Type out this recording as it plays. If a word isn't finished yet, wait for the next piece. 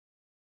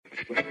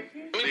I mean,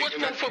 what's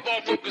Pro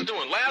Football Focus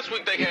doing? Last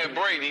week they had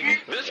Brady.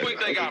 This week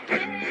they got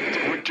Brady.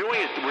 We're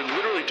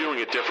literally doing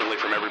it differently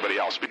from everybody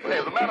else.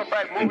 As a matter of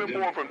fact, moving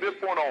forward from this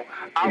point on,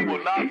 I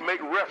will not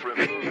make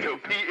reference to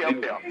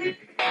PFF.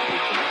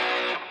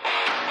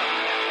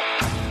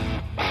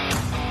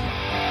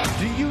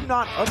 Do you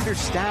not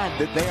understand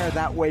that they are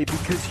that way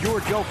because you're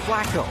Joe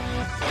Flacco?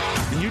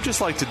 And you just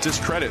like to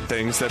discredit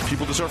things that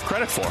people deserve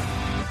credit for.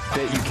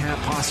 That you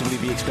can't possibly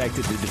be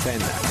expected to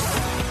defend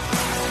that.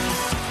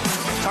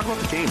 Talk about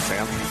the game,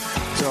 fam.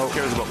 So who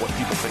cares about what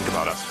people think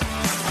about us?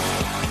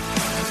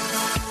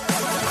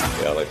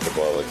 Yeah, I like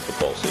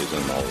football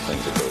season, and all the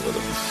things that go with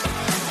it.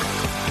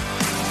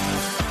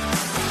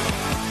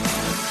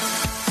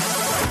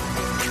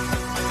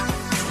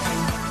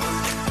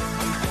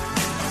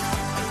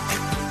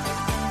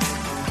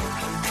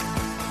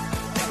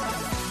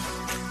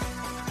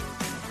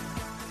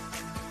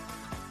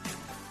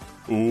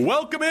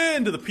 Welcome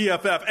into the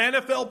PFF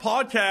NFL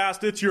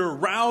podcast. It's your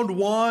round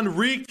one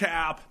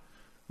recap.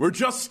 We're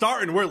just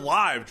starting. We're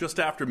live just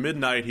after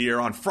midnight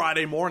here on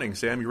Friday morning.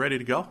 Sam, you ready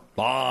to go?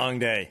 Long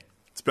day.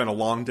 It's been a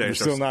long day. You're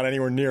still not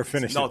anywhere near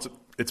finished. No,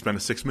 it's been a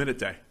 6-minute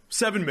day.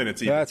 7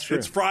 minutes even. That's true.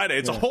 It's Friday.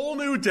 It's a whole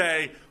new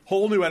day,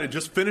 whole new end. I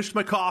just finished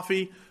my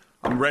coffee.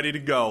 I'm ready to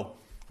go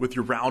with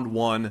your round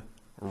one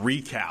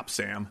recap,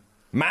 Sam.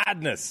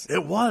 Madness.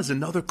 It was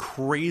another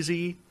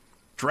crazy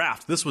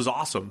draft. This was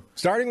awesome.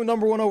 Starting with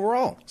number one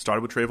overall.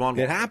 Started with Trayvon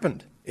Walker. It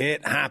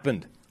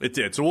happened. It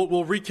did. So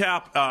we'll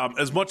recap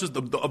as much as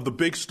the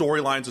big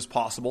storylines as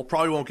possible.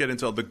 Probably won't get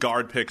into the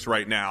guard picks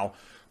right now,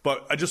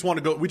 but we just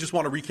want to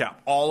recap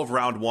all of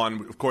round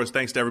one. Of course,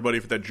 thanks to everybody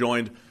that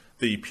joined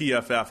the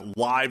PFF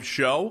live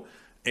show,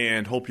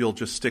 and hope you'll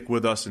just stick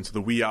with us into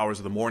the wee hours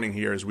of the morning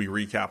here as we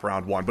recap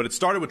round one. But it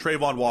started with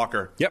Trayvon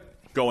Walker. Yep.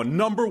 Going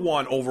number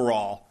one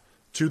overall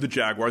to the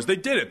Jaguars. They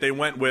did it. They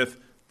went with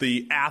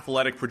the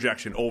athletic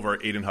projection over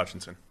Aiden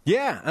Hutchinson.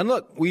 Yeah, and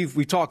look, we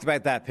talked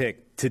about that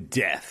pick to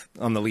death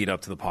on the lead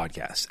up to the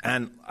podcast,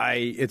 and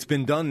it's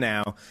been done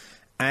now,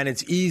 and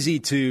it's easy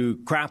to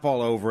crap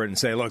all over it and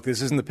say, look,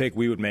 this isn't the pick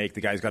we would make.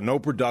 The guy's got no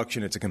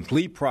production. It's a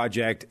complete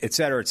project, et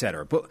cetera, et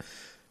cetera. But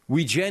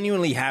we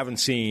genuinely haven't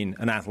seen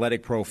an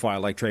athletic profile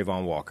like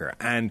Trayvon Walker,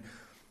 and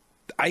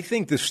I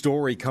think the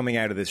story coming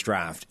out of this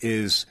draft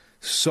is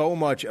so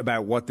much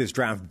about what this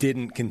draft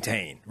didn't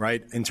contain,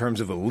 right? In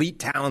terms of elite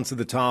talents at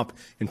the top,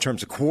 in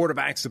terms of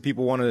quarterbacks that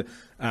people want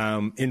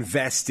to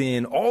invest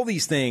in, all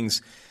these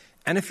things.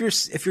 And if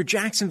you're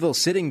Jacksonville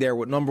sitting there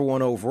with number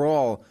one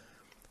overall,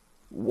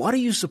 what are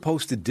you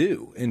supposed to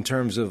do in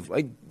terms of,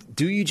 like,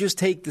 do you just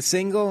take the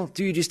single?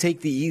 Do you just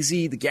take the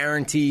easy, the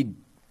guaranteed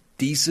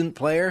decent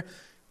player?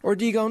 Or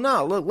do you go,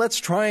 no, look,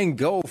 let's try and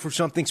go for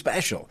something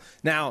special?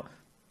 Now,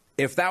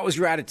 if that was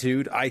your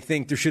attitude, I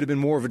think there should have been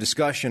more of a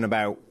discussion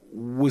about,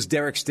 was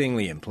Derek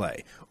Stingley in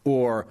play,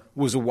 or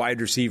was a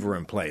wide receiver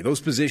in play? Those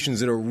positions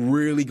that are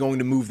really going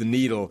to move the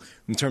needle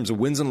in terms of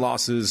wins and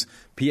losses,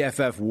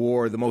 PFF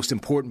WAR, the most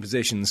important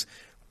positions.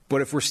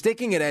 But if we're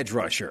sticking at edge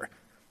rusher,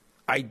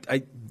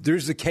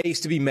 there's a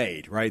case to be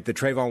made, right, that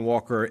Trayvon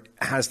Walker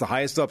has the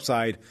highest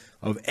upside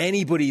of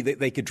anybody that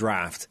they could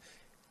draft.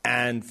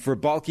 And for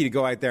Balky to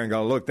go out there and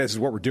go, look, this is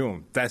what we're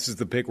doing. This is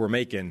the pick we're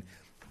making.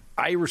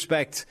 I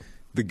respect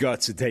the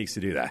guts it takes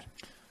to do that.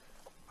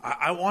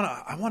 I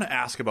want to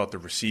ask about the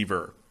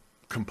receiver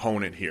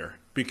component here,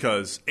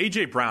 because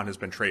A.J. Brown has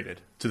been traded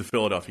to the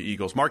Philadelphia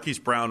Eagles. Marquise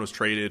Brown was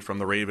traded from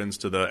the Ravens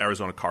to the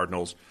Arizona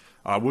Cardinals.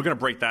 We're going to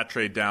break that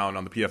trade down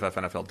on the PFF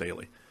NFL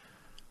Daily.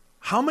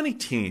 How many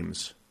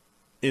teams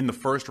in the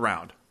first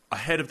round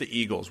ahead of the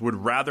Eagles would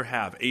rather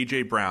have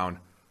A.J. Brown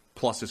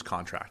plus his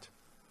contract?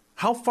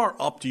 How far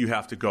up do you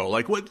have to go?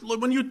 Like,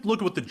 when you look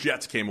at what the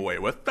Jets came away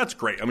with, that's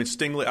great. I mean,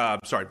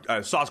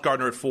 Sauce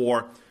Gardner at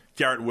 4,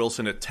 Garrett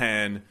Wilson at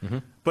 10. Mm-hmm.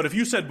 But if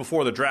you said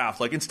before the draft,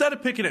 like, instead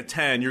of picking at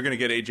 10, you're going to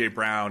get A.J.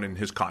 Brown and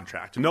his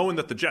contract, knowing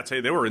that the Jets, hey,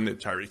 they were in the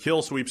Tyreek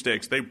Hill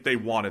sweepstakes. They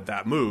wanted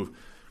that move.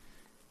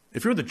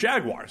 If you're the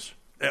Jaguars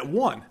at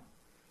 1,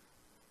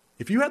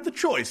 if you had the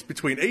choice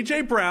between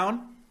A.J.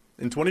 Brown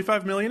and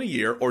 $25 million a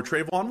year or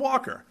Trayvon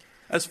Walker,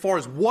 as far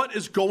as what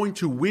is going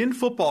to win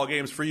football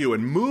games for you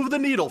and move the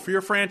needle for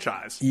your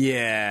franchise.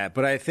 Yeah,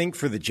 but I think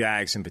for the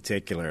Jags in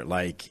particular,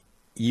 like,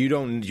 you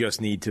don't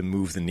just need to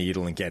move the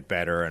needle and get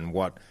better and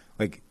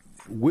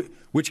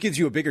which gives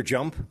you a bigger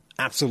jump?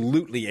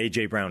 Absolutely,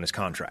 A.J. Brown is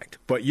contract.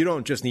 But you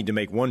don't just need to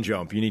make one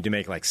jump. You need to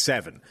make like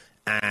 7.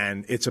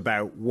 And it's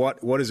about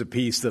what is a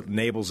piece that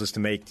enables us to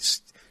make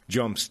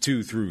jumps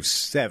 2 through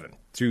 7,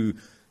 2,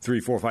 3,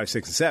 4, 5,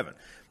 6, and 7.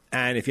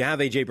 And if you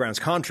have A.J. Brown's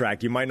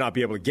contract, you might not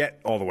be able to get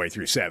all the way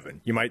through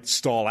 7. You might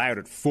stall out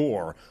at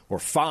 4 or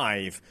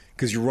 5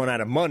 because you run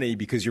out of money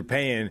because you're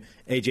paying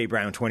A.J.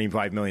 Brown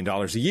 $25 million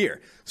a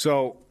year.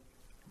 So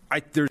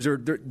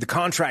the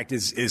contract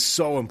is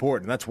so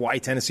important. That's why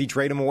Tennessee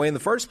traded him away in the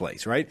first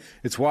place, right?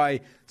 It's why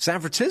San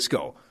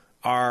Francisco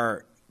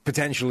are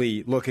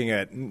potentially looking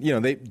at,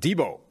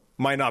 Debo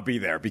might not be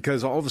there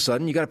because all of a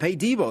sudden you got to pay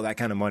Debo that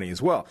kind of money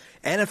as well.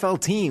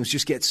 NFL teams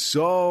just get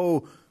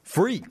so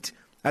freaked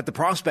at the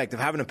prospect of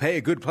having to pay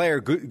a good player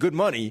good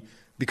money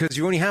because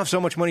you only have so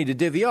much money to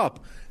divvy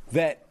up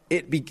that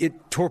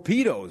it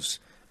torpedoes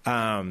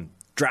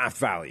draft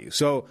value.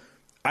 So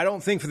I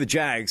don't think for the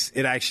Jags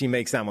it actually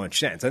makes that much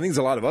sense. I think there's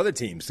a lot of other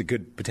teams that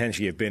could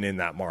potentially have been in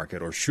that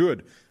market or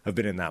should have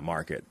been in that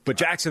market. But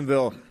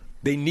Jacksonville,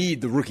 they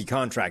need the rookie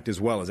contract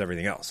as well as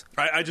everything else.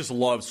 I just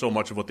love so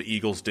much of what the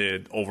Eagles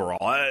did overall.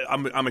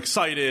 I'm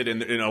excited,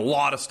 and a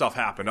lot of stuff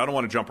happened. I don't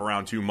want to jump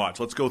around too much.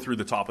 Let's go through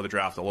the top of the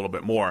draft a little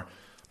bit more.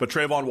 But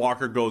Trayvon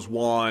Walker goes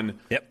 1.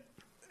 Yep.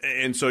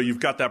 And so you've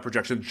got that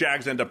projection.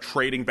 Jags end up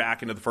trading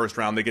back into the first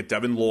round. They get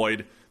Devin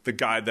Lloyd, the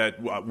guy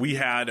that we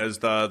had as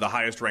the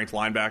highest-ranked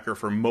linebacker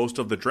for most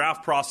of the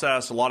draft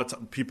process. A lot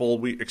of people,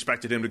 we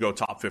expected him to go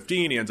top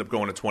 15. He ends up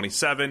going to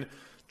 27.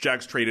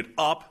 Jags traded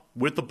up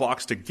with the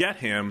Bucs to get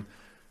him,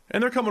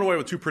 and they're coming away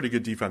with 2 pretty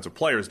good defensive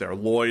players there.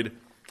 Lloyd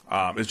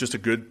is just a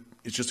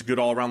good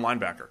all-around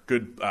linebacker.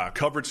 Good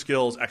coverage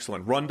skills,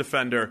 excellent run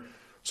defender.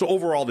 So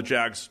overall, the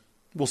Jags,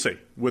 we'll see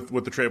with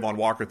the Trayvon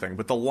Walker thing.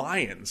 But the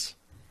Lions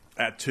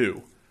at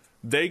 2,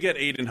 they get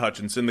Aiden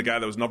Hutchinson, the guy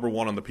that was number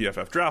 1 on the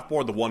PFF draft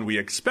board, the one we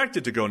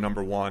expected to go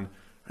number 1.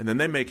 And then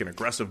they make an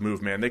aggressive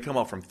move, man. They come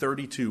up from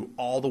 32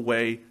 all the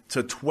way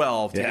to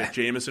 12 to get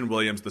Jamison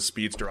Williams, the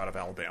speedster out of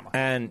Alabama.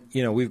 And,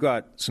 we've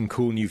got some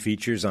cool new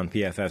features on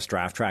PFF's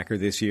Draft Tracker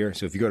this year.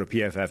 So if you go to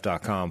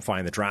PFF.com,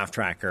 find the Draft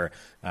Tracker,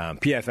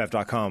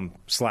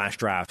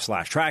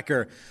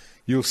 PFF.com/draft/tracker,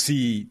 you'll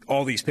see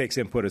all these picks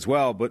input as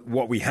well. But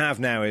what we have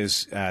now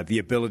is the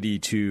ability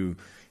to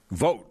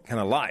vote kind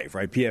of live,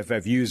 right?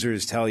 PFF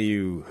users tell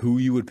you who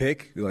you would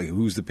pick, like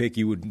who's the pick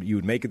you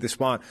would make at this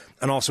spot,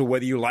 and also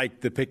whether you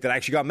like the pick that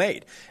actually got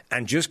made.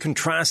 And just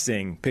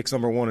contrasting picks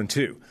number 1 and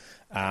 2,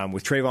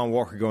 with Trayvon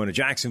Walker going to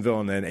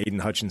Jacksonville and then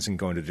Aiden Hutchinson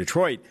going to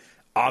Detroit.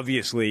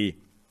 Obviously,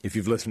 if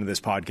you've listened to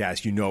this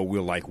podcast,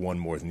 we'll like one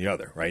more than the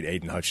other, right?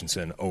 Aiden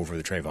Hutchinson over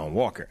the Trayvon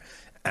Walker.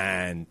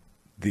 And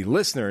the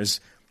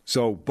listeners,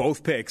 so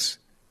both picks,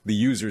 the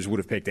users would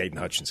have picked Aiden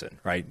Hutchinson,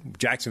 right?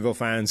 Jacksonville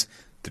fans,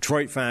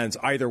 Detroit fans,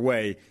 either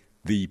way,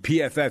 the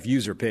PFF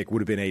user pick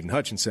would have been Aiden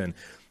Hutchinson.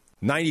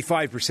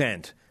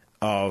 95%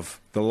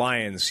 of the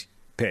Lions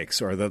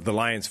picks, or the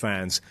Lions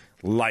fans,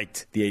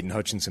 liked the Aiden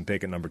Hutchinson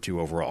pick at number 2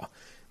 overall.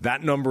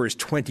 That number is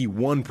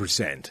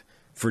 21%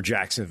 for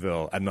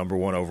Jacksonville at number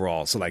 1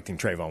 overall, selecting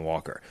Trayvon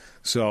Walker.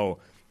 So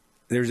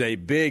there's a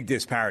big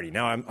disparity.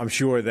 Now, I'm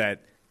sure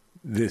that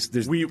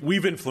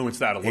we've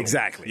influenced that a little.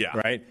 Exactly,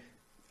 yeah. Right?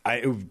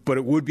 But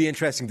it would be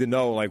interesting to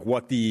know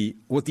what the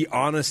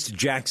honest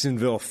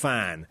Jacksonville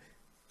fan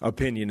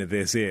opinion of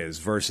this is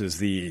versus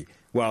this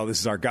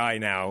is our guy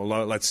now.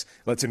 Let's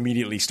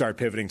immediately start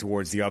pivoting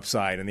towards the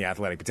upside and the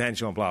athletic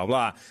potential and blah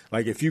blah.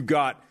 If you've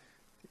got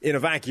in a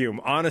vacuum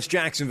honest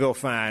Jacksonville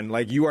fan,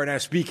 you are now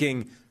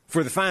speaking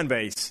for the fan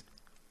base,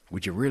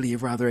 would you really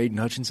have rather Aiden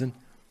Hutchinson?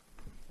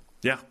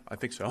 Yeah, I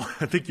think so.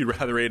 I think you'd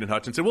rather Aiden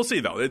Hutchinson. We'll see,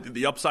 though.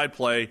 The upside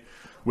play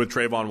with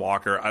Trayvon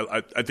Walker,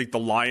 I think the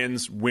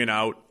Lions win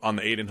out on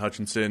the Aiden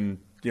Hutchinson,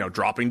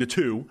 dropping to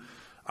 2.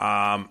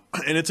 And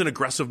it's an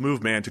aggressive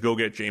move, man, to go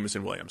get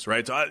Jamison Williams,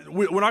 right? So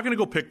we're not going to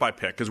go pick by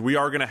pick because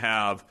we'll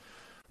have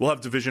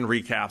division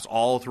recaps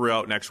all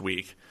throughout next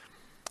week.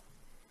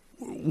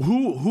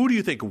 Who do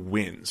you think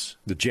wins?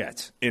 The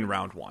Jets. In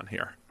round 1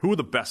 here. Who are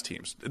the best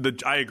teams?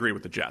 I agree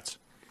with the Jets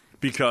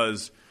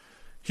because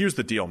here's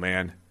the deal,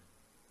 man.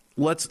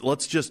 Let's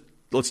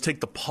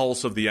take the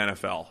pulse of the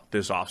NFL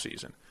this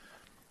offseason.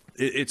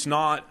 It's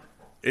not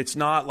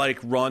like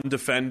run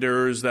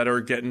defenders that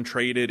are getting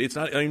traded. It's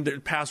not.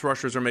 Pass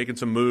rushers are making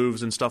some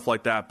moves and stuff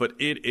like that. But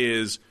it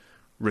is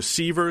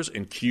receivers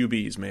and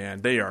QBs,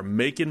 man. They are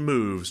making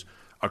moves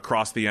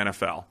across the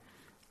NFL,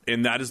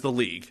 and that is the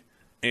league.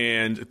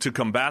 And to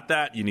combat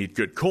that, you need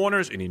good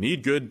corners and you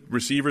need good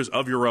receivers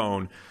of your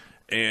own.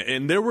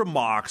 And there were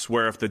mocks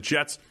where the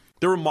Jets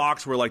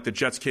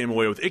came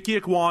away with Ike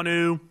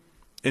Ekwonu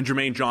and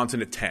Jermaine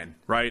Johnson at 10,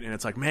 right? And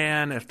it's like,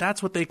 man, if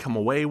that's what they come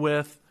away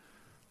with,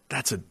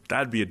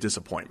 that'd be a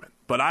disappointment.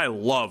 But I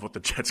love what the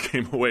Jets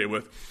came away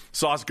with.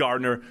 Sauce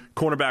Gardner,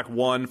 cornerback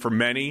 1 for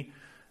many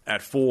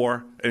at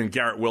 4, and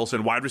Garrett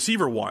Wilson, wide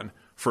receiver 1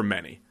 for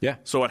many. Yeah.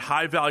 So at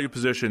high value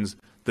positions,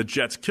 the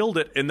Jets killed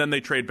it, and then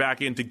they trade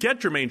back in to get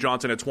Jermaine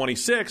Johnson at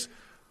 26.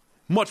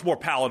 Much more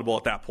palatable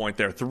at that point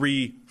there.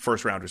 3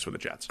 first-rounders for the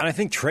Jets. And I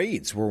think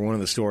trades were one of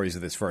the stories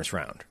of this first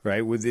round,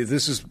 right?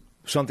 This is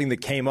something that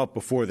came up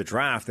before the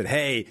draft that,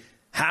 hey,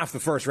 half the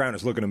first round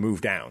is looking to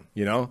move down,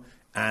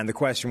 And the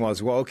question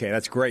was, well, okay,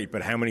 that's great,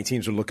 but how many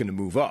teams are looking to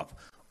move up?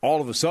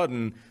 All of a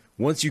sudden,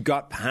 once you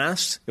got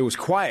past, it was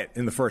quiet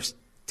in the first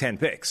 10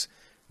 picks.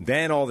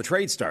 Then all the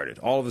trades started.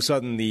 All of a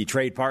sudden, the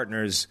trade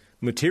partners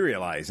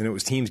materialized, and it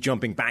was teams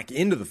jumping back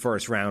into the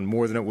first round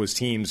more than it was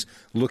teams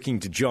looking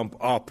to jump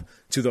up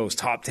to those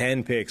top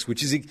 10 picks,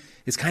 which is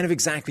it's kind of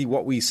exactly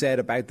what we said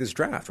about this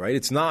draft, right?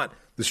 It's not,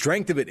 the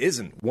strength of it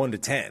isn't 1 to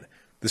 10.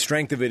 The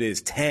strength of it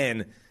is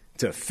 10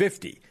 to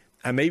 50.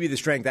 And maybe the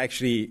strength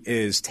actually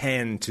is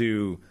 10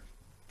 to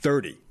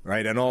 30,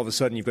 right? And all of a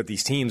sudden you've got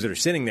these teams that are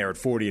sitting there at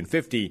 40 and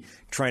 50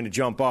 trying to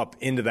jump up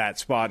into that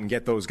spot and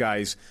get those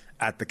guys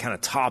at the kind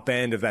of top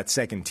end of that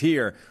second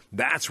tier,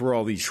 that's where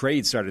all these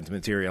trades started to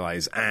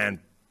materialize, and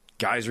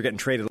guys are getting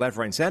traded left,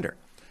 right, and center.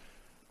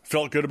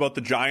 Felt good about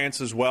the Giants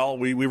as well.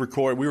 We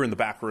were in the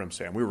back room,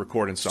 Sam. We were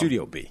recording some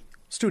Studio B,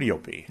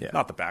 yeah.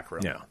 Not the back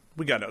room. Yeah.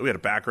 We had a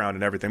background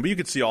and everything, but you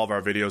could see all of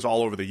our videos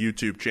all over the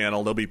YouTube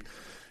channel.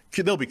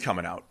 They'll be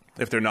coming out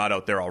if they're not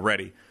out there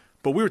already.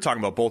 But we were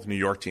talking about both New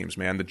York teams,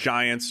 man. The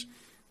Giants,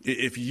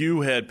 if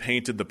you had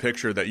painted the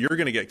picture that you're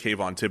going to get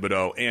Kayvon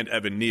Thibodeau and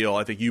Evan Neal,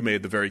 I think you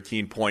made the very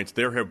keen points.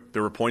 There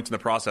were points in the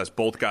process.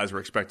 Both guys were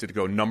expected to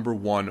go number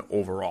 1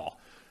 overall,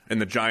 and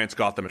the Giants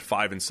got them at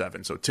 5 and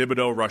 7. So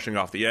Thibodeau rushing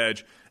off the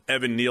edge,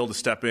 Evan Neal to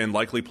step in,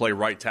 likely play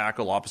right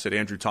tackle opposite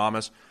Andrew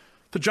Thomas.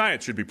 The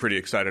Giants should be pretty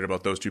excited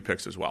about those 2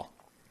 picks as well.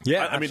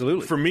 Yeah, I absolutely.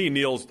 mean, for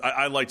me,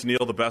 I liked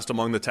Neal the best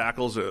among the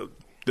tackles.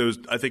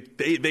 I think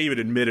they even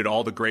admitted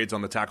all the grades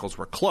on the tackles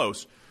were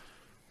close.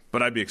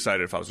 But I'd be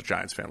excited if I was a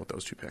Giants fan with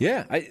those 2 picks.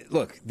 Yeah,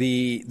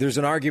 there's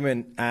an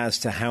argument as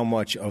to how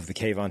much of the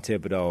Kayvon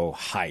Thibodeau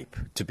hype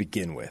to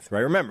begin with,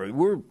 right? Remember,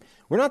 we're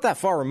not that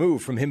far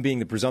removed from him being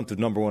the presumptive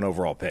number 1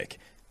 overall pick.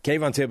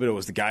 Kayvon Thibodeau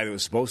was the guy that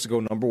was supposed to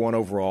go number 1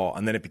 overall,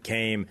 and then it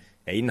became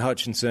Aiden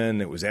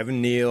Hutchinson. It was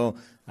Evan Neal.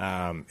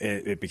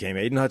 It became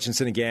Aiden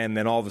Hutchinson again.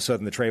 Then all of a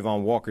sudden, the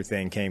Trayvon Walker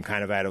thing came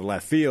kind of out of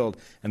left field,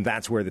 and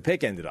that's where the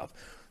pick ended up.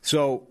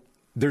 So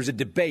there's a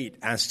debate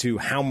as to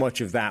how much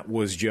of that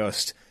was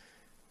just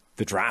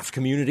the draft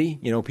community,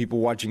 people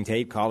watching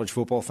tape, college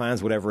football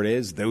fans, whatever it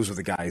is. Those were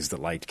the guys that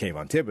liked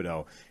Kayvon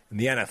Thibodeau. And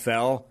the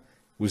NFL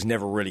was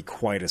never really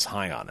quite as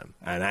high on him.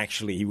 And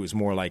actually, he was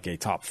more like a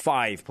top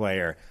 5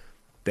 player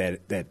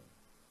that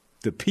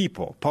the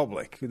people,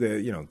 public,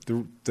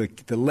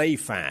 the lay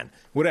fan,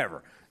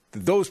 whatever,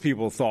 those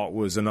people thought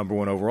was a number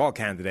 1 overall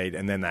candidate,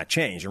 and then that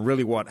changed. And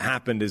really what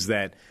happened is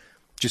that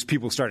just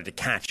people started to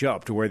catch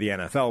up to where the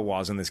NFL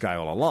was and this guy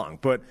all along.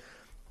 But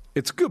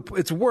it's good.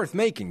 It's worth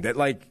making that,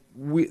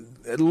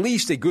 at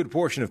least a good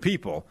portion of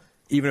people,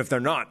 even if they're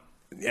not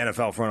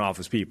NFL front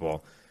office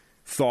people,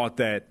 thought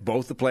that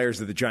both the players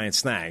that the Giants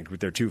snagged with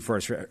their two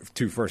first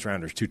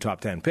rounders, 2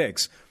 top 10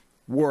 picks,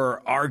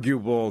 were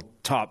arguable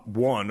top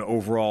 1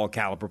 overall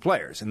caliber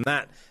players. And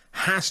that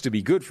has to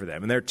be good for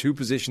them. And they're 2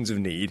 positions of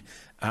need.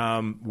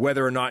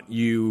 Whether or not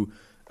you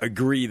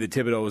agree that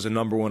Thibodeau is a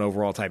number 1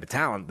 overall type of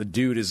talent, the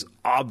dude is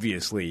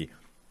obviously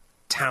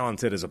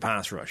talented as a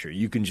pass rusher.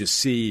 You can just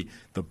see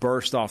the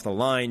burst off the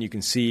line. You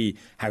can see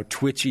how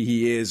twitchy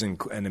he is and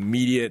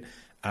immediate.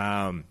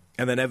 And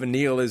then Evan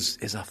Neal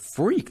is a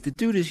freak. The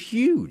dude is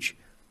huge.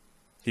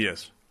 He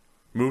is.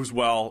 Moves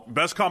well.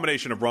 Best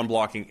combination of run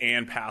blocking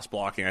and pass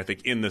blocking, I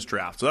think, in this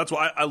draft. So that's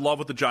why I love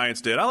what the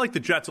Giants did. I like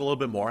the Jets a little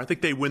bit more. I think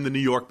they win the New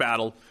York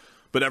battle,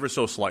 but ever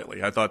so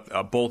slightly. I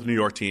thought both New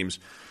York teams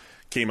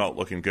came out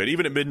looking good.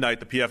 Even at midnight,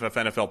 the PFF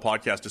NFL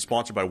podcast is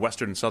sponsored by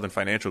Western and Southern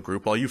Financial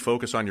Group. While you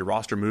focus on your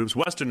roster moves,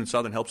 Western and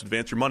Southern helps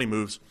advance your money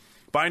moves.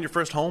 Buying your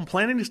first home,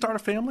 planning to start a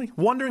family,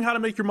 wondering how to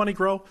make your money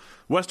grow?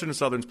 Western and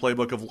Southern's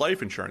playbook of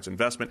life insurance,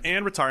 investment,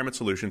 and retirement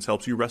solutions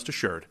helps you rest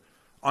assured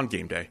on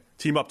game day.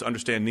 Team up to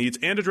understand needs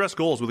and address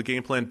goals with a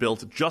game plan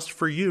built just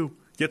for you.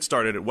 Get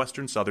started at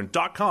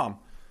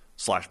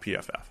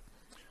westernsouthern.com/PFF.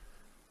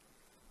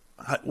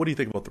 What do you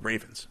think about the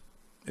Ravens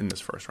in this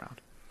first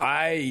round?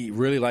 I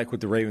really like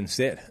what the Ravens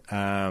did.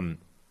 The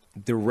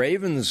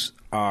Ravens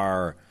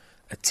are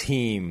a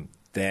team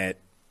that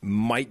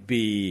might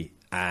be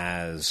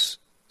as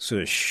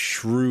sort of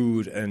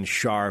shrewd and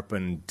sharp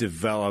and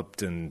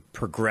developed and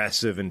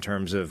progressive in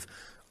terms of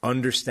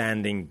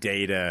understanding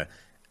data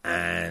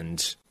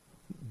and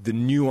the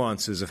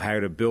nuances of how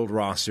to build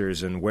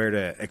rosters and where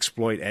to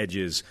exploit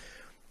edges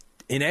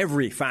in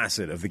every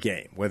facet of the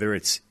game, whether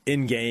it's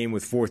in-game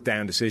with 4th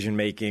down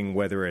decision-making,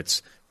 whether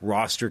it's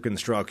roster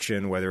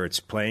construction, whether it's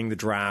playing the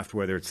draft,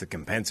 whether it's the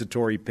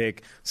compensatory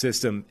pick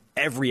system,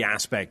 every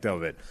aspect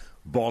of it,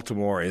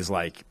 Baltimore is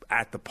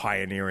at the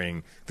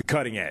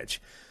cutting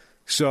edge.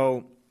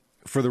 So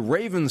for the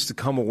Ravens to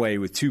come away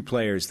with 2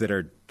 players that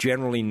are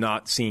generally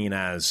not seen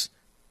as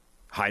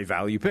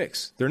high-value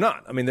picks, they're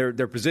not. I mean,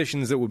 they're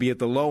positions that would be at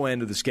the low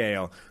end of the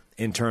scale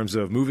in terms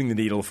of moving the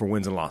needle for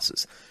wins and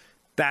losses.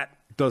 That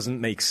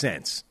doesn't make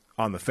sense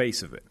on the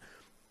face of it.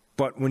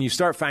 But when you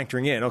start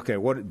factoring in, okay,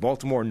 what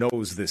Baltimore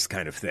knows this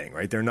kind of thing,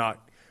 right? They're not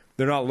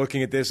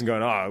looking at this and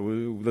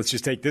going, let's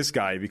just take this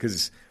guy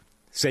because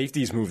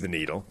safeties move the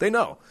needle. They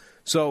know.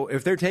 So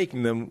if they're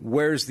taking them,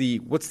 what's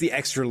the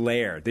extra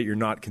layer that you're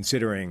not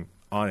considering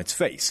on its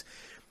face?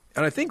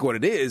 And I think what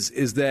it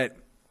is that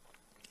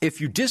if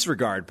you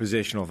disregard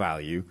positional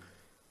value,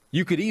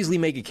 you could easily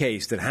make a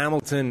case that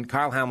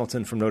Kyle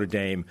Hamilton from Notre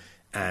Dame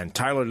and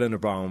Tyler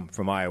Linderbaum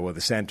from Iowa, the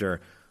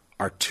center,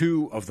 are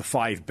 2 of the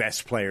 5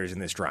 best players in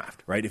this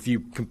draft, right? If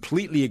you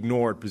completely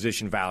ignored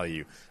position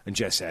value and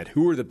just said,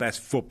 who are the best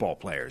football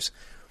players?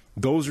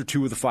 Those are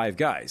 2 of the 5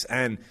 guys.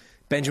 And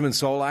Benjamin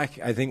Solak,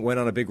 I think,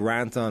 went on a big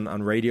rant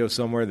on radio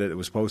somewhere that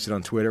was posted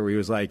on Twitter where he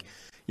was like,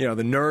 the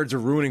nerds are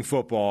ruining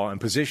football and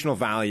positional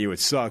value, it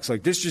sucks.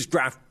 Just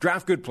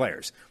draft good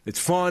players. It's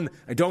fun.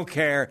 I don't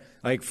care.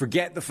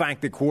 Forget the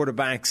fact that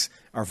quarterbacks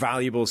are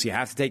valuable, so you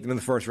have to take them in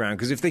the first round.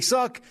 Because if they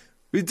suck,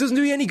 It doesn't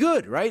do you any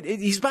good, right?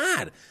 He's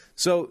bad.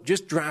 So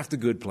just draft the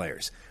good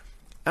players.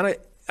 And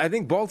I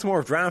think Baltimore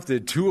have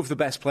drafted 2 of the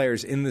best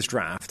players in this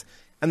draft,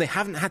 and they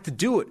haven't had to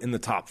do it in the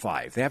top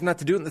 5. They haven't had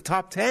to do it in the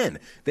top 10.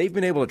 They've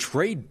been able to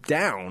trade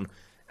down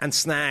and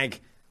snag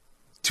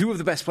 2 of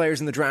the best players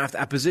in the draft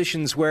at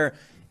positions where,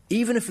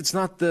 even if it's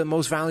not the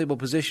most valuable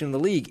position in the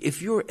league,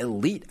 if you're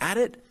elite at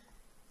it,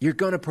 you're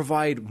going to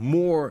provide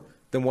more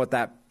than what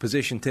that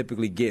position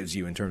typically gives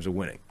you in terms of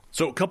winning.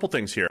 So a couple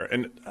things here,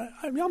 and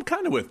I'm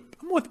kind of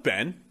with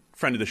Ben,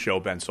 friend of the show,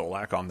 Ben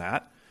Solak, on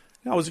that.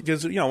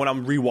 Because when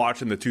I'm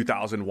rewatching the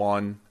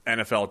 2001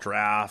 NFL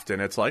draft,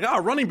 and it's like,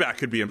 running back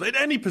could be in play.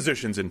 Any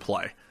position's in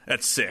play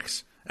at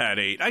 6, at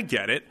 8. I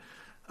get it,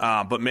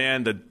 but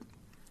man,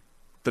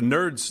 the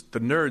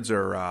nerds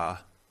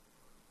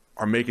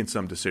are making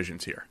some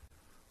decisions here,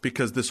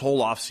 because this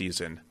whole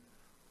offseason,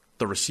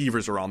 the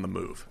receivers are on the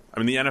move. I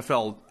mean, the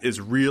NFL is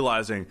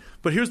realizing,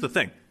 but here's the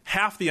thing: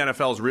 half the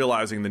NFL is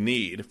realizing the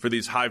need for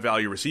these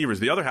high-value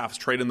receivers. The other half is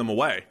trading them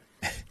away,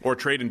 or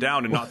trading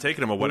down and not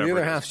taking them, or whatever.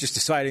 The other half's just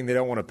deciding they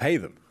don't want to pay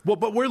them. Well,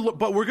 but we're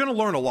going to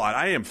learn a lot.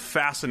 I am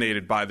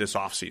fascinated by this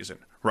offseason,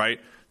 right?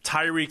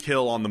 Tyreek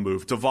Hill on the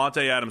move,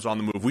 Davante Adams on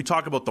the move. We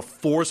talk about the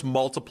force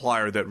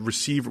multiplier that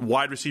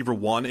wide receiver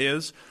 1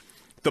 is,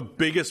 the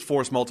biggest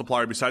force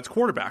multiplier besides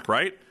quarterback,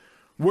 right?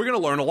 We're going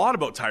to learn a lot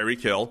about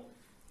Tyreek Hill,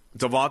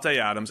 Davante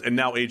Adams, and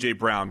now A.J.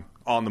 Brown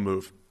on the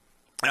move.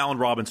 Allen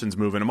Robinson's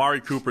moving. Amari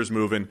Cooper's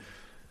moving.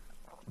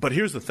 But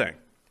here's the thing.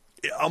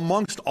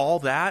 Amongst all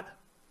that,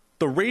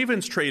 the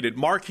Ravens traded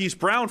Marquise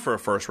Brown for a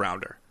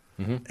first-rounder.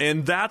 Mm-hmm.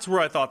 And that's where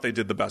I thought they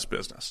did the best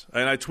business.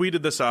 And I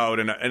tweeted this out,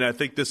 and I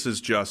think this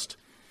is just,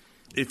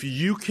 if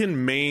you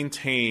can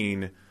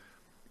maintain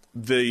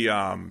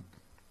the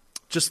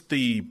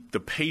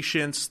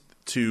patience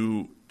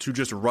to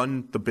just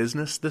run the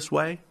business this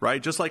way,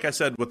 right? Just like I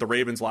said with the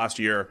Ravens last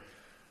year,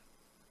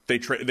 they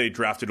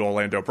drafted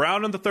Orlando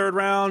Brown in the 3rd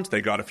round.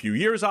 They got a few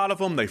years out of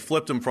him. They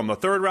flipped him from a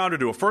 3rd rounder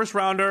to a 1st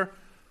rounder.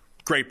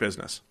 Great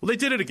business. Well, they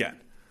did it again.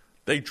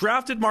 They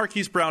drafted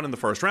Marquise Brown in the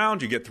 1st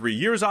round. You get 3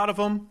 years out of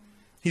him.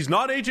 He's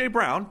not A.J.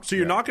 Brown, so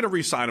you're not going to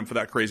re-sign him for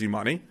that crazy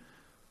money.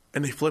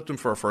 And they flipped him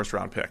for a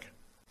 1st-round pick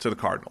to the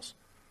Cardinals.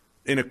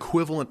 An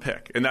equivalent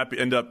pick. And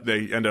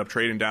they end up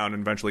trading down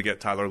and eventually get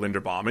Tyler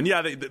Linderbaum. And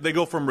yeah, they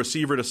go from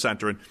receiver to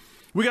center. And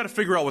we got to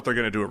figure out what they're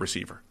going to do at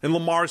receiver. And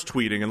Lamar's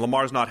tweeting, and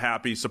Lamar's not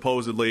happy,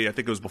 supposedly. I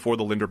think it was before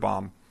the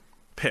Linderbaum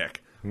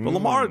pick. But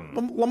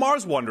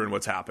Lamar's wondering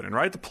what's happening,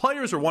 right? The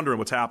players are wondering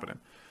what's happening.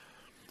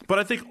 But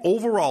I think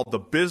overall, the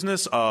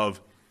business of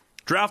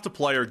draft a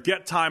player,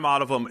 get time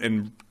out of them,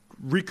 and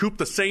recoup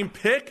the same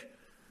pick,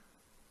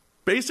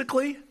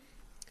 basically,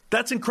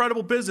 that's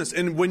incredible business.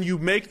 And when you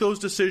make those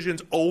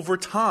decisions over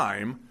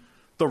time,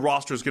 the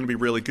roster is going to be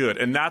really good.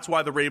 And that's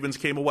why the Ravens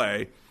came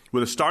away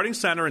with a starting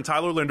center in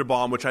Tyler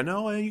Linderbaum, which I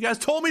know you guys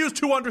told me he was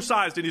too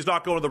undersized and he's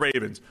not going to the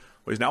Ravens.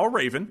 Well, he's now a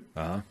Raven.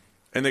 Uh-huh.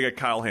 And they got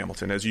Kyle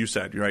Hamilton, as you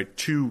said, right?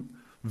 2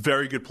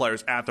 very good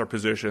players at their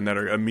position that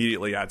are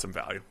immediately add some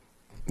value.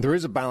 There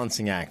is a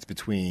balancing act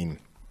between,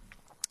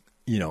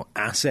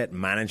 asset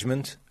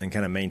management and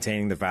kind of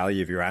maintaining the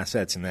value of your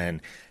assets and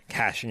then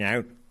cashing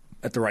out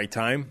at the right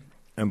time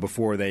and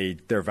before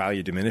their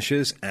value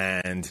diminishes.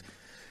 And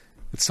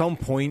at some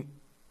point,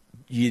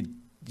 you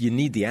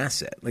need the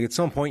asset. Like, at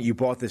some point, you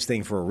bought this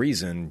thing for a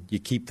reason. You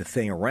keep the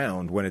thing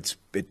around when it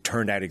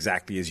turned out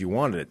exactly as you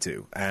wanted it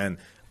to. And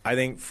I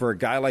think for a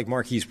guy like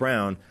Marquise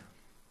Brown,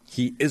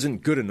 he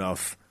isn't good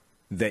enough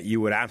that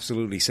you would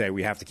absolutely say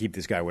we have to keep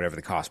this guy whatever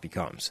the cost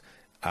becomes.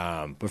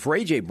 But for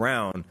A.J.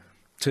 Brown,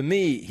 to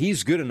me,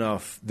 he's good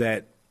enough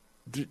that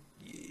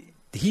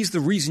he's the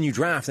reason you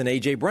draft an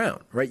A.J.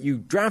 Brown, right? You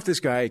draft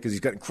this guy because he's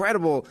got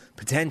incredible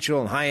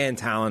potential and high-end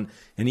talent,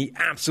 and he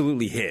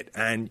absolutely hit.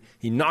 And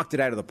he knocked it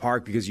out of the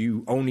park because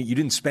you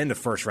didn't spend a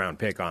first-round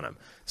pick on him.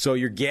 So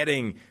you're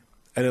getting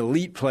an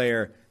elite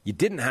player. You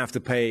didn't have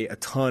to pay a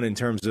ton in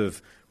terms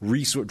of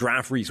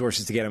draft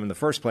resources to get him in the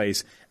first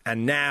place,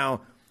 and now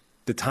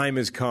the time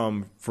has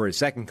come for his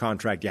second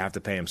contract. You have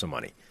to pay him some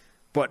money.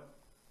 But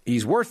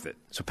he's worth it.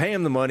 So pay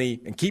him the money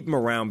and keep him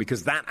around,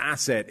 because that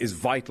asset is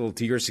vital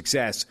to your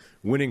success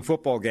winning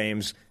football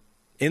games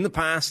in the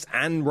past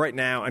and right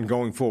now and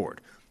going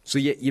forward. So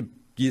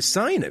you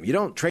sign him. You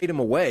don't trade him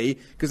away,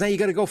 because now you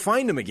got to go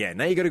find him again.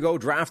 Now you got to go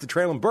draft the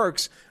Treylon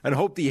Burks and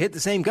hope that you hit the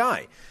same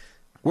guy.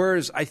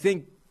 Whereas I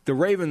think the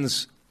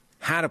Ravens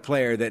had a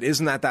player that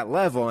isn't at that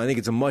level. I think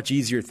it's a much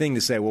easier thing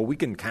to say, well, we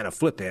can kind of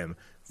flip him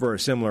for a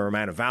similar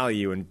amount of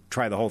value and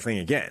try the whole thing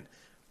again.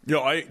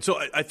 I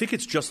think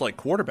it's just like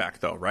quarterback,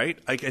 though, right?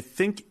 I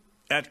think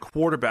at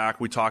quarterback,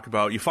 we talk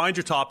about you find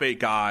your top 8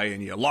 guy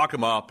and you lock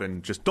him up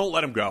and just don't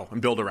let him go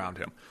and build around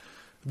him.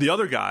 The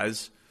other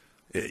guys,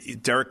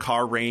 Derek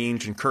Carr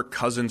range and Kirk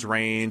Cousins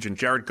range and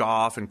Jared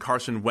Goff and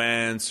Carson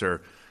Wentz,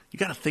 or you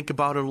got to think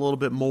about it a little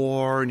bit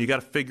more, and you got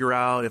to figure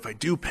out, if I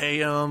do pay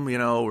him,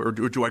 or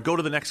do I go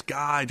to the next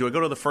guy? Do I go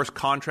to the first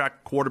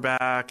contract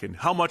quarterback? And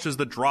how much is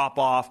the drop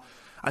off?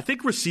 I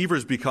think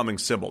receivers becoming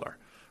similar,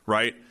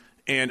 right?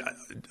 And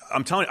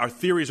I'm telling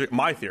you,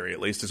 my theory at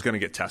least is going to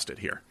get tested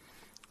here.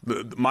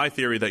 My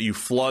theory that you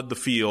flood the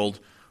field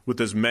with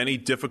as many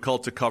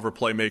difficult-to-cover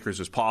playmakers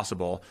as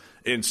possible.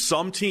 And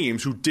some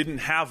teams who didn't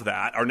have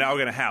that are now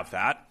going to have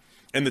that.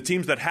 And the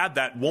teams that had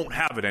that won't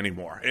have it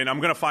anymore. And I'm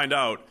going to find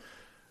out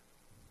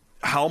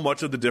how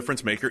much of the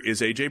difference maker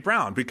is A.J.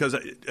 Brown. Because,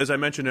 as I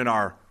mentioned in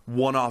our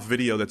one-off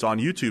video that's on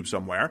YouTube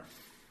somewhere,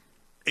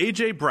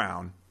 A.J.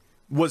 Brown,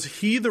 was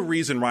he the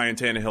reason Ryan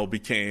Tannehill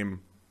became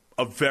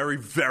a very,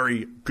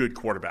 very good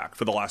quarterback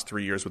for the last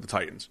 3 years with the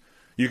Titans?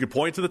 You could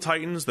point to the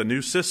Titans, the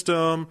new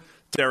system,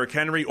 Derrick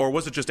Henry, or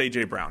was it just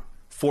A.J. Brown?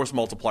 Force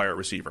multiplier at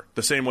receiver,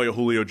 the same way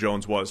Julio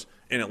Jones was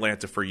in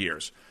Atlanta for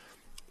years.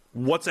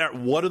 What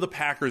are the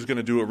Packers going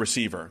to do at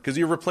receiver? Because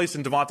you're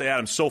replacing Devontae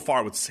Adams so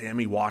far with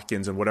Sammy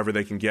Watkins and whatever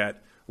they can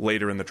get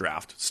later in the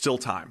draft. Still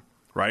time,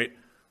 right?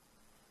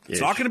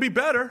 It's not going to be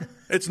better.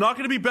 It's not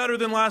going to be better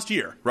than last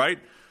year, right?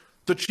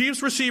 The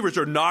Chiefs receivers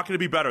are not going to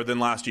be better than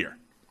last year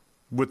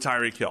with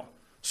Tyreek Hill.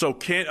 So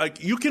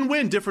you can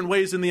win different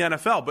ways in the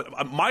NFL,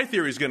 but my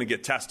theory is going to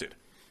get tested.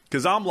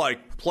 Because I'm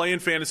like, playing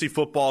fantasy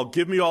football,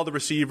 give me all the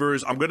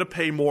receivers, I'm going to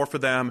pay more for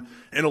them.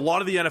 And a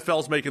lot of the NFL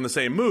is making the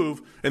same move.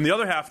 And the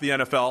other half of the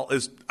NFL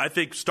is, I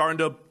think, starting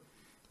to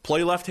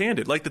play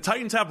left-handed. Like the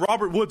Titans have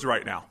Robert Woods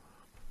right now.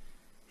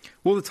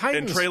 Well, the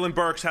Titans... And Treylon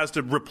Burks has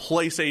to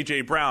replace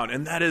A.J. Brown,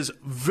 and that is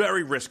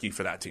very risky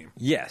for that team.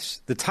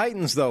 Yes. The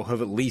Titans, though,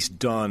 have at least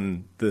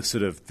done the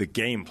sort of the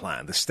game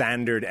plan, the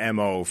standard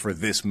MO for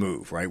this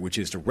move, right, which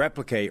is to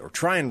replicate or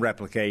try and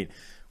replicate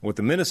what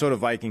the Minnesota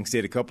Vikings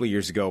did a couple of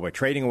years ago by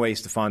trading away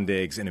Stephon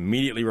Diggs and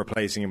immediately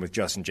replacing him with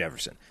Justin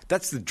Jefferson.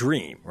 That's the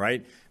dream,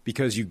 right?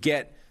 Because you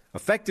get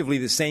effectively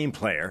the same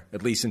player,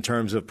 at least in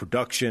terms of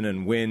production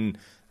and wins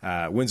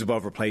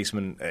above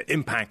replacement,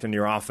 impact on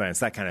your offense,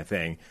 that kind of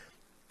thing,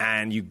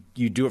 and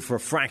you do it for a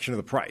fraction of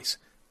the price.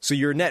 So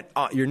you're net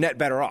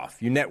better off.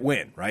 You net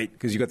win, right?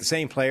 Because you got the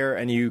same player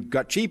and you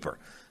got cheaper.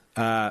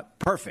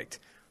 Perfect.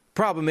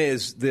 Problem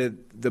is the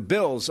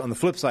Bills, on the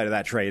flip side of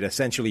that trade,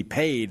 essentially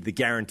paid the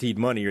guaranteed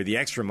money or the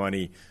extra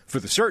money for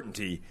the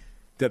certainty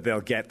that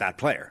they'll get that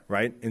player,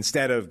 right?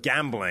 Instead of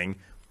gambling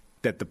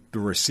that the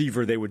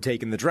receiver they would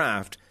take in the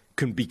draft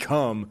can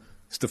become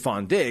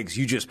Stephon Diggs,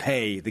 you just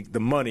pay the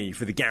money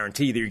for the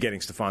guarantee that you're getting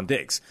Stephon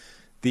Diggs.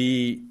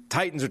 The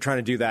Titans are trying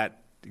to do that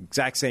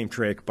exact same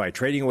trick by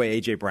trading away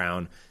A.J.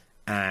 Brown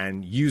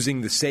and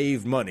using the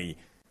saved money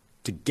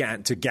to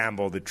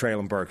gamble that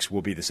Treylon Burks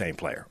will be the same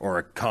player or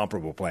a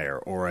comparable player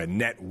or a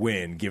net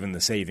win given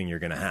the saving you're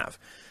going to have.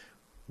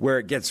 Where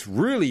it gets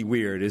really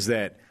weird is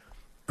that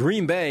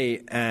Green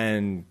Bay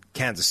and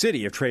Kansas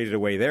City have traded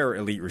away their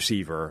elite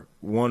receiver,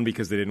 one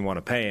because they didn't want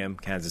to pay him,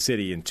 Kansas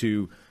City, and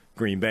two,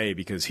 Green Bay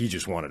because he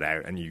just wanted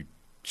out and you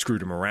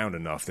screwed him around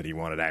enough that he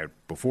wanted out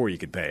before you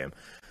could pay him.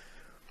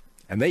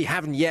 And they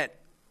haven't yet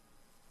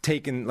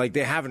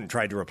they haven't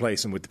tried to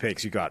replace him with the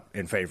picks you got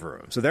in favor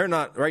of him. So they're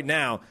not, right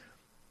now,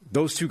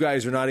 those two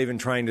guys are not even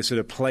trying to sort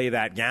of play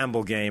that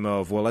gamble game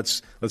of, well,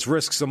 let's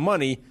risk some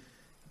money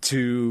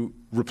to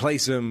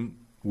replace him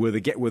with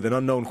an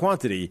unknown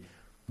quantity.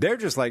 They're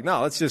just like,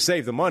 no, let's just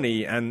save the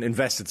money and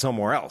invest it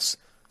somewhere else.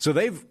 So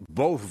they've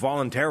both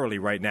voluntarily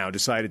right now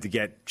decided to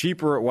get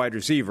cheaper at wide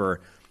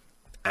receiver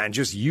and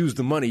just use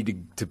the money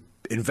to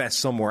invest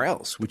somewhere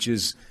else, which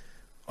is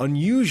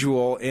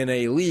unusual in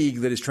a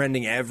league that is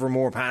trending ever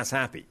more pass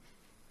happy.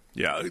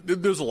 Yeah,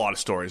 there's a lot of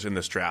stories in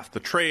this draft, the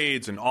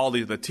trades and all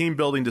the team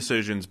building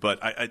decisions, but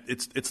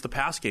it's the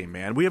pass game,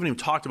 man. We haven't even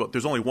talked about.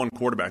 There's only one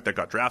quarterback that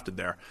got drafted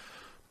there,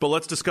 but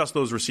let's discuss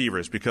those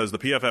receivers because the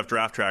PFF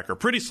Draft Tracker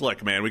pretty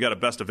slick, man. We got a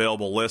best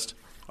available list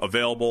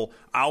available.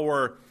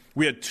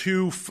 We had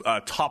two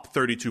top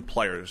 32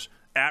 players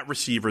at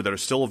receiver that are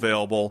still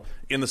available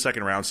in the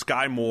second round.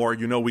 Sky Moore,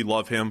 we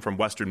love him from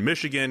Western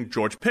Michigan.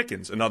 George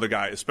Pickens, another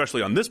guy,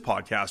 especially on this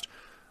podcast,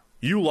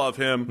 you love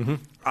him.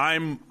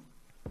 Mm-hmm.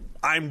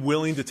 I'm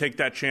willing to take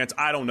that chance.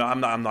 I don't know.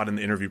 I'm not in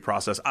the interview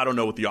process. I don't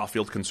know what the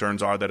off-field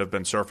concerns are that have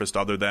been surfaced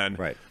other than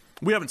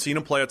we haven't seen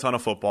him play a ton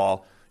of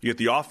football. You get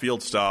the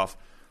off-field stuff,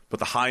 but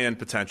the high-end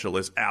potential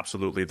is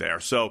absolutely there.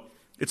 So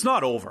it's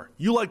not over.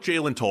 You like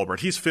Jalen Tolbert.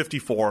 He's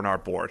 54 on our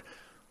board.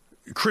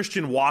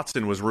 Christian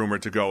Watson was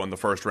rumored to go in the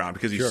first round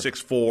because he's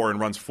 6'4" and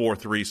runs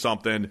 4.3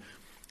 something.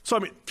 So,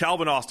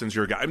 Calvin Austin's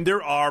your guy.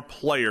 There are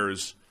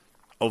players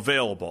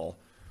available.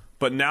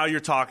 But now you're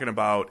talking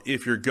about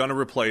if you're going to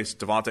replace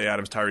Devontae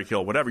Adams, Tyreek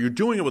Hill, whatever, you're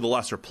doing it with a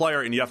lesser player,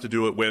 and you have to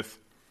do it with,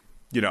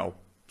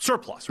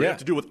 surplus. Right? You have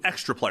to do it with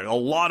extra players, a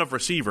lot of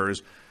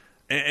receivers.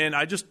 And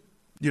I just,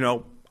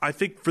 I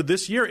think for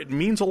this year it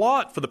means a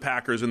lot for the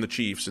Packers and the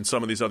Chiefs and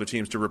some of these other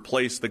teams to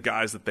replace the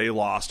guys that they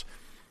lost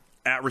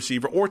at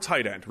receiver or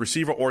tight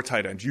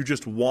end. You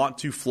just want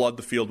to flood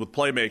the field with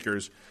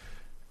playmakers.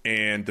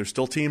 And there's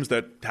still teams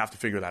that have to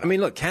figure that out.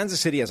 Look,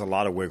 Kansas City has a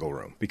lot of wiggle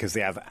room because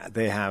they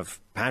have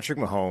Patrick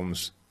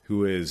Mahomes,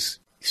 who is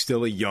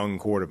still a young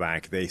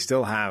quarterback. They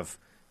still have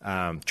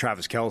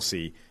Travis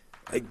Kelce.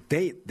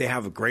 They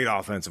have a great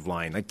offensive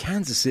line.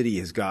 Kansas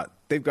City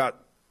they've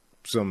got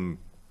some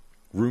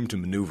room to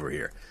maneuver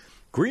here.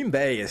 Green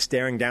Bay is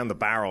staring down the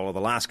barrel of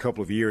the last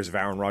couple of years of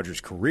Aaron Rodgers'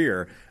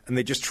 career, and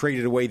they just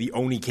traded away the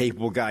only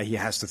capable guy he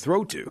has to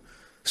throw to.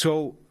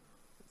 So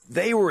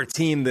they were a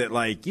team that,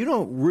 like, you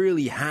don't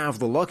really have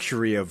the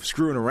luxury of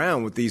screwing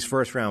around with these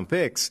first-round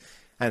picks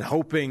and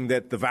hoping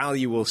that the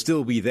value will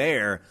still be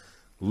there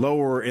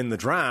lower in the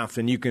draft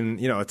and you can,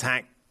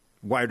 attack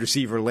wide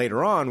receiver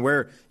later on,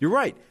 where you're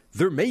right,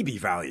 there may be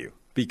value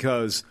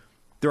because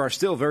there are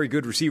still very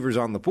good receivers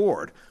on the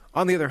board.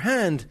 On the other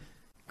hand,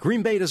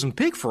 Green Bay doesn't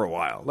pick for a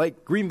while.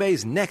 Like, Green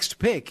Bay's next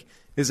pick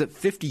is at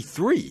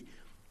 53.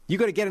 You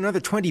got to get another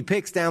 20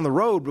 picks down the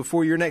road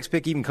before your next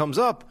pick even comes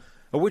up,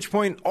 at which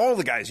point all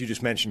the guys you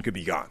just mentioned could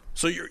be gone.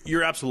 So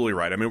you're absolutely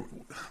right. I mean,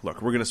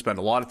 look, we're going to spend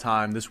a lot of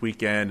time this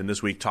weekend and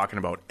this week talking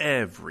about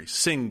every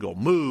single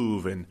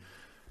move, and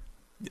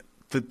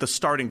the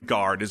starting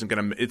guard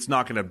it's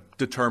not going to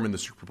determine the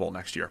Super Bowl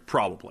next year,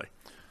 probably.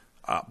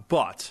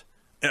 But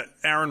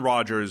Aaron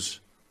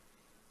Rodgers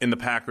and the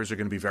Packers are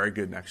going to be very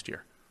good next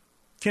year.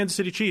 Kansas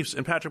City Chiefs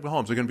and Patrick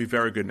Mahomes are going to be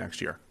very good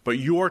next year. But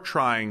you're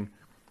trying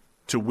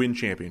to win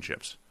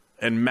championships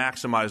and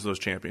maximize those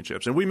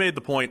championships. And we made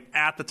the point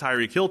at the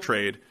Tyreek Hill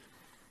trade,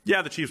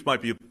 the Chiefs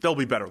they'll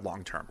be better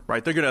long term,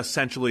 right? They're going to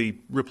essentially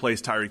replace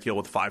Tyreek Hill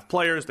with 5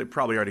 players. They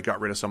probably already got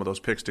rid of some of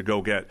those picks to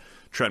go get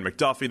Trent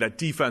McDuffie. That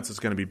defense is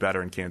going to be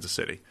better in Kansas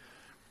City.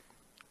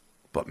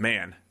 But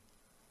man,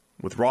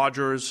 with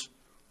Rodgers,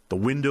 the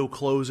window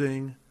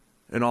closing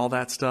and all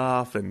that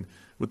stuff, and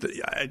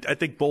I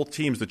think both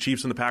teams, the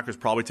Chiefs and the Packers,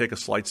 probably take a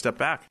slight step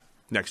back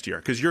next year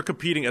because you're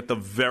competing at the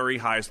very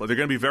highest level. They're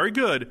going to be very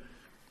good,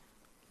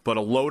 but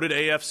a loaded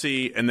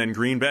AFC and then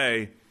Green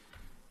Bay,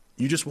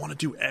 you just want to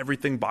do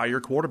everything by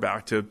your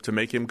quarterback to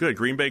make him good.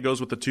 Green Bay goes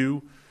with the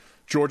 2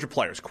 Georgia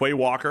players. Quay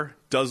Walker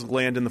does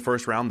land in the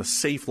first round, the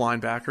safe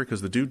linebacker,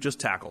 because the dude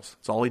just tackles.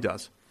 That's all he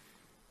does.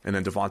 And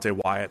then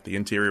Devontae Wyatt, the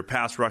interior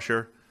pass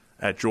rusher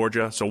at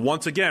Georgia. So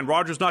once again,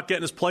 Rodgers not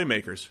getting his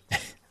playmakers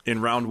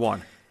in round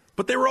 1.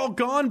 But they were all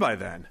gone by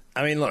then.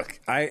 I mean, look,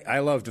 I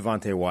love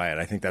Devontae Wyatt.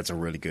 I think that's a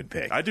really good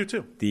pick. I do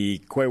too.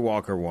 The Quay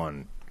Walker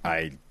one,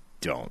 I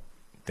don't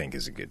think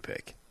is a good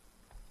pick.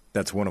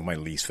 That's one of my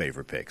least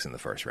favorite picks in the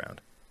first round.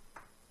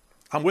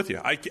 I'm with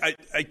you. I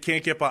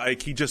can't get by.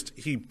 He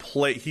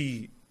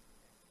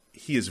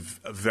is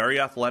very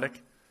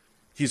athletic.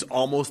 He's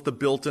almost the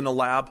built-in a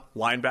lab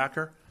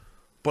linebacker,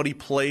 but he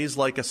plays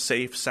like a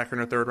safe second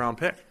or third round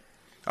pick.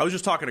 I was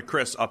just talking to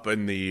Chris up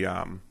in the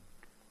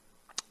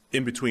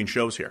in between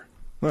shows here,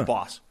 the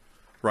boss,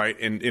 right?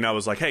 And I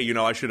was like, hey,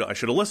 I should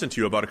have listened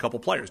to you about a couple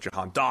players,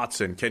 Jahan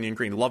Dotson, Kenyon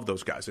Green, love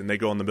those guys, and they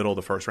go in the middle of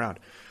the first round.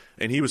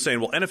 And he was saying,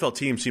 well, NFL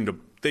teams seem to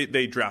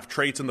they draft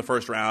traits in the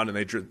first round,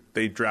 and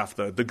they draft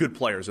the good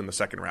players in the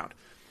second round.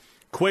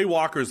 Quay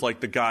Walker's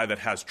like the guy that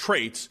has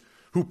traits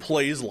who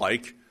plays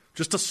like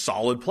just a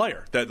solid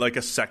player, that like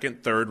a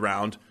second, third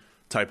round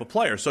type of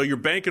player. So you're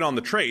banking on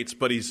the traits,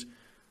 but he's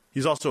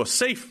also a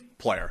safe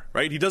player,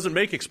 right? He doesn't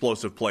make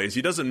explosive plays.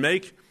 He doesn't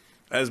make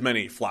as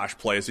many flash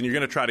plays, and you're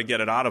going to try to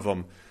get it out of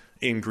him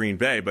in Green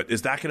Bay. But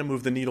is that going to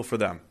move the needle for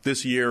them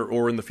this year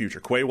or in the future?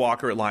 Quay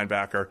Walker at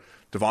linebacker,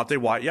 Devontae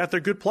Wyatt, they're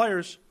good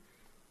players.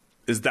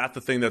 Is that the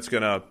thing that's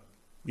going to,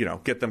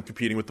 get them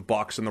competing with the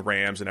Bucs and the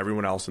Rams and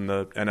everyone else in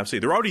the NFC?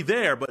 They're already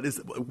there, but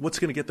what's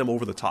going to get them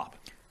over the top?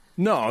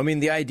 No, I mean,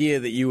 the idea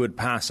that you would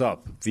pass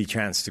up the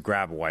chance to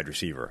grab a wide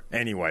receiver,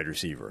 any wide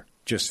receiver,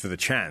 just for the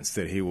chance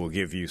that he will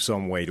give you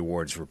some way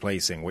towards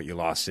replacing what you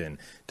lost in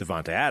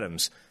Devontae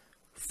Adams,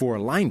 for a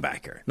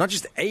linebacker, not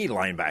just a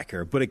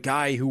linebacker, but a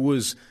guy who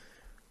was,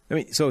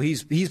 so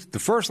he's the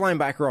first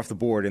linebacker off the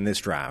board in this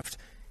draft.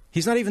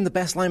 He's not even the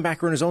best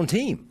linebacker in his own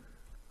team.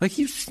 Like,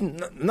 he's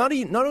not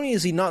only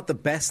is he not the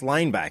best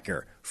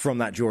linebacker from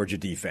that Georgia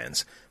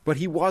defense, but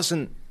he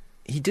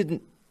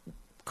didn't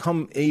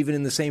come even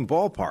in the same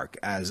ballpark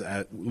as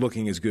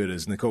looking as good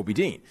as Nakobe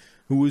Dean,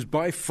 who was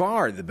by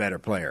far the better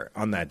player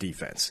on that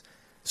defense.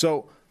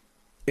 So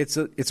it's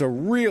a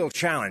real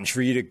challenge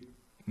for you to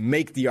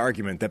make the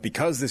argument that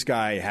because this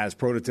guy has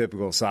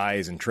prototypical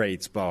size and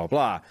traits, blah,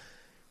 blah,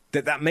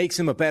 blah, that makes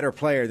him a better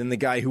player than the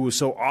guy who was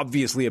so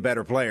obviously a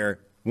better player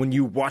when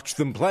you watch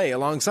them play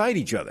alongside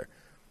each other.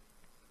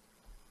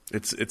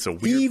 It's a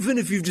weird... Even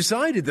if you've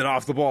decided that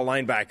off-the-ball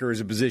linebacker is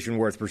a position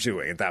worth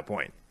pursuing at that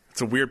point.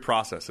 It's a weird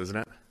process, isn't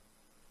it?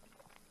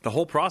 The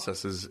whole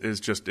process is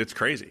just, it's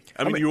crazy.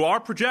 I mean, you are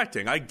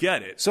projecting. I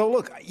get it. So,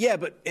 look, yeah,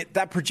 but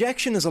that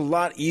projection is a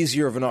lot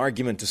easier of an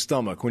argument to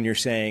stomach when you're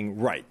saying,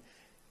 right,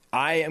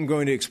 I am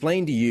going to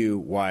explain to you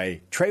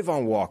why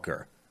Trayvon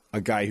Walker,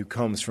 a guy who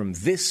comes from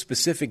this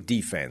specific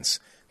defense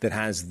that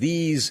has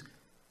these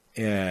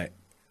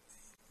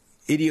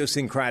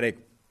idiosyncratic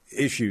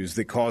issues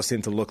that caused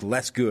him to look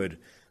less good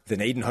than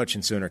Aiden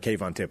Hutchinson or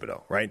Kayvon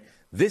Thibodeau, right?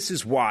 This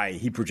is why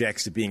he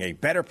projects to being a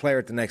better player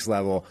at the next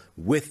level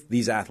with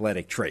these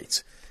athletic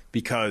traits.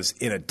 Because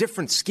in a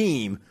different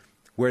scheme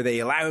where they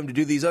allow him to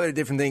do these other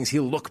different things,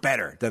 he'll look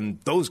better than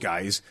those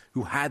guys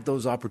who had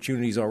those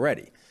opportunities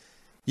already.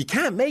 You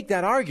can't make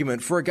that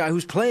argument for a guy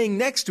who's playing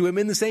next to him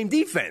in the same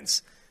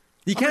defense.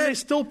 They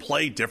still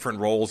play different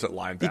roles at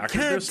linebacker. You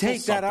can't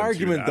take that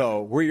argument,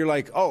 though, where you're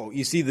like, oh,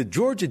 you see, the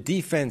Georgia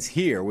defense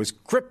here was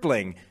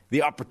crippling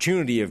the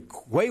opportunity of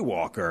Quay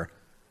Walker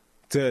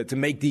to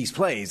make these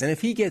plays. And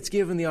if he gets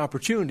given the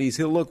opportunities,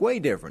 he'll look way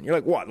different. You're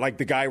like, what, like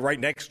the guy right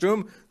next to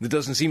him that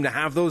doesn't seem to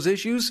have those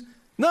issues?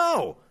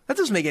 No, that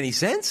doesn't make any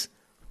sense.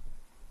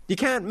 You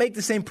can't make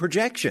the same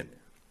projection.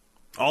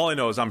 All I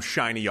know is I'm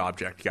shiny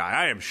object guy.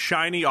 I am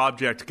shiny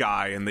object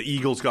guy, and the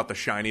Eagles got the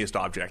shiniest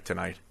object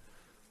tonight.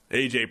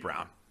 A.J.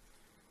 Brown.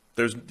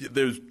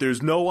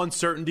 There's no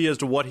uncertainty as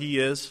to what he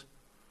is,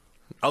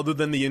 other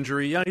than the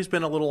injury. Yeah, he's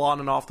been a little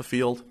on and off the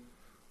field.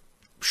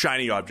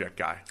 Shiny object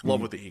guy. Love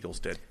what the Eagles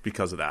did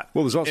because of that.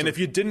 Well, there's also, and if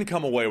you didn't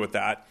come away with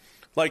that,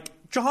 like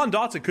Jahan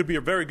Dotson could be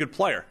a very good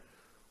player,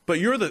 but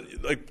you're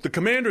the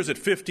Commanders at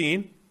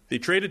 15. They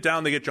trade it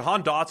down. They get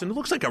Jahan Dotson. It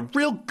looks like a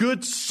real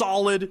good,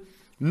 solid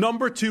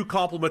number 2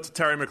 complement to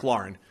Terry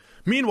McLaurin.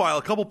 Meanwhile,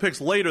 a couple picks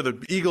later,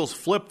 the Eagles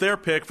flip their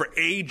pick for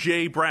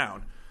A.J.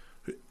 Brown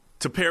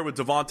to pair with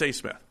Devontae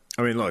Smith.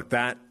 I mean, look,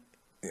 that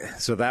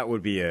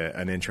would be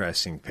an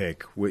interesting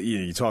pick.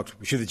 You talked,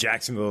 should the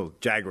Jacksonville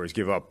Jaguars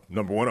give up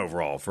number 1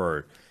 overall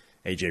for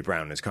A.J.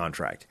 Brown in his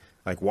contract?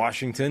 Like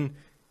Washington,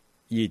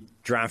 you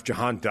draft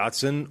Jahan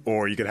Dotson,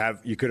 or you could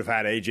have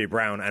had A.J.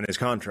 Brown and his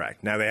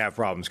contract. Now they have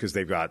problems because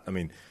they've got,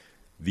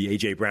 the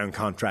A.J. Brown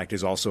contract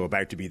is also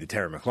about to be the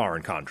Terry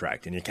McLaurin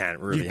contract, and you can't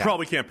really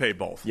probably can't pay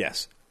both.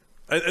 Yes.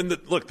 And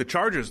look, the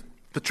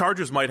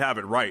Chargers might have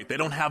it right. They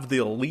don't have the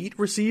elite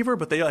receiver,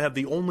 but they have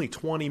the only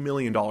 $20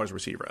 million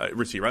receiver.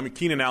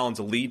 Keenan Allen's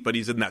elite, but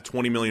he's in that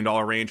 $20 million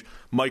range.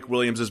 Mike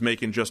Williams is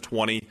making just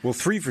 $20. Well,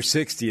 3 for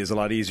 $60 is a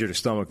lot easier to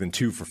stomach than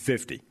 2 for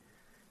 $50.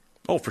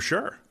 Oh, for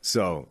sure.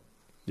 So,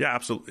 yeah,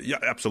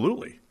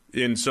 absolutely.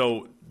 And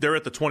so they're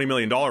at the $20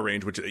 million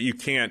range, which you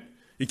can't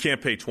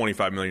pay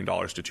 $25 million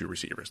to 2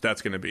 receivers.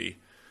 That's going to be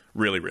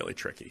really, really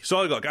tricky.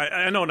 So look,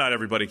 I know not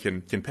everybody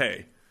can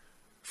pay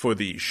for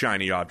the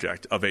shiny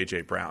object of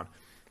A.J. Brown.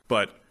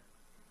 But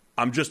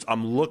I'm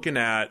looking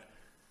at,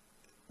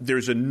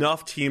 there's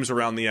enough teams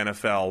around the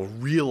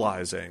NFL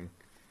realizing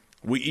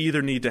we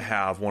either need to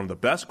have one of the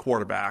best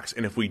quarterbacks,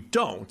 and if we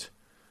don't,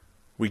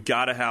 we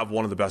got to have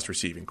one of the best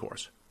receiving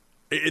corps.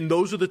 And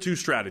those are the 2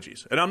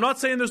 strategies. And I'm not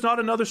saying there's not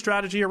another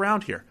strategy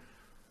around here,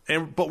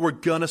 but we're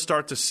going to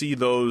start to see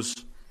those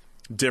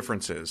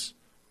differences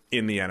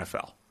in the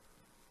NFL.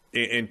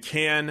 And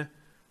can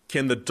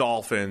the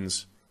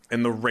Dolphins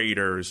and the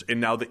Raiders,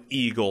 and now the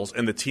Eagles,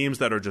 and the teams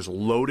that are just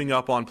loading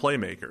up on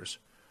playmakers,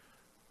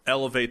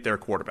 elevate their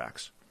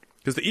quarterbacks?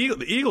 Because the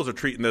Eagles are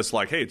treating this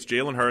like, hey, it's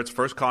Jalen Hurts,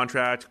 first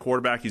contract,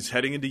 quarterback, he's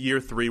heading into year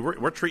 3.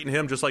 We're treating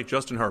him just like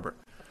Justin Herbert.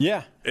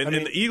 Yeah. And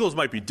the Eagles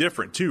might be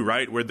different too,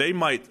 right? Where they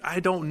might,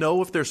 I don't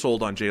know if they're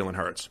sold on Jalen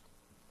Hurts.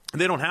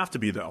 They don't have to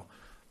be, though.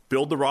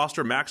 Build the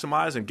roster,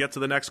 maximize, and get to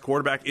the next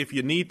quarterback if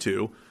you need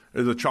to.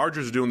 The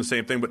Chargers are doing the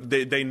same thing, but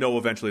they know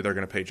eventually they're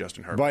going to pay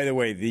Justin Herbert. By the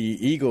way, the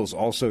Eagles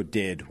also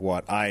did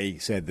what I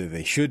said that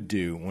they should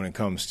do when it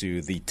comes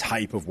to the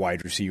type of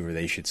wide receiver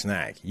they should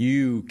snag.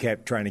 You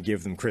kept trying to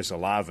give them Chris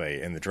Olave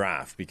in the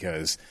draft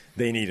because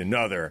they need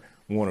another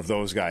one of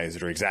those guys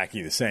that are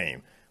exactly the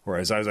same.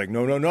 Whereas I was like,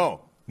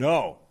 no.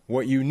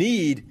 What you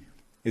need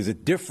is a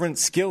different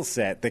skill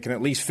set that can at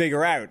least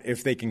figure out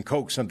if they can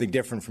coax something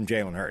different from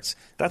Jalen Hurts.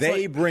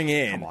 They bring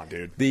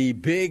in the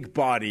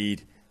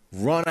big-bodied,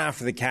 run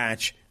after the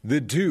catch,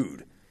 the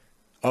dude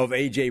of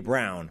A.J.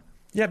 Brown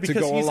to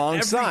go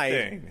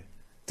alongside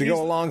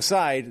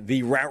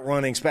the route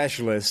running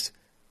specialist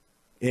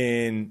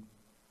in.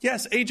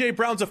 Yes, A.J.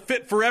 Brown's a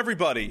fit for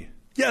everybody.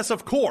 Yes,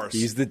 of course.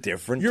 He's the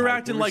different. You're type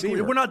acting of like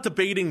receiver. we're not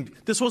debating.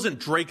 This wasn't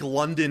Drake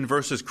London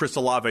versus Chris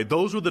Olave.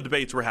 Those were the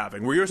debates we're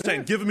having. Where you're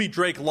saying, give me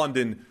Drake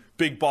London,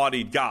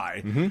 big-bodied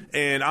guy,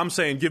 and I'm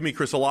saying, give me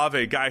Chris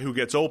Olave, guy who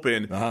gets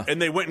open, and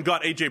they went and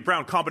got A.J.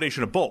 Brown,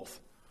 combination of both.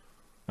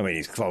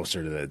 He's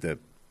closer to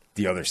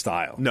the other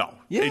style. No.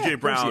 Yeah, A.J.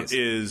 Brown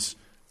is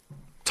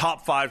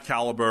top 5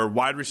 caliber,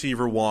 wide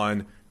receiver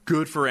 1,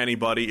 good for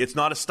anybody. It's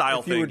not a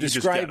style thing. If you were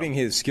describing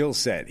his skill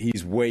set,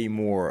 he's way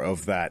more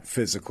of that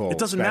physical. It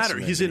doesn't matter.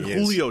 He's in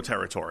Julio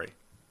territory.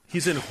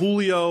 He's in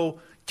Julio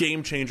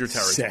game-changer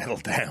territory. Settle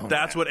down.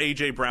 That's what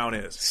A.J. Brown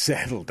is.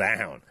 Settle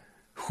down.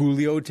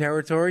 Julio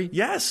territory?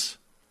 Yes.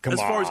 As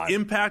far as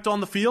impact on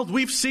the field,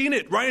 we've seen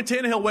it. Ryan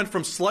Tannehill went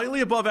from slightly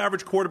above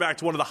average quarterback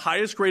to one of the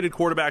highest graded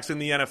quarterbacks in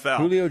the NFL.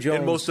 Julio Jones.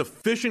 And most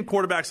efficient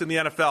quarterbacks in the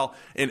NFL,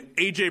 and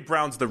A.J.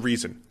 Brown's the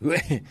reason.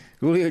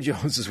 Julio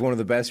Jones is one of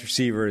the best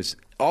receivers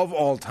of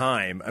all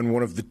time and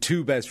one of the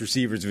 2 best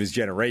receivers of his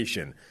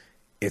generation.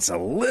 It's a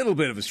little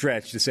bit of a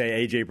stretch to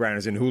say A.J. Brown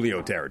is in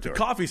Julio territory.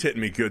 Coffee's hitting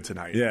me good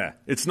tonight. Yeah.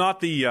 It's not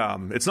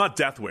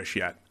Death Wish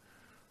yet.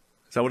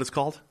 Is that what it's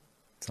called?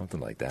 Something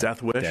like that.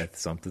 Death Wish? Death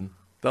something.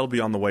 That'll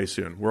be on the way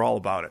soon. We're all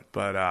about it.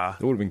 But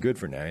it would have been good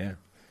for now, yeah.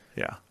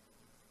 Yeah.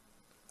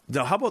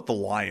 Now, how about the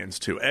Lions,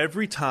 too?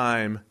 Every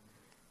time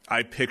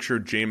I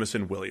pictured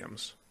Jameson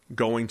Williams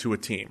going to a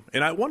team,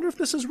 and I wonder if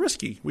this is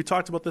risky. We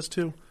talked about this,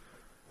 too.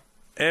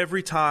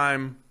 Every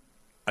time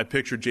I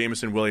pictured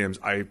Jameson Williams,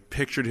 I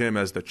pictured him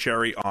as the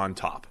cherry on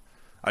top.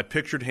 I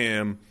pictured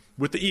him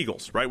with the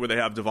Eagles, right, where they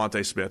have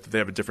Devontae Smith, they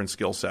have a different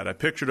skill set. I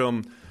pictured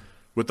him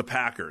with the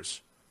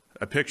Packers.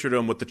 I pictured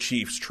him with the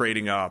Chiefs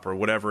trading up or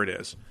whatever it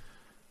is.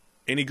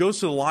 And he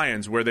goes to the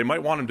Lions where they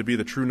might want him to be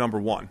the true number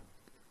one.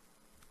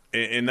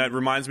 And that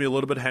reminds me a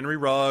little bit of Henry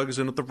Ruggs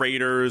and with the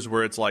Raiders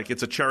where it's like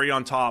it's a cherry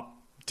on top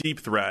deep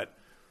threat.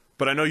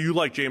 But I know you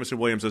like Jameson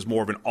Williams as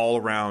more of an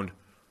all-around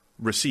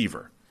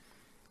receiver.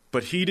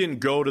 But he didn't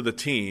go to the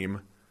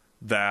team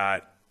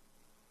that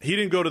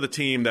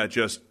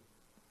just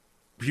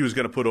he was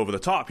going to put over the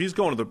top. He's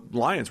going to the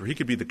Lions where he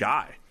could be the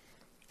guy.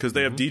 Because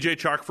they have DJ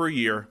Chark for a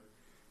year,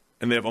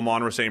 and they have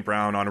Amon-Ra St.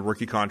 Brown on a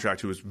rookie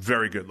contract who was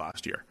very good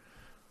last year.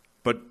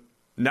 But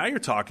now you're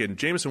talking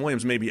Jameson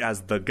Williams maybe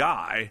as the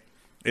guy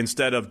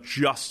instead of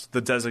just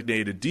the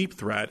designated deep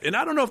threat. And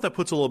I don't know if that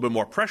puts a little bit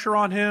more pressure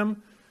on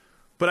him,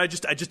 but I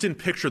just didn't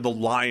picture the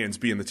Lions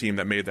being the team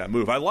that made that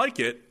move. I like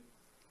it.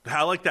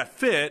 I like that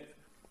fit.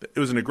 It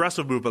was an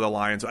aggressive move by the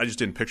Lions. I just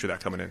didn't picture that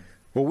coming in.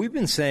 Well, we've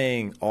been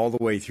saying all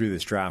the way through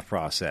this draft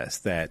process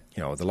that,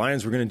 the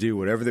Lions were going to do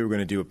whatever they were going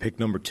to do at pick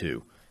number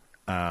 2.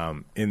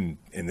 In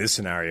this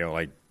scenario,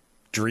 like,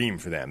 dream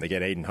for them. They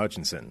get Aiden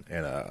Hutchinson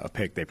and a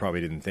pick they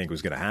probably didn't think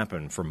was going to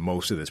happen for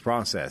most of this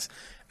process.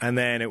 And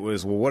then it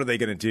was, well, what are they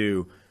going to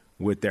do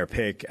with their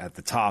pick at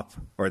the top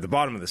or at the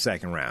bottom of the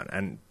second round?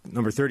 And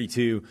number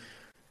 32,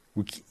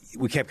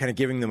 we kept kind of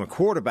giving them a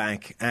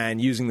quarterback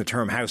and using the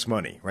term house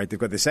money, right? They've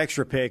got this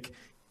extra pick.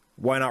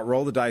 Why not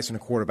roll the dice on a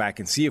quarterback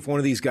and see if one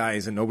of these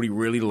guys that nobody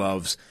really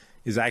loves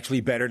is actually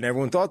better than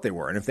everyone thought they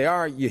were? And if they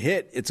are, you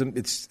hit.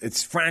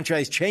 It's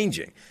franchise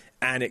changing.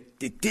 And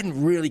it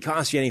didn't really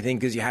cost you anything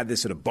because you had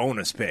this sort of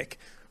bonus pick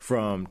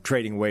from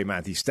trading away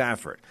Matthew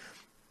Stafford.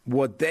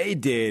 What they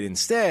did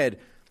instead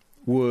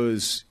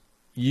was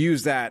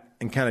use that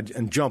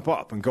and jump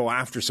up and go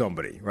after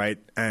somebody, right?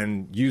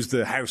 And use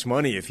the house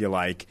money, if you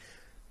like,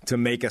 to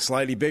make a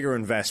slightly bigger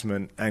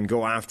investment and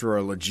go after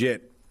a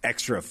legit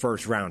extra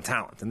first-round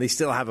talent. And they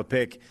still have a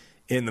pick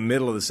in the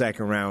middle of the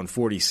second round,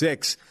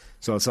 46.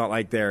 So it's not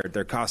like they're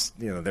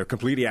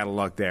completely out of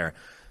luck there.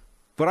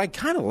 But I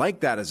kind of like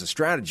that as a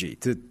strategy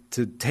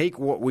to take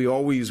what we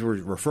always were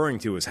referring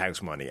to as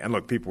house money. And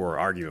look, people were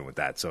arguing with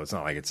that, so it's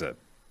not like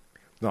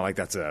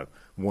that's a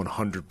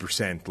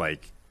 100%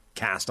 like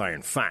cast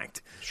iron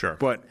fact. Sure.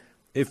 But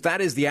if that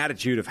is the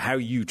attitude of how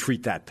you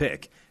treat that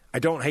pick, I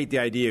don't hate the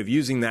idea of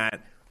using that,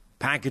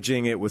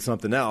 packaging it with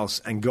something else,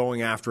 and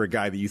going after a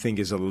guy that you think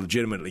is a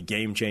legitimately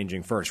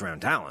game-changing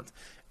first-round talent.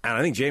 And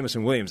I think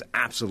Jameson Williams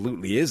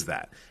absolutely is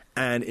that.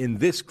 And in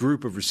this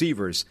group of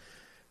receivers,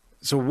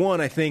 so one,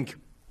 I think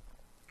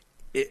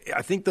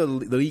the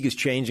league is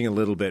changing a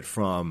little bit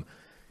from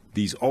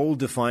these old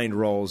defined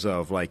roles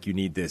of like you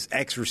need this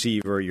X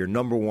receiver, your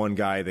number one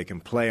guy that can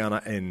play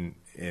in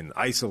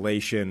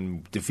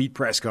isolation, defeat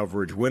press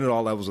coverage, win at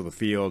all levels of the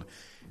field.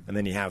 And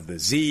then you have the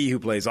Z who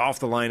plays off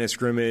the line of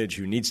scrimmage,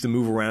 who needs to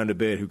move around a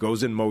bit, who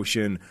goes in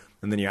motion.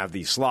 And then you have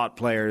these slot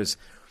players.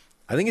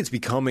 I think it's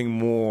becoming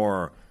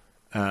more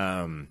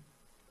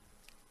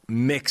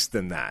mixed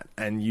than that.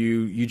 And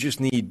you just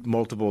need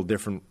multiple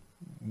different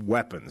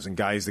weapons and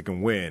guys that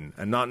can win,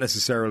 and not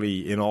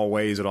necessarily in all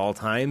ways at all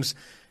times.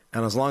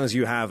 And as long as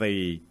you have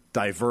a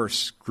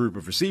diverse group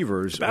of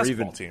receivers, or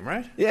even team,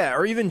 right? Yeah,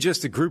 or even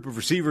just a group of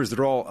receivers that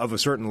are all of a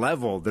certain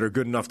level that are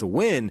good enough to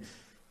win,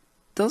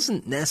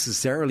 doesn't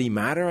necessarily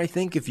matter, I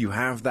think, if you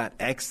have that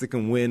X that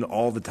can win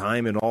all the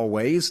time in all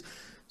ways.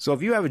 So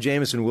if you have a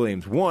Jameson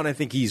Williams, one, I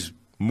think he's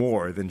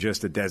more than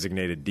just a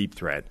designated deep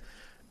threat.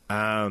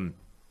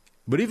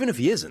 But even if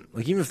he isn't,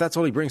 like even if that's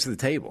all he brings to the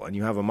table, and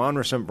you have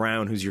Amon-Ra St.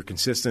 Brown, who's your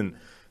consistent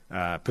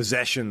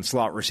possession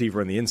slot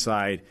receiver on the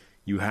inside,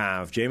 you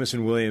have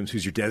Jameson Williams,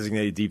 who's your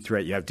designated deep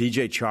threat, you have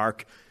DJ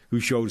Chark, who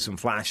showed some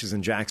flashes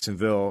in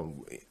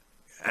Jacksonville,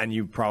 and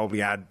you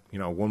probably add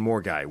one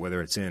more guy,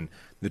 whether it's in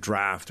the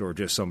draft or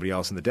just somebody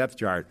else in the depth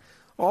chart.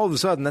 All of a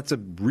sudden, that's a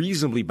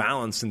reasonably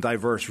balanced and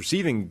diverse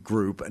receiving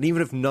group, and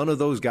even if none of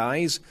those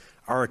guys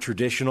are a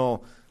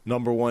traditional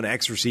number one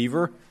X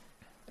receiver,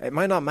 it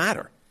might not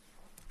matter.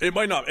 It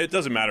might not. It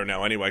doesn't matter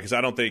now anyway, because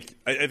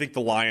I think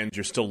the Lions,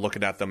 you're still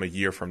looking at them a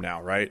year from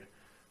now, right?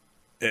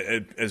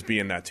 As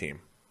being that team.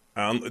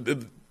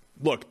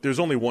 Look, there's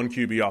only one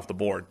QB off the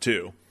board,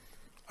 too.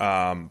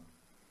 And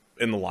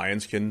the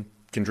Lions can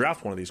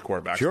draft one of these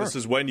quarterbacks. Sure. This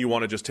is when you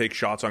want to just take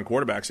shots on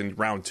quarterbacks in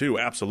round 2,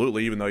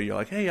 absolutely, even though you're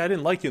like, hey, I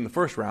didn't like you in the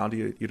first round.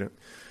 You don't,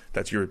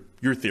 that's your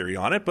theory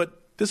on it.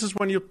 But this is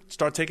when you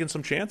start taking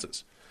some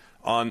chances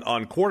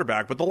on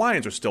quarterback. But the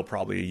Lions are still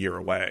probably a year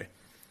away.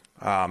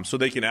 So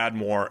they can add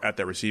more at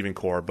their receiving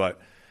core. But,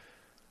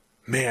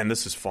 man,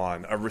 this is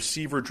fun. A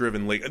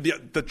receiver-driven league.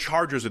 The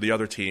Chargers are the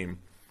other team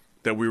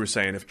that we were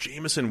saying, if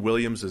Jameson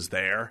Williams is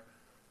there,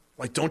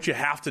 like, don't you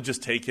have to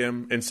just take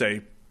him and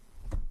say,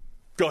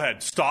 go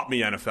ahead, stop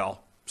me, NFL.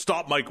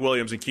 Stop Mike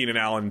Williams and Keenan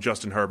Allen and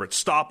Justin Herbert.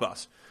 Stop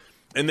us.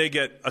 And they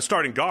get a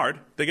starting guard.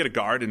 They get a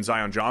guard in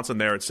Zion Johnson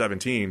there at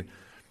 17.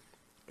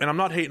 And I'm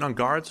not hating on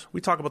guards. We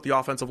talk about the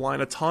offensive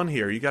line a ton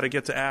here. You got to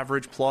get to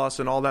average plus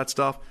and all that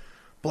stuff.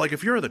 But, like,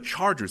 if you're the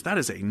Chargers, that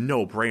is a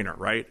no-brainer,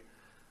 right?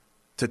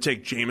 to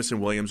take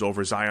Jameson Williams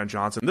over Zion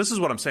Johnson. This is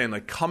what I'm saying.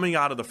 Like, coming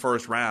out of the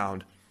first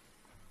round,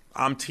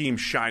 I'm team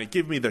shiny.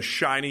 Give me the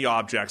shiny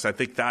objects. I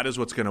think that is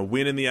what's going to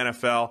win in the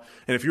NFL.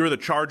 And if you were the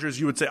Chargers,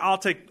 you would say, I'll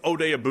take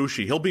Ode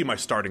Abushi. He'll be my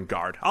starting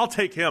guard. I'll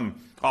take him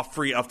off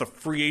the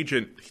free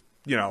agent,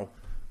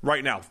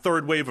 right now.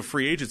 Third wave of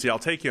free agency, I'll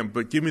take him.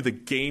 But give me the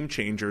game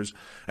changers.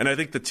 And I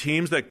think the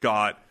teams that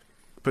got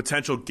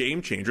potential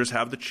game changers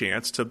have the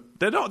chance to,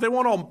 they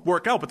won't all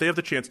work out, but they have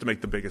the chance to make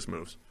the biggest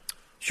moves.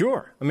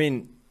 Sure. I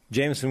mean,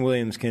 Jameson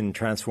Williams can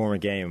transform a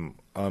game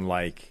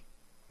unlike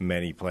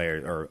many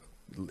players, or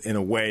in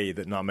a way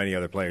that not many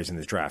other players in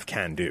this draft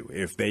can do.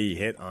 If they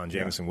hit on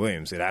Jameson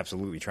Williams, it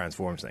absolutely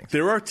transforms things.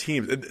 There are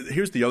teams.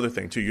 Here's the other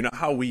thing, too. You know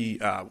how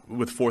we,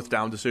 with fourth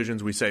down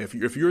decisions, we say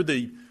if you're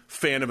the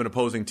fan of an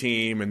opposing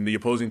team and the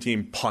opposing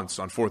team punts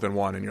on 4th and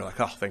 1 and you're like,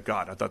 oh, thank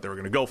God, I thought they were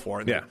going to go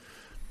for it. Yeah.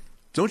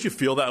 Don't you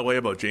feel that way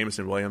about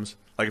Jameson Williams?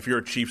 Like, if you're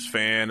a Chiefs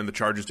fan and the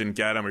Chargers didn't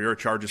get him, or you're a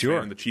Chargers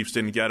fan and the Chiefs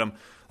didn't get him,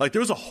 like, there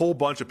was a whole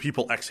bunch of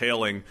people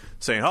exhaling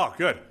saying, oh,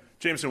 good,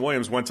 Jameson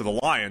Williams went to the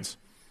Lions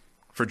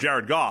for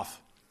Jared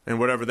Goff and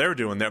whatever they're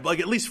doing there,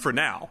 like, at least for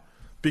now,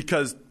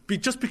 because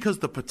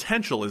the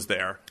potential is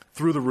there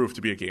through the roof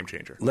to be a game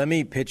changer. Let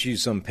me pitch you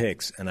some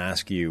picks and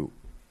ask you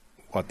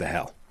what the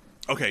hell.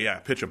 Okay, yeah,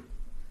 pitch them.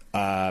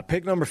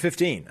 Pick number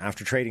 15,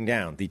 after trading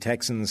down, the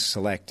Texans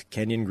select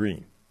Kenyon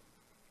Green.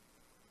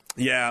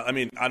 Yeah, I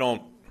mean,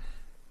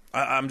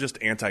 I'm just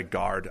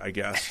anti-guard, I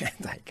guess.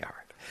 Anti-guard.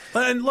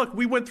 And look,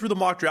 we went through the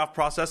mock draft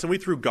process and we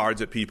threw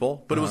guards at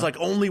people, but it was like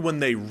only when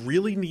they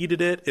really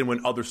needed it and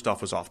when other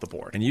stuff was off the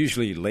board. And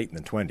usually late in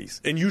the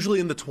 20s. And usually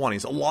in the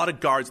 20s. A lot of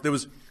guards,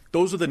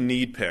 those are the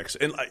need picks.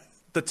 And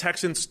the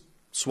Texans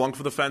swung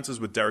for the fences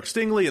with Derek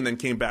Stingley and then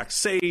came back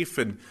safe,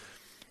 and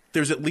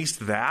there's at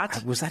least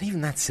that. Was that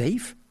even that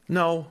safe?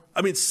 No.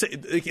 I mean,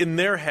 in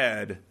their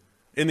head,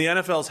 in the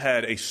NFL's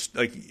head,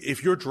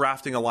 if you're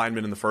drafting a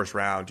lineman in the first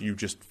round, you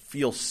just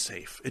feel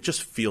safe. It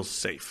just feels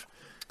safe,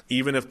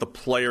 even if the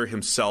player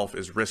himself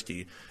is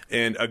risky.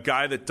 And a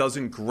guy that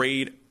doesn't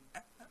grade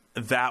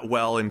that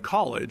well in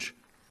college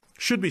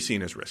should be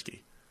seen as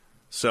risky.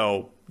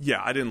 So,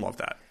 yeah, I didn't love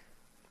that.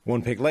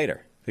 One pick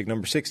later, pick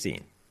number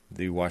 16.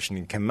 The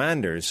Washington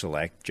Commanders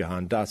select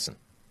Jahan Dotson.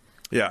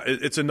 Yeah,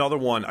 it's another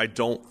one. I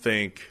don't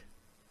think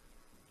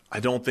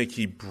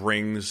he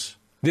brings.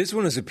 This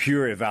one is a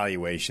pure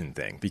evaluation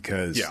thing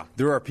because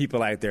there are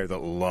people out there that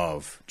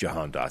love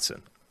Jahan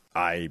Dotson.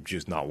 I'm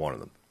just not one of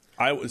them.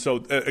 I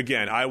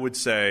would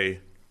say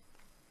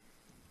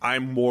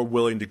I'm more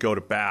willing to go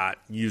to bat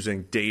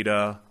using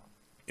data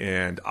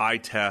and eye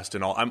test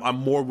and all. I'm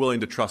more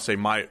willing to trust, say,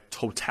 my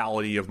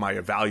totality of my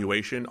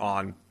evaluation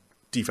on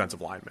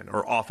defensive linemen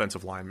or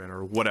offensive linemen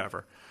or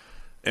whatever.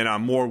 And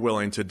I'm more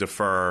willing to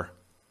defer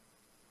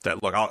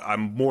that. Look,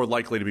 I'm more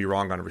likely to be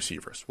wrong on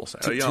receivers, we'll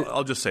say.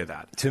 I'll just say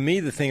that. To me,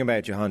 the thing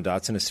about Jahan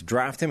Dotson is to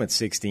draft him at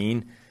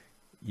 16,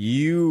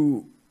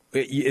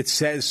 it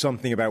says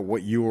something about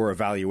what your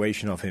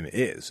evaluation of him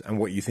is and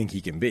what you think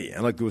he can be.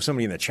 And like there was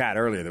somebody in the chat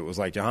earlier that was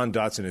like, Jahan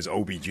Dotson is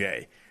OBJ.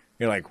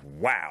 You're like,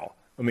 wow.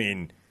 I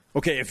mean,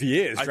 okay, if he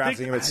is,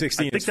 drafting him at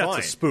 16 is fine. I think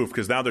that's a spoof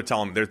because now they're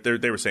telling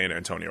they were saying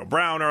Antonio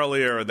Brown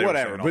earlier.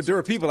 Whatever, but there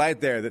are people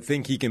out there that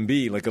think he can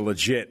be like a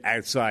legit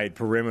outside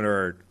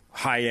perimeter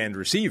high-end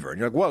receiver. And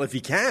you're like, well, if he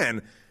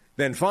can,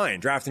 then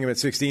fine. Drafting him at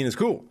 16 is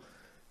cool.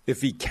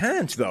 If he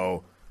can't,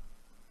 though,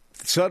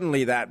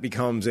 suddenly that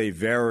becomes a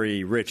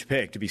very rich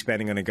pick to be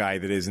spending on a guy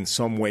that is in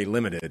some way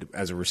limited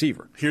as a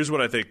receiver. Here's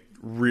what I think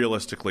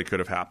realistically could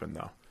have happened,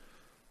 though.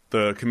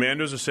 The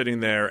Commanders are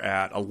sitting there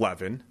at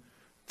 11.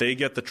 They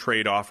get the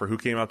trade offer. Who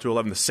came up to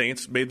 11? The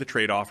Saints made the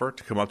trade offer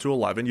to come up to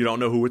 11. You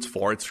don't know who it's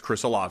for. It's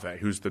Chris Olave,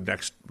 who's the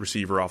next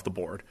receiver off the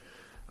board.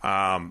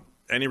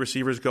 Any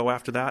receivers go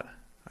after that?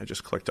 I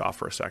just clicked off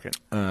for a second.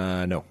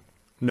 No.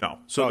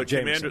 So the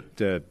Jameson,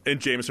 Commander and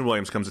Jameson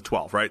Williams comes at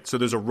 12, right? So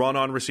there's a run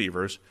on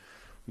receivers.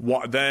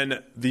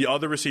 Then the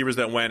other receivers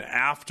that went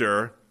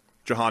after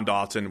Jahan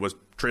Dotson was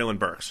Treylon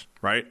Burks,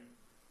 right?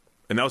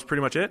 And that was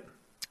pretty much it?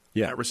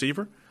 Yeah. At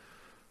receiver?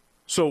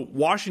 So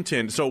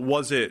Washington,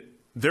 was it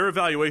their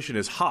evaluation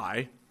is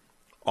high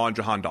on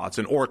Jahan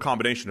Dotson or a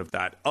combination of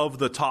that. Of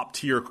the top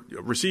tier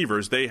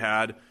receivers, they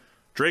had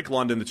Drake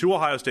London, the two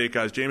Ohio State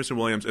guys, Jameson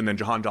Williams, and then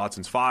Jahan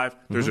Dotson's 5.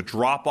 There's a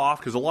drop-off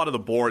because a lot of the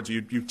boards,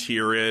 you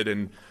tier it,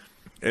 and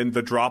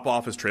the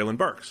drop-off is Treylon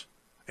Burks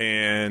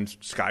and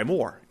Sky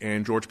Moore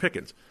and George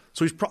Pickens.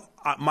 So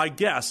my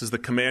guess is the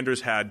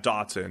Commanders had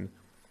Dotson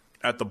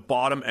at the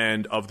bottom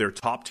end of their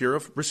top tier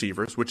of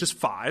receivers, which is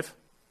 5,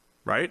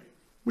 right?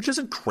 Which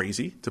isn't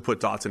crazy to put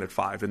Dotson at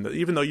 5,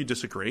 even though you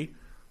disagree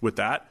with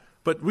that.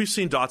 But we've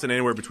seen Dotson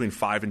anywhere between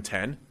 5 and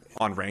 10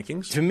 on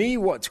rankings. To me,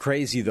 what's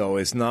crazy, though,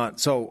 is not...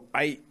 So,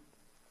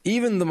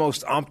 even the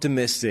most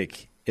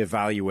optimistic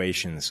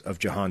evaluations of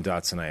Jahan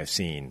Dotson I have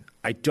seen,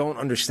 I don't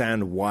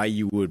understand why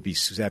you would be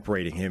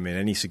separating him in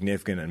any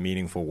significant and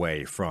meaningful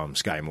way from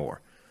Sky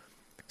Moore.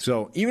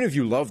 So, even if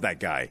you love that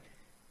guy,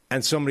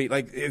 and somebody...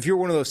 Like, if you're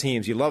one of those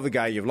teams, you love the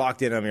guy, you've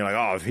locked in him, you're like,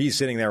 oh, if he's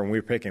sitting there when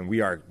we're picking,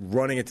 we are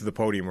running it to the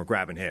podium, we're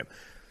grabbing him.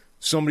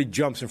 somebody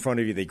jumps in front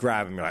of you, they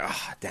grab him, you're like,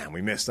 oh, damn,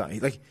 we missed out.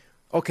 Like,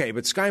 okay,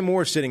 but Sky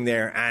Moore's sitting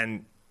there,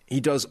 and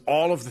he does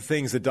all of the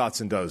things that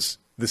Dotson does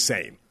the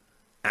same.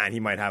 And he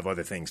might have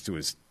other things to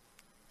his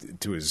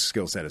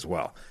skill set as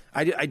well.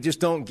 I just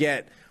don't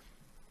get...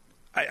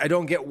 I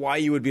don't get why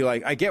you would be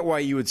like... I get why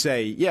you would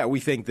say, yeah, we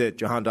think that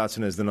Jahan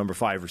Dotson is the number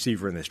 5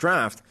 receiver in this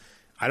draft.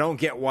 I don't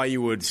get why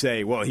you would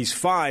say, well, he's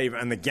 5,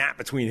 and the gap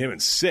between him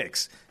and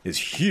 6 is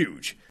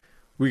huge.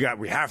 We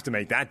have to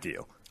make that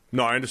deal.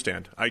 No, I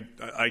understand.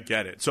 I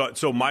get it.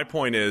 So my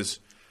point is,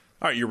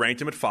 all right, you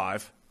ranked him at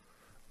 5,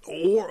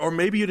 or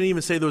maybe you didn't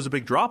even say there was a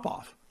big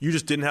drop-off. You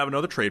just didn't have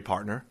another trade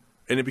partner,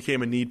 and it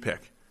became a need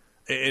pick.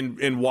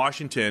 In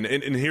Washington,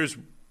 and here's...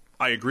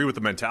 I agree with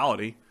the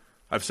mentality.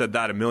 I've said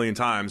that a million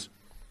times.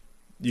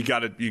 You got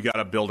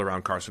to build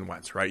around Carson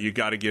Wentz, right? You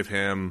got to give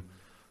him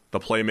the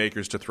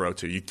playmakers to throw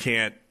to. You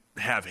can't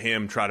have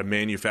him try to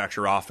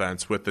manufacture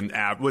offense with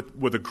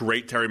a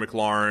great Terry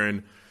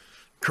McLaurin,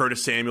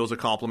 Curtis Samuel's a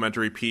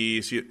complimentary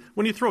piece.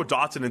 When you throw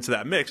Dotson into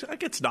that mix,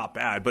 like, it's not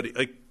bad, but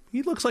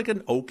he looks like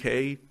an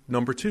okay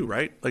number 2,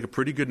 right? Like a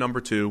pretty good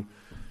number 2.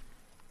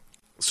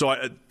 So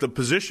the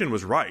position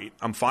was right.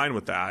 I'm fine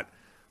with that,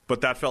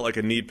 but that felt like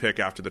a need pick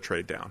after the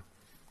trade down.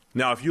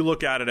 Now, if you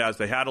look at it as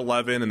they had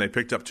 11 and they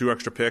picked up 2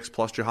 extra picks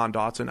plus Jahan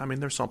Dotson, I mean,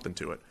 there's something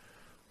to it.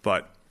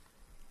 But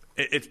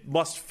it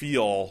must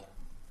feel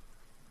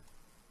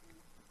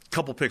a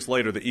couple picks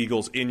later, the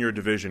Eagles in your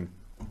division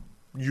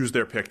use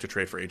their pick to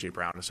trade for A.J.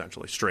 Brown,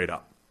 essentially, straight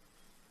up.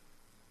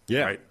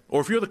 Yeah. Right?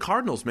 Or if you're the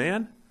Cardinals,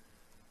 man.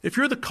 If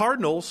you're the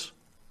Cardinals,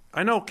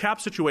 I know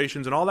cap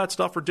situations and all that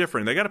stuff are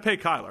different. They got to pay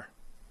Kyler.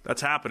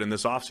 That's happening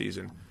this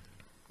offseason.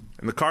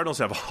 And the Cardinals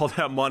have all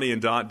that money in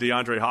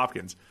DeAndre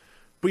Hopkins.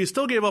 But you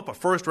still gave up a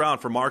first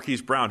round for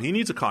Marquise Brown. He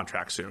needs a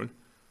contract soon.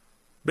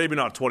 Maybe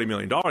not $20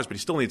 million, but he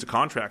still needs a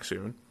contract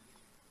soon.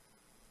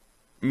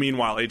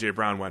 Meanwhile, A.J.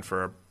 Brown went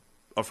for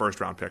a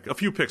first-round pick. A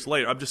few picks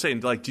later, I'm just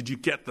saying, like, did you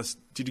get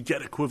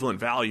equivalent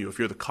value if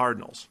you're the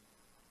Cardinals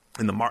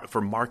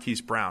for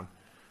Marquise Brown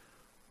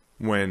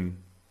when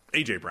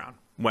A.J. Brown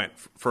went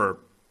for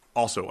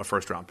also a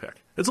first-round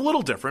pick? It's a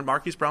little different.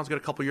 Marquise Brown's got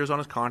a couple years on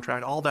his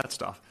contract, all that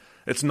stuff.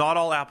 It's not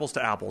all apples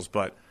to apples,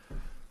 but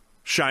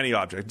shiny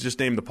object. Just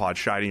name the pod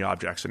shiny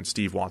objects, and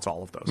Steve wants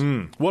all of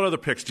those. What other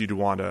picks do you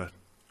want to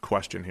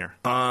question here?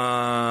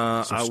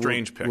 Some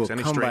strange picks. We'll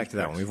Any come strange back to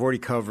that picks? one. We've already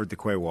covered the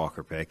Quay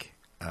Walker pick.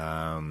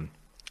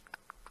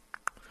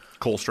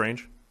 Cole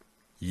Strange?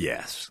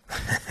 Yes.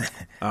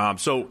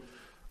 So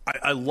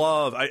I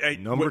love...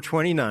 Number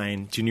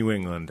 29 to New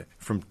England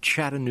from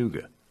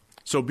Chattanooga.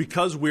 So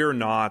because we're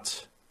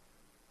not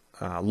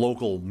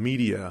local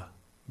media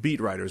beat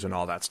writers and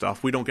all that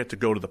stuff, we don't get to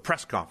go to the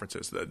press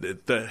conferences.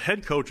 The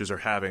head coaches are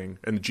having,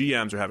 and the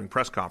GMs are having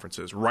press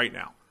conferences right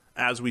now,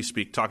 as we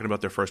speak, talking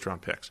about their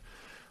first-round picks.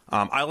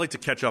 I like to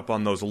catch up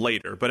on those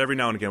later, but every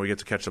now and again we get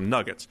to catch some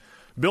nuggets.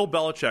 Bill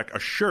Belichick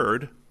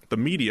assured the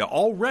media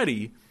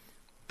already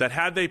that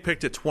had they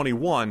picked at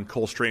 21,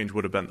 Cole Strange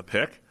would have been the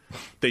pick.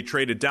 They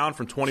traded down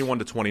from 21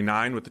 to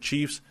 29 with the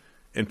Chiefs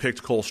and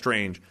picked Cole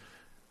Strange,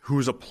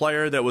 who's a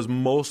player that was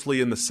mostly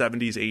in the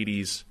 70s,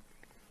 80s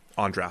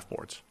on draft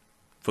boards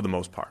for the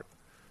most part.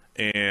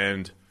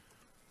 And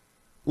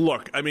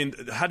look, I mean,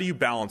 how do you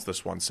balance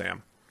this one,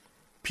 Sam?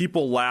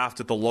 People laughed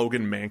at the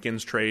Logan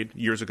Mankins trade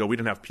years ago. We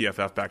didn't have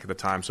PFF back at the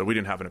time, so we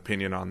didn't have an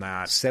opinion on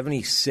that.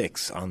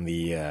 76 on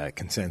the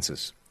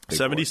consensus.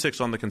 76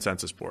 on the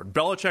consensus board.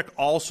 Belichick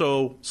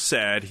also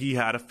said he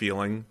had a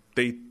feeling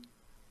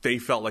they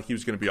felt like he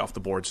was going to be off the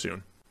board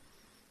soon.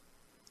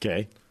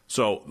 Okay.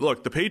 So,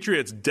 look, the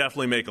Patriots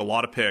definitely make a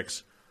lot of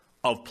picks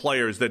of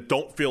players that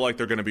don't feel like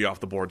they're going to be off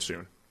the board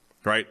soon,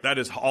 right? That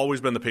has always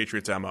been the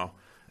Patriots' MO.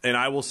 And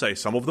I will say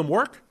some of them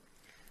work,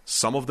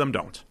 some of them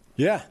don't.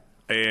 Yeah.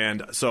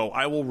 And so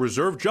I will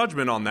reserve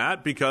judgment on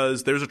that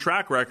because there's a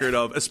track record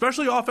of,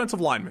 especially offensive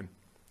linemen.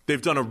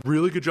 They've done a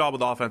really good job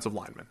with offensive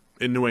linemen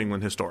in New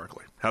England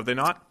historically. Have they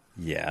not?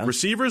 Yeah.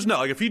 Receivers, no.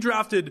 Like if he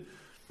drafted,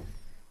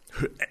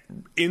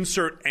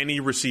 insert any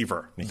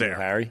receiver there.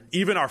 Harry?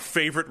 Even our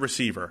favorite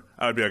receiver,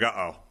 I would be like,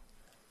 uh-oh.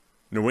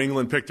 New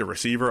England picked a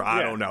receiver?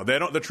 I don't know.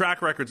 The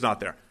track record's not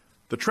there.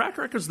 The track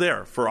record's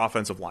there for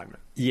offensive linemen.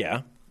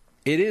 Yeah.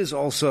 It is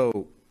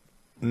also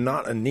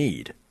not a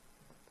need.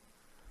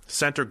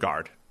 Center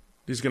guard.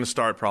 He's going to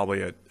start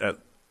probably at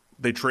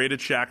they traded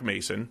Shaq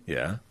Mason.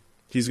 Yeah.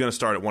 He's going to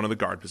start at one of the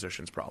guard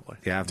positions probably.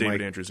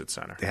 David Andrews at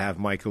center. They have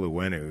Michael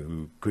Uwenu,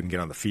 who couldn't get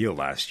on the field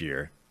last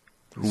year.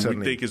 Who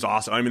we think is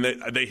awesome. I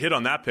mean, they hit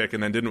on that pick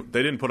and then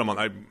didn't put him on.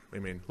 I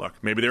mean, look,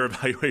 maybe their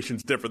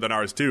evaluation's different than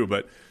ours too,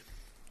 but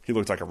he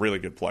looked like a really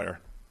good player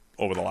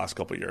over the last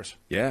couple of years.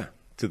 Yeah.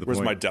 To the Where's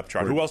point my depth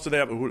chart? Who else do they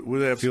have? Who do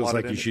they have? Feels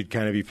slotted like in? you should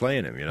kind of be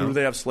playing him. You know. Who do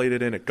they have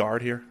slated in at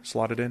guard here?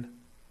 Slotted in.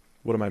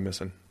 What am I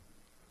missing?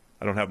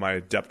 I don't have my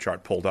depth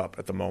chart pulled up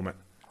at the moment.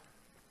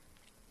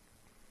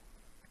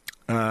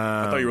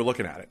 I thought you were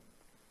looking at it.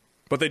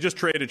 But they just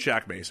traded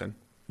Shaq Mason.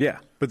 Yeah,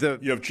 but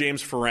you have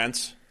James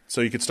Ferentz,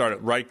 so you could start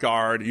at right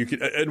guard. You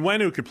could, and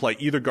Uwenu could play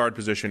either guard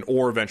position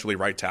or eventually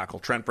right tackle.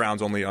 Trent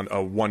Brown's only on a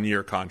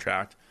 1-year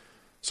contract,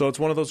 so it's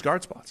one of those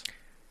guard spots.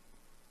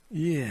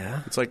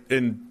 Yeah. It's like,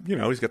 and,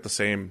 he's got the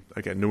same,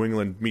 again, New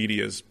England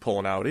media's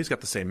pulling out, he's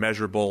got the same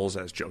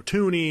measurables as Joe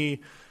Thuney,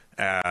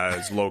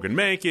 as Logan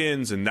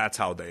Mankins, and that's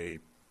how they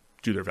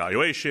do their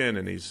valuation,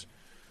 and he's...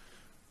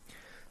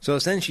 So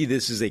essentially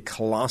this is a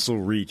colossal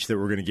reach that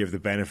we're going to give the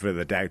benefit of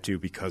the doubt to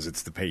because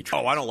it's the Patriots.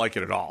 Oh, I don't like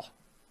it at all.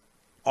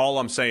 All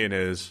I'm saying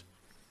is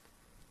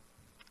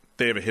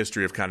they have a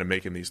history of kind of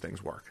making these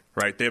things work,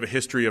 right? They have a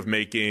history of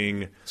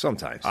making...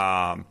 Sometimes.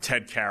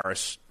 Ted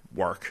Karras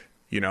work,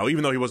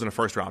 even though he wasn't a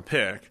first-round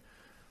pick.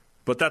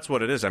 But that's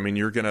what it is. I mean,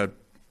 you're going to...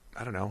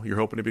 I don't know. You're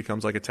hoping it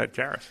becomes like a Ted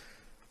Karras,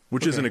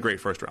 which isn't a great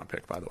first-round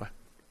pick, by the way.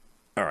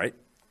 All right.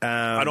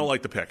 I don't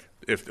like the pick,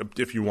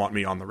 if you want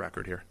me on the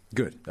record here.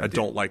 Good. I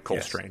don't like Cole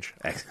Strange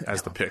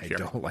as the pick here. I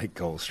don't like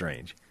Cole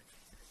Strange.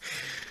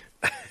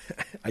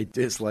 I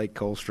dislike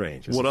Cole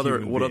Strange. What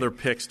other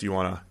picks do you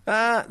want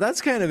to...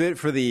 That's kind of it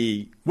for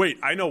the... Wait,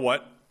 I know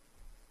what.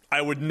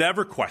 I would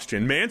never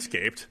question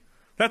Manscaped.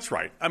 That's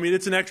right. I mean,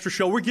 it's an extra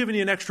show. We're giving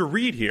you an extra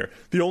read here.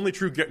 The only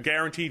true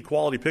guaranteed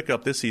quality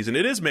pickup this season.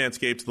 It is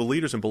Manscaped, the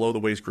leaders in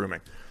below-the-waist grooming.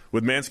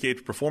 With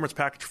Manscaped Performance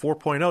Package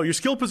 4.0, your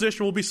skill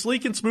position will be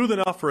sleek and smooth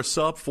enough for a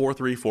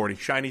sub-4.340.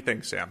 Shiny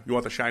thing, Sam. You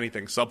want the shiny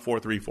thing,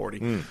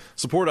 sub-4.340.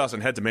 Support us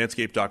and head to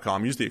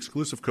manscaped.com. Use the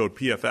exclusive code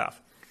PFF.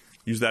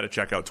 Use that at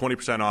checkout.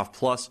 20% off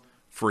plus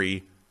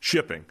free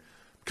shipping.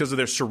 Because of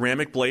their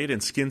ceramic blade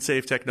and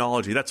skin-safe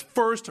technology. That's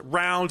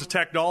first-round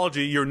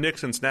technology. Your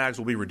nicks and snags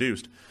will be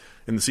reduced.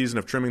 In the season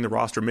of trimming the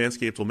roster,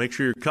 Manscaped will make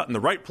sure you're cutting the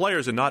right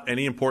players and not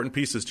any important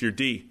pieces to your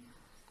D.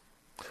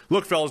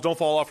 Look, fellas, don't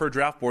fall off her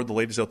draft board. The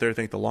ladies out there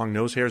think the long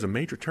nose hair is a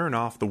major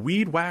turnoff. The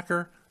Weed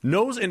Whacker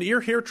nose and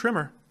ear hair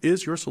trimmer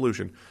is your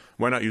solution.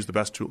 Why not use the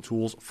best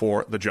tools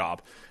for the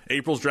job?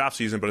 April's draft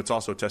season, but it's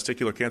also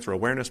Testicular Cancer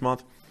Awareness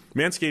Month.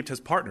 Manscaped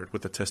has partnered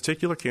with the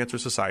Testicular Cancer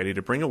Society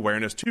to bring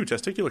awareness to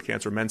testicular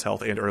cancer, men's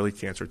health, and early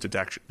cancer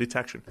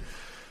detection.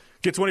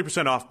 Get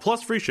 20% off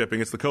plus free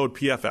shipping. It's the code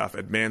PFF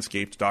at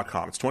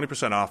manscaped.com. It's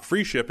 20% off,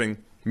 free shipping,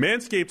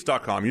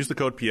 manscaped.com. Use the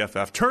code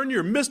PFF. Turn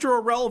your Mr.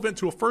 Irrelevant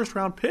to a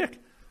first-round pick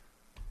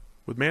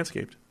with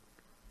Manscaped.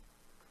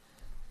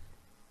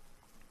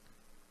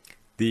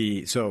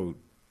 So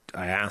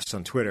I asked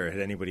on Twitter, had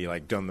anybody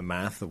done the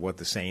math of what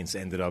the Saints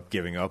ended up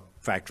giving up,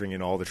 factoring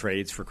in all the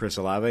trades for Chris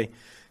Olave?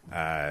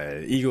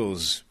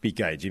 Eagles beat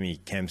guy Jimmy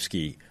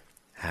Kempski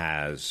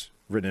has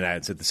written it out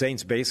and said the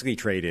Saints basically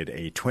traded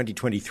a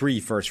 2023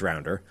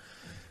 first-rounder,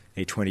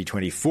 a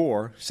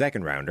 2024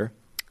 second-rounder,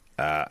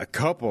 a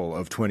couple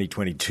of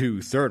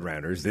 2022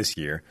 third-rounders this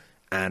year,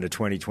 and a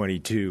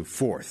 2022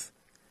 fourth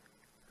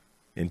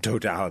in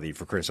totality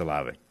for Chris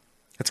Olave.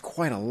 That's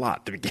quite a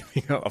lot to be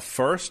giving up. A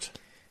first?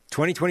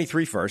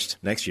 2023 first,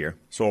 next year.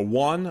 So a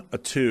 1, a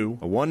 2.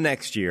 A 1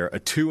 next year, a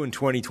 2 in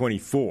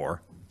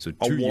 2024, so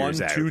 2 years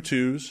out. 2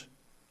 twos.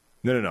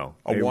 No.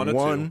 A 1, a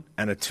 2.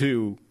 And a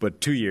 2, but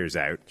 2 years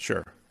out.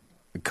 Sure.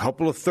 A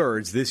couple of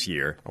thirds this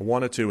year. A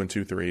 1, a 2, and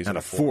 2 threes. And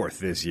a fourth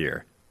this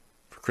year.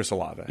 For Chris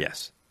Olave.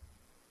 Yes.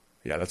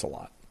 Yeah, that's a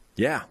lot.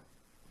 Yeah.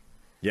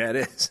 Yeah, it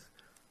is.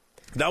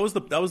 That was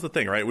the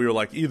thing, right? We were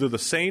like, either the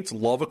Saints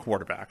love a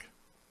quarterback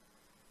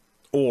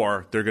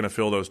or they're going to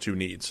fill those two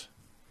needs.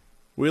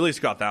 We at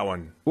least got that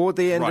one. Well, what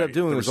they ended right, up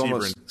doing the was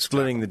almost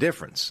splitting the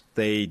difference.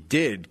 They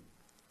did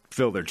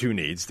fill their two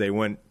needs. They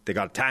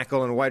got a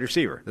tackle and a wide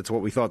receiver. That's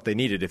what we thought they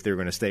needed if they were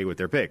going to stay with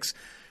their picks.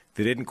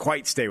 They didn't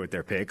quite stay with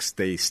their picks.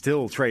 They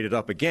still traded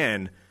up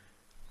again,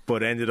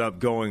 but ended up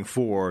going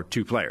for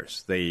two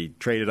players. They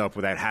traded up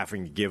without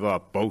having to give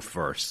up both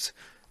firsts,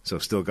 so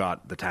still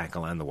got the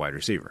tackle and the wide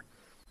receiver.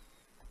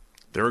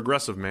 They're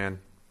aggressive, man.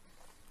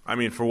 I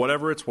mean, for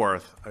whatever it's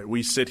worth,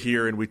 we sit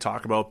here and we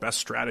talk about best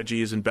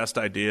strategies and best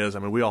ideas. I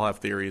mean, we all have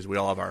theories. We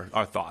all have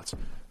our thoughts.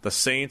 The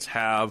Saints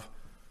have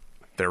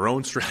their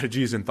own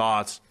strategies and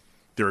thoughts.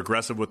 They're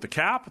aggressive with the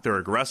cap. They're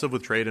aggressive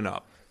with trading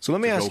up. So let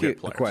me ask you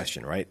a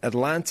question, right?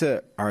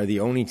 Atlanta are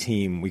the only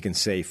team we can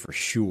say for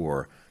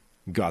sure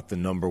got the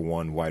number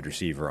one wide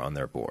receiver on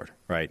their board,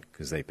 right?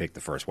 Because they picked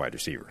the first wide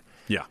receiver.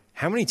 Yeah.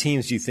 How many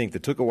teams do you think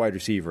that took a wide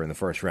receiver in the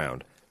first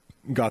round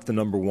got the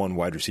number one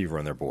wide receiver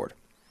on their board?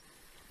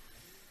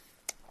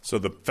 So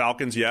the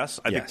Falcons, yes.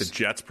 I think the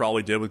Jets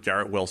probably did with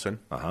Garrett Wilson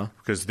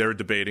because they're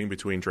debating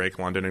between Drake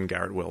London and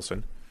Garrett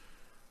Wilson.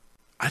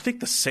 I think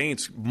the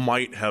Saints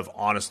might have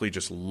honestly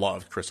just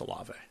loved Chris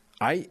Olave.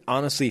 I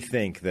honestly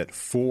think that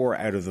 4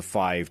 out of the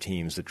 5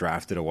 teams that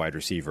drafted a wide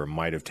receiver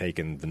might have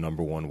taken the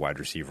number one wide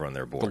receiver on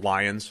their board. The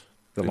Lions.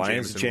 The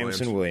Lions,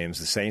 Jameson Williams,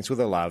 the Saints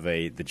with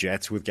Olave, the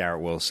Jets with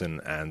Garrett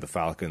Wilson, and the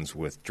Falcons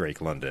with Drake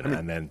London.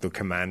 And then the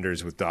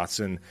Commanders with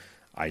Dotson.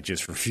 I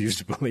just refuse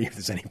to believe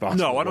there's any possible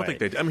No, I don't think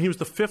they did. I mean, he was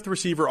the 5th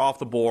receiver off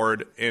the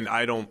board, and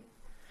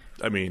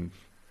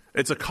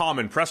it's a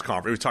common press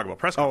conference. We talk about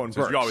press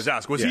conferences. You always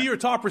ask, was he your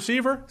top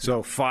receiver?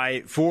 So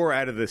 4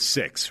 out of the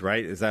 6,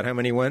 right? Is that how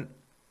many went?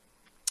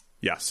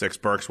 Yeah, 6.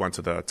 Burks went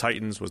to the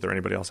Titans. Was there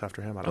anybody else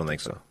after him? I don't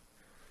think so.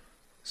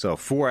 So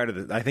 4 out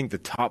of I think the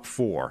top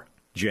 4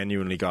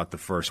 genuinely got the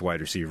first wide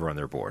receiver on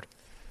their board.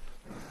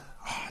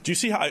 Do you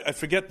see how I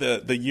forget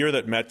the year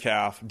that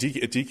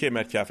DK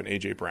Metcalf and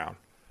A.J. Brown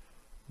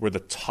were the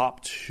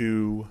top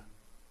 2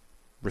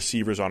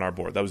 receivers on our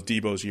board. That was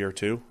Debo's year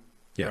too,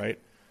 right?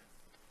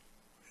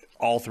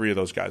 All 3 of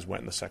those guys went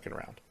in the second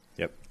round.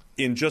 Yep.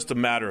 In just a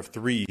matter of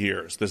 3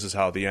 years, this is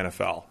how the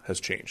NFL has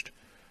changed.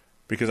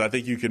 Because I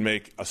think you can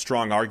make a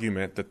strong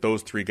argument that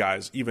those 3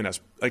 guys, even as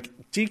like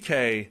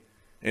DK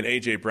and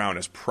A.J. Brown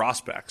as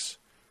prospects,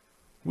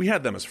 we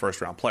had them as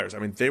first-round players. I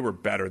mean, they were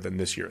better than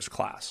this year's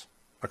class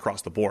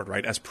across the board,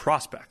 right? As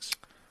prospects,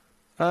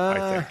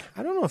 I think.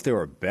 I don't know if they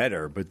were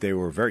better, but they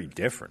were very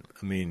different.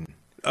 I mean,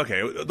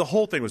 okay, the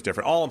whole thing was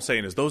different. All I'm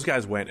saying is those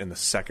guys went in the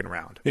second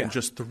round. Yeah. And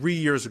just 3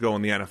 years ago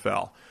in the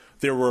NFL,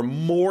 there were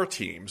more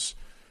teams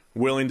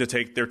willing to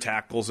take their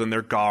tackles and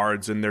their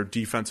guards and their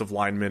defensive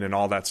linemen and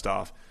all that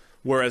stuff.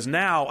 Whereas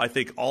now, I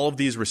think all of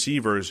these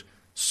receivers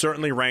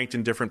certainly ranked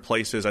in different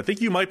places. I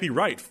think you might be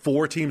right.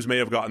 4 teams may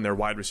have gotten their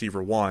wide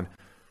receiver 1,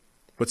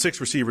 but 6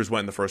 receivers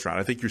went in the first round.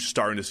 I think you're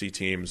starting to see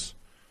teams.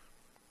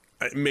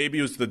 Maybe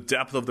it was the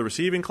depth of the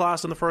receiving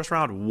class in the first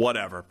round,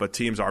 whatever. But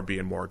teams are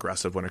being more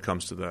aggressive when it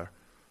comes to the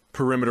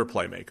perimeter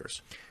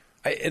playmakers.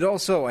 It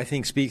also, I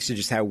think, speaks to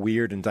just how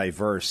weird and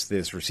diverse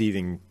this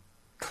receiving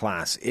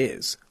class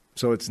is.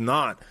 So it's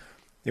not,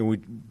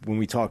 when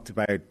we talked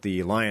about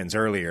the Lions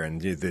earlier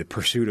and the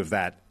pursuit of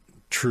that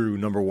true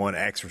number 1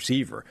 X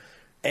receiver,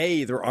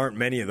 there aren't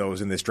many of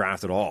those in this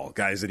draft at all,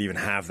 guys that even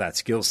have that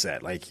skill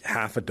set, like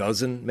half a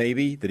dozen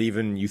maybe, that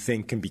even you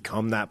think can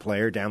become that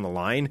player down the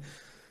line.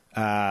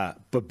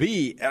 But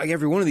B, like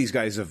every one of these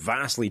guys is a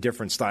vastly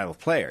different style of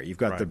player. You've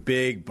got the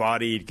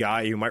big-bodied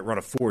guy who might run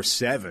a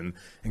 4.7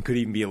 and could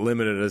even be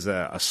limited as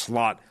a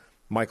slot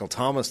Michael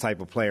Thomas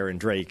type of player in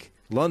Drake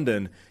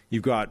London.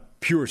 You've got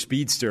pure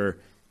speedster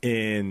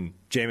in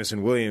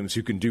Jameson Williams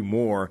who can do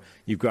more.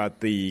 You've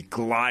got the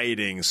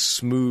gliding,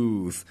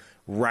 smooth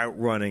route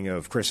running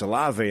of Chris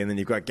Olave, and then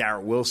you've got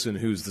Garrett Wilson,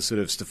 who's the sort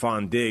of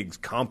Stephon Diggs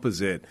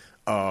composite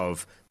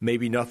of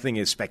maybe nothing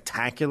is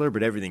spectacular,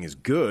 but everything is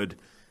good.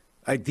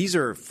 These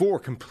are 4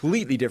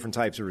 completely different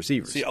types of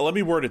receivers. See, let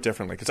me word it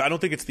differently, because I don't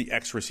think it's the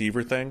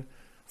X-receiver thing.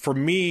 For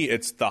me,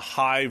 it's the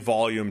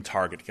high-volume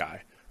target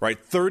guy, right?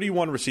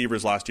 31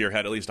 receivers last year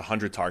had at least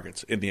 100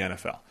 targets in the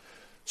NFL.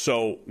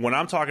 So when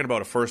I'm talking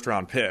about a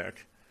first-round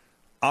pick,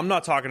 I'm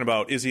not talking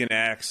about is he an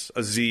X,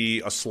 a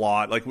Z, a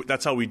slot. Like,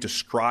 that's how we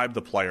describe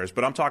the players.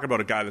 But I'm talking about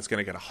a guy that's going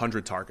to get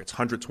 100 targets,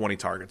 120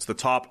 targets. The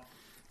top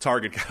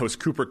target guy was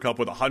Cooper Kupp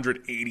with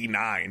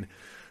 189.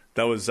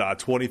 That was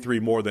 23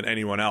 more than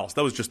anyone else.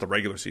 That was just the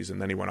regular season.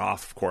 Then he went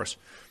off, of course,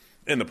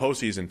 in the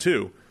postseason,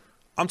 too.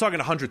 I'm talking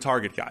 100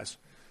 target guys.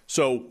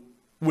 So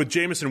with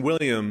Jameson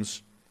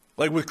Williams,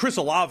 like with Chris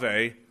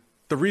Olave,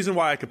 the reason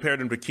why I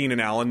compared him to Keenan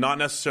Allen, not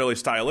necessarily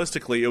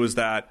stylistically, it was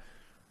that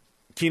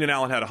Keenan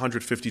Allen had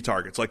 150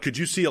 targets. Like, could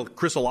you see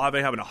Chris Olave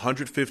having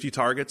 150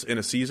 targets in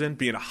a season,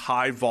 being a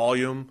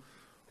high-volume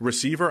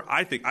receiver?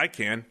 I think I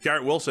can.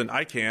 Garrett Wilson,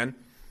 I can.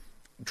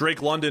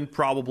 Drake London,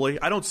 probably.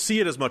 I don't see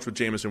it as much with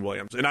Jameson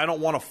Williams, and I don't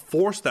want to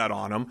force that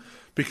on him,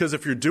 because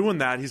if you're doing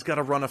that, he's got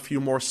to run a few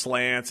more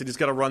slants, and he's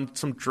got to run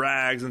some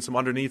drags and some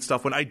underneath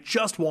stuff, when I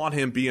just want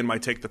him being my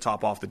take the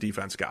top off the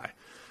defense guy.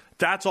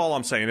 That's all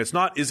I'm saying. It's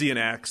not, is he an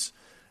X?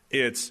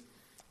 It's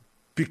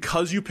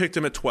because you picked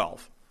him at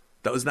 12.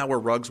 Isn't that where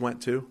Ruggs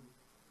went to?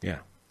 Yeah.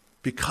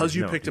 Because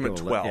you picked him at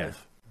 12. Yeah.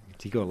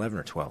 Did he go 11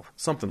 or 12?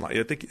 Something like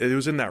I think it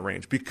was in that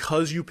range.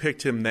 Because you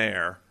picked him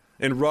there,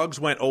 and Ruggs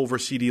went over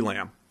CeeDee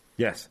Lamb.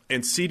 Yes.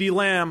 And CeeDee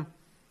Lamb,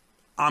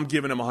 I'm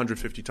giving him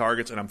 150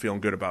 targets, and I'm feeling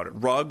good about it.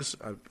 Ruggs,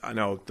 I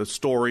know the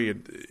story,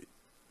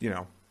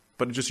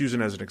 but just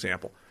using it as an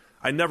example.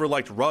 I never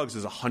liked Ruggs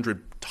as a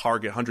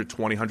 100-target,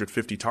 120,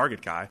 150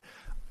 target guy.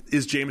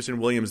 Is Jameson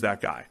Williams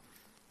that guy?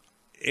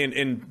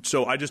 And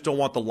so I just don't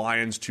want the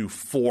Lions to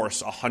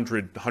force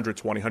 100,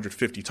 120,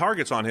 150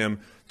 targets on him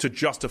to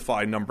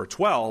justify number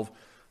 12.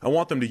 I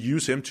want them to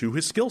use him to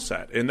his skill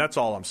set, and that's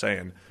all I'm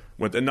saying.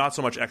 And not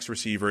so much X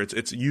receiver,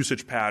 it's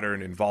usage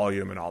pattern and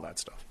volume and all that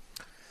stuff.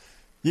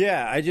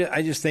 Yeah,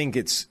 I just think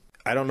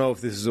I don't know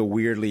if this is a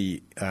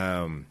weirdly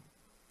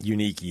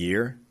unique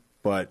year,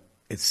 but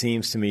it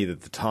seems to me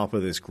that the top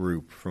of this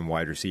group from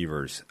wide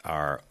receivers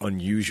are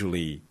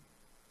unusually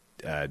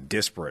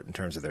disparate in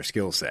terms of their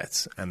skill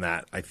sets, and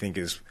that I think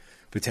is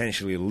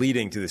potentially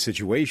leading to the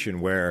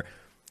situation where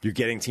you're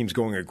getting teams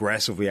going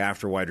aggressively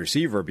after wide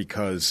receiver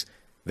because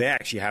they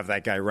actually have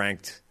that guy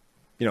ranked,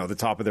 the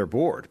top of their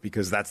board,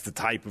 because that's the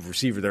type of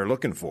receiver they're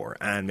looking for,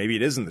 and maybe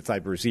it isn't the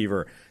type of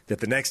receiver that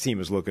the next team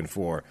is looking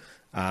for.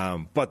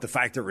 But the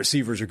fact that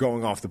receivers are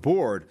going off the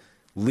board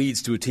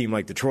leads to a team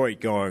like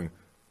Detroit going,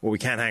 well, we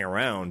can't hang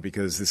around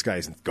because this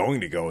guy's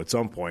going to go at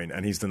some point,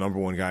 and he's the number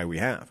 1 guy we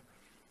have.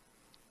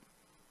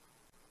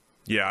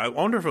 Yeah, I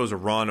wonder if it was a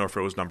run or if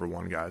it was number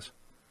 1 guys.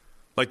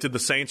 Like, did the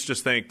Saints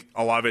just think,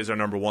 Olave's our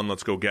number 1,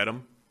 let's go get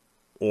him?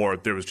 Or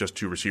there was just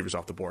 2 receivers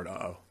off the board,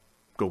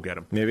 go get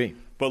him. Maybe.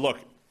 But look,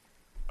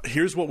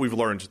 here's what we've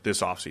learned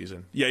this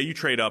offseason. Yeah, you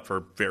trade up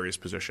for various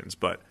positions,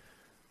 but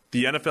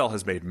the NFL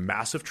has made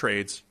massive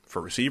trades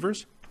for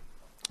receivers,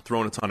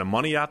 thrown a ton of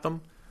money at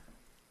them,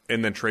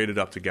 and then traded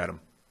up to get them.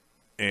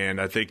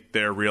 And I think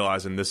they're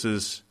realizing this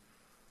is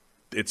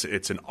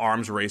it's an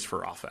arms race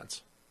for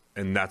offense,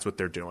 and that's what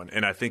they're doing.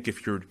 And I think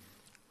if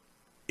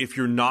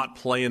you're not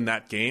playing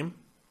that game,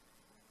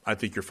 I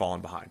think you're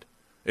falling behind.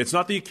 It's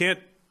not that you can't.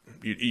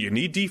 You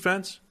need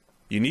defense.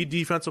 You need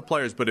defensive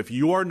players. But if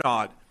you are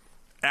not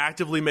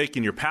actively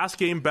making your pass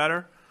game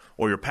better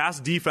or your pass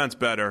defense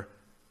better,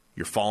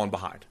 you're falling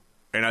behind.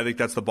 And I think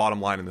that's the bottom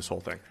line in this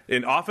whole thing.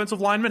 And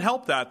offensive linemen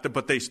help that,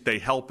 but they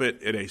help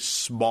it at a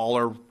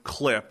smaller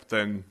clip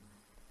than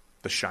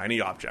the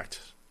shiny object.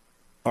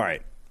 All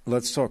right,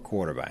 let's talk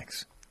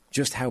quarterbacks.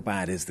 Just how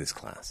bad is this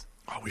class?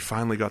 Oh, we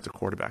finally got to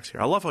quarterbacks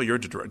here. I love how you're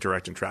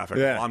directing traffic.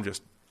 Yeah. I'm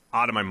just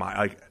out of my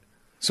mind.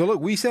 So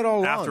look, we said all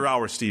along. After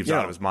hours, Steve's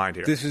out of his mind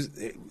here. This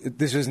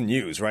isn't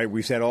news, right?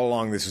 We said all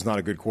along this is not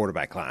a good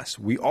quarterback class.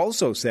 We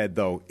also said,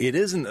 though, it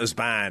isn't as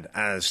bad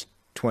as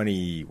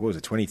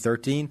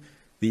 2013,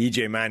 the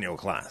E.J. Manuel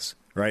class,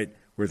 right?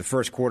 Where the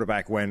first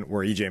quarterback went,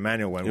 where E.J.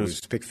 Manuel went,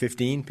 was pick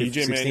 15, pick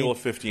E.J. 16? Manuel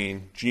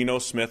 15. Geno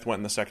Smith went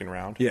in the second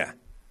round. Yeah.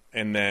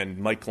 And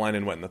then Mike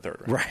Glennon went in the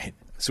third round. Right.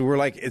 So we're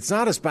like, it's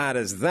not as bad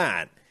as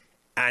that.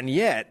 And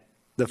yet,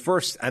 the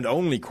first and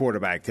only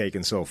quarterback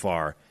taken so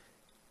far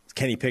is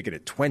Kenny Pickett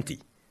at 20.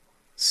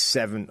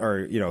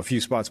 A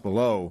few spots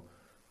below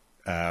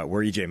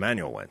where E.J.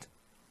 Manuel went.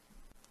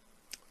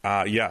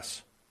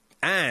 Yes.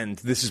 And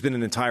this has been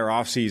an entire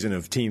offseason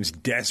of teams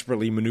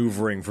desperately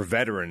maneuvering for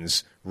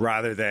veterans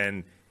rather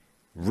than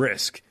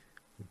risk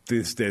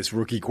this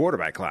rookie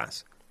quarterback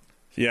class.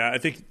 Yeah, I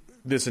think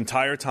this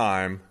entire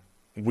time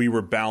we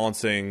were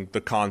balancing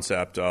the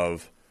concept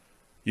of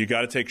you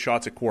got to take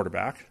shots at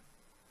quarterback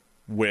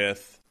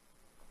with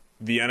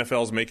the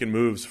NFL's making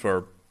moves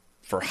for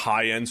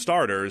high-end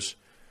starters.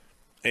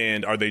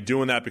 And are they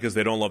doing that because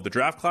they don't love the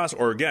draft class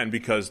or, again,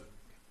 because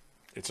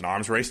it's an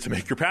arms race to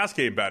make your pass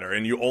game better?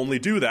 And you only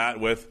do that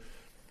with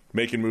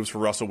making moves for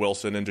Russell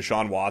Wilson and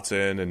Deshaun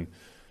Watson and,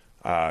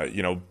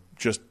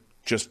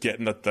 just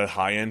getting the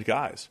high-end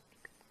guys.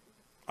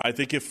 I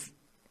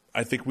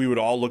think we would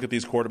all look at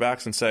these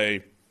quarterbacks and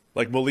say,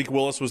 like, Malik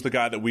Willis was the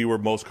guy that we were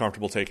most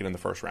comfortable taking in the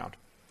first round.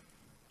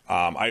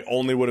 I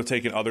only would have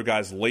taken other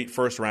guys late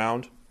first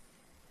round.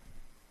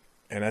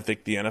 And I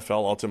think the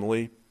NFL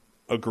ultimately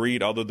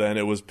agreed, other than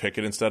it was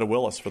Pickett instead of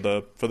Willis for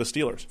the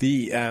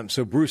Steelers.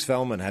 So Bruce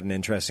Feldman had an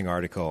interesting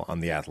article on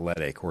The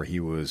Athletic where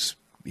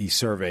he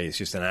surveys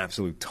just an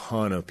absolute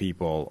ton of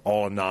people,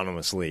 all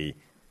anonymously,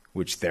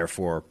 which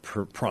therefore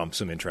prompts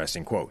some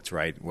interesting quotes,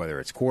 right?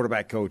 Whether it's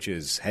quarterback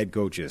coaches, head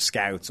coaches,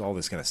 scouts, all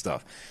this kind of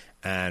stuff.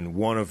 And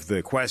one of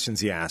the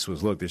questions he asked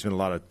was, look, there's been a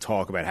lot of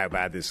talk about how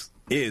bad this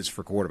is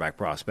for quarterback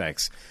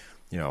prospects.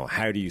 You know,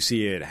 how do you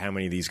see it? How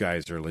many of these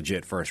guys are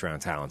legit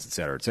first-round talents, et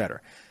cetera, et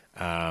cetera?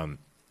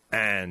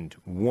 And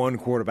one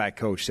quarterback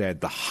coach said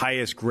the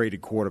highest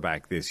graded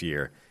quarterback this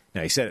year.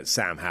 Now, he said it's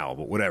Sam Howell,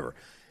 but whatever.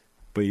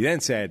 But he then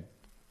said,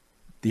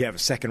 you have a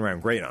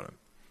second-round grade on him.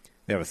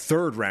 They have a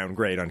third-round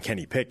grade on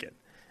Kenny Pickett.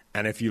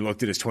 And if you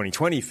looked at his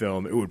 2020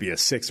 film, it would be a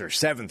 6th or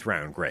 7th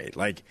round grade.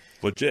 Like,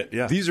 legit,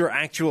 yeah. These are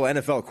actual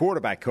NFL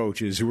quarterback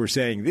coaches who are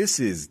saying this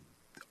is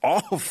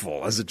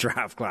awful as a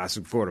draft class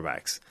of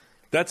quarterbacks.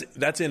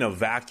 That's in a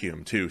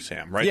vacuum too,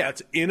 Sam, right? Yeah.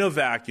 That's in a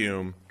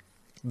vacuum.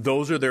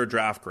 Those are their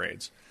draft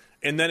grades.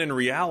 And then in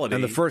reality...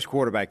 And the first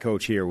quarterback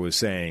coach here was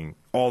saying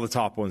all the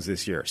top ones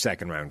this year,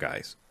 second-round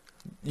guys.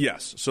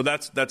 Yes. So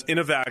that's in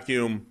a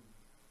vacuum,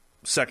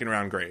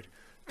 second-round grade.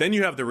 Then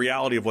you have the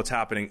reality of what's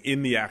happening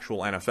in the actual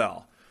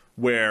NFL,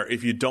 where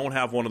if you don't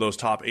have one of those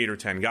top 8 or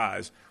 10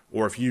 guys,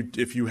 or if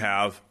you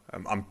have...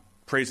 I'm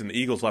praising the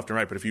Eagles left and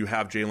right, but if you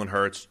have Jalen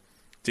Hurts,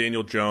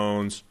 Daniel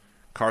Jones,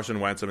 Carson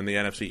Wentz in the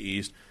NFC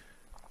East,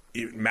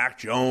 Mac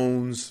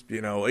Jones,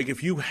 like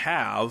if you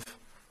have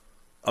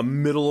a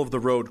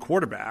middle-of-the-road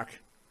quarterback,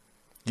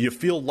 you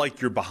feel like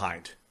you're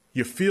behind.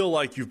 You feel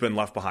like you've been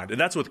left behind. And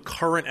that's with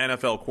current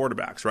NFL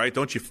quarterbacks, right?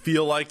 Don't you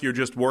feel like you're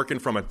just working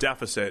from a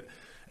deficit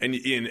and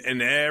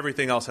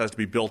everything else has to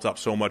be built up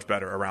so much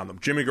better around them?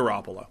 Jimmy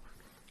Garoppolo,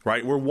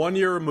 right? We're 1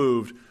 year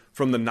removed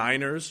from the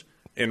Niners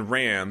and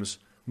Rams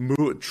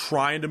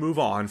trying to move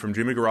on from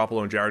Jimmy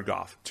Garoppolo and Jared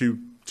Goff, two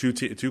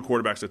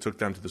quarterbacks that took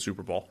them to the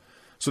Super Bowl.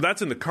 So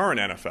that's in the current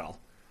NFL.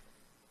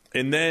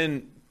 And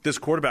then this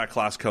quarterback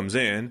class comes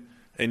in,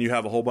 and you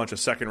have a whole bunch of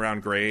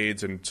second-round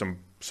grades and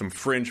some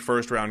fringe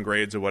first-round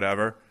grades or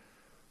whatever,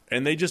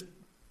 and they just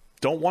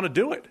don't want to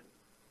do it.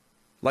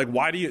 Like,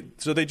 why do you –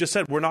 so they just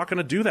said, we're not going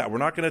to do that. We're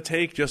not going to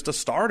take just a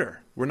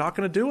starter. We're not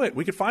going to do it.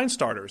 We could find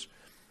starters.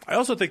 I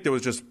also think there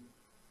was just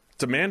 –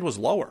 demand was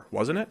lower,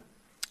 wasn't it?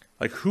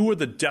 Like, who are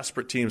the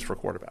desperate teams for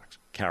quarterbacks?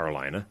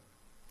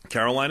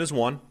 Carolina's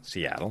one.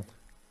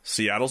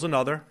 Seattle's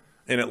another.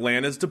 And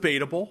Atlanta's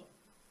debatable.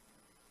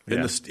 Yeah.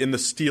 And the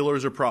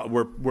Steelers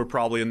we're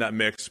probably in that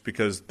mix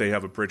because they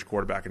have a bridge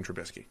quarterback in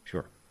Trubisky.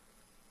 Sure.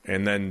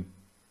 And then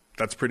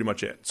that's pretty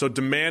much it. So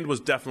demand was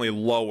definitely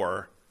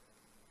lower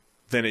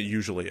than it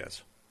usually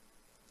is.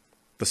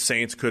 The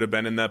Saints could have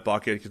been in that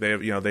bucket because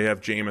they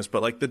have Jameis,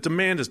 but like the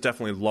demand is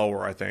definitely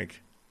lower, I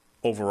think,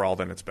 overall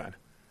than it's been.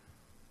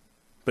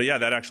 But yeah,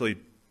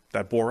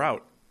 that bore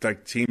out.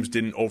 Like teams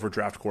didn't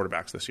overdraft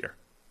quarterbacks this year.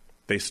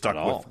 They stuck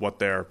with what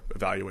their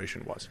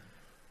evaluation was.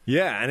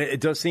 Yeah, and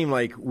it does seem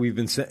like we've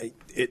been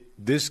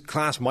this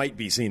class might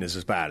be seen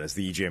as bad as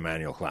the E.J.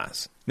 Manuel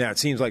class. Now, it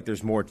seems like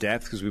there's more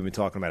depth because we've been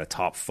talking about a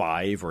top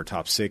 5 or a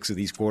top 6 of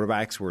these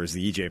quarterbacks, whereas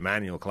the E.J.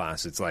 Manuel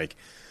class, it's like,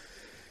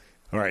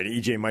 all right,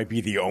 E.J. might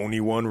be the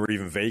only one we're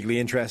even vaguely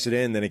interested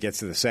in. Then it gets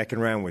to the second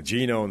round with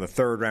Geno and the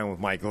third round with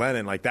Mike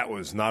Glennon. Like, that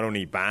was not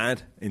only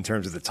bad in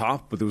terms of the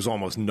top, but there was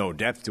almost no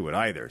depth to it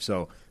either.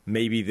 So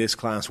maybe this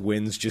class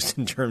wins just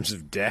in terms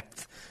of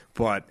depth,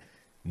 but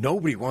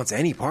nobody wants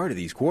any part of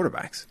these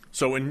quarterbacks.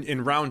 So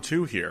in round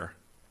 2 here,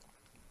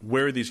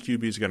 where are these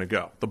QBs going to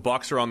go? The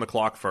Bucs are on the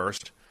clock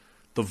first.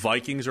 The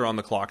Vikings are on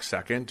the clock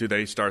second. Do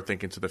they start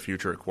thinking to the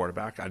future at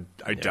quarterback?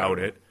 I doubt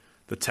it.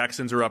 The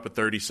Texans are up at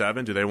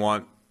 37. Do they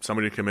want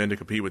somebody to come in to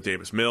compete with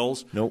Davis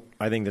Mills? Nope.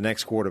 I think the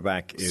next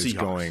quarterback is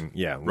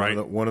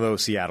Seahawks. one of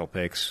those Seattle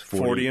picks.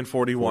 40 and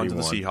 41 to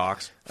the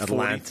Seahawks.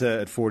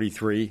 Atlanta at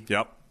 43.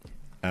 Yep.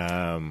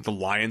 The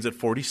Lions at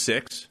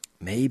 46.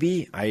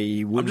 Maybe.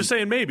 I'm just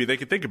saying maybe. They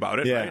could think about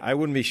it. Yeah, right? I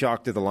wouldn't be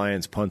shocked if the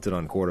Lions punted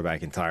on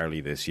quarterback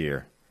entirely this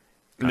year.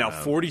 Now,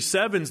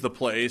 47's the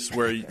place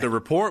where the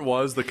report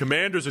was the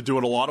Commanders are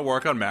doing a lot of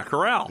work on Matt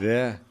Corral.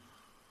 Yeah.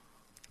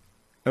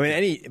 I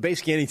mean,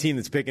 basically any team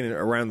that's picking it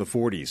around the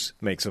 40s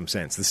makes some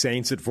sense. The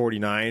Saints at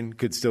 49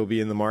 could still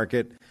be in the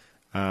market.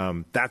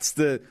 That's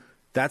the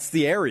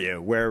area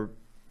where,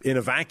 in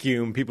a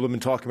vacuum, people have been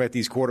talking about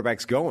these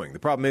quarterbacks going. The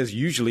problem is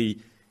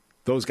usually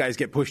those guys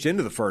get pushed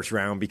into the first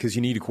round because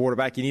you need a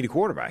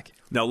quarterback.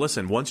 Now,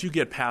 listen, once you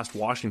get past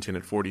Washington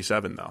at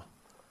 47, though,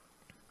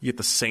 you get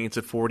the Saints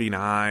at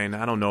 49.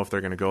 I don't know if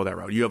they're going to go that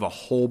route. You have a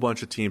whole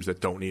bunch of teams that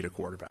don't need a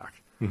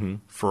quarterback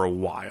for a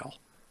while.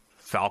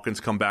 Falcons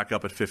come back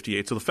up at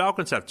 58. So the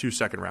Falcons have 2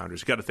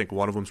 second-rounders. You got to think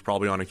one of them's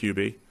probably on a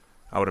QB,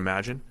 I would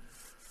imagine.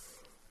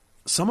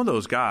 Some of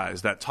those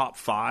guys, that top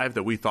 5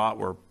 that we thought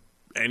were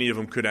any of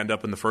them could end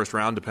up in the first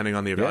round depending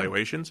on the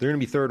evaluations. They're going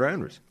to be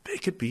third-rounders. They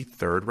could be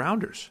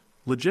third-rounders,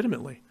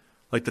 legitimately.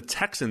 Like the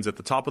Texans at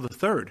the top of the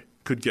third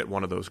could get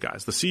one of those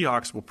guys. The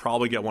Seahawks will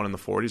probably get one in the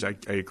 40s.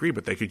 I agree,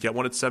 but they could get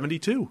one at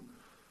 72.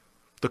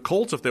 The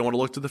Colts, if they want to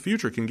look to the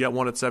future, can get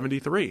one at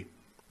 73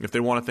 if they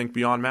want to think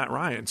beyond Matt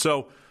Ryan.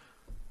 So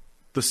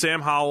the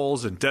Sam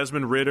Howells and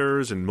Desmond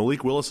Ritters and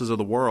Malik Willises of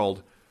the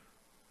world,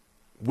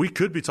 we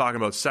could be talking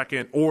about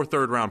second or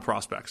third round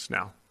prospects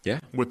now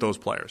with those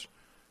players.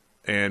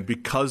 And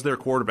because they're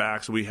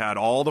quarterbacks, we had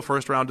all the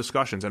first round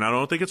discussions, and I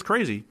don't think it's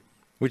crazy.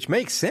 Which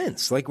makes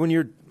sense. Like when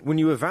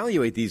you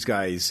evaluate these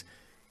guys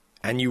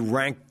and you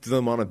rank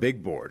them on a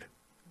big board,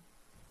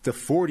 the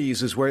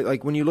 40s is where,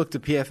 like when you looked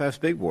at PFF's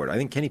big board, I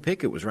think Kenny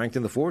Pickett was ranked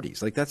in the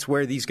 40s. Like that's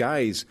where these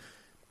guys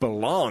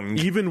belong.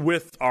 Even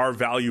with our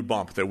value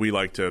bump that we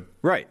like to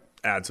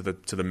add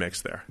to the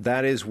mix there.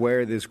 That is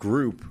where this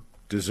group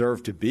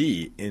deserved to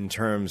be in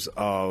terms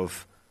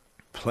of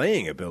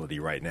playing ability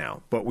right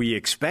now. But we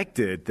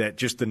expected that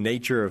just the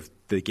nature of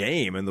the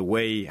game and the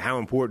way how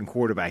important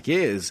quarterback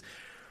is,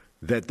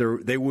 that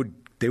they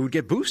would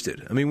get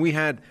boosted. I mean, we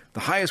had the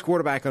highest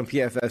quarterback on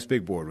PFF's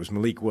big board was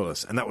Malik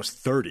Willis, and that was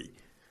 30.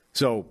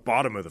 So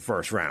bottom of the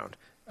first round.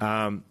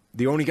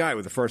 The only guy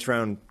with the first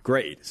round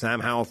grade,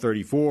 Sam Howell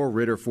 34,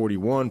 Ritter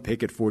 41,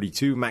 Pickett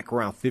 42, Matt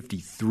Corral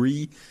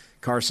 53,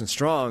 Carson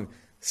Strong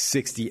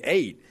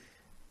 68.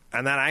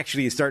 And that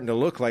actually is starting to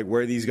look like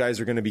where these guys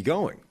are going to be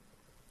going.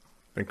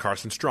 And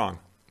Carson Strong.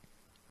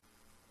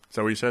 Is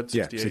that what you said?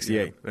 68? Yeah,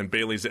 68.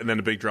 And then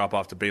a big drop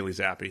off to Bailey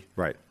Zappi.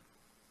 Right.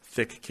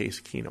 Thick Case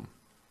Keenum.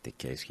 Thick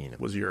Case Keenum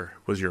was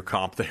your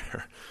comp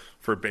there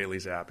for Bailey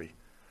Zappi.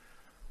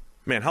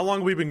 Man, how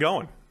long have we been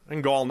going? I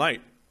can go all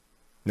night.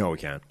 No, we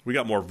can't. We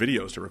got more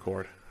videos to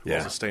record. Who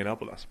else is staying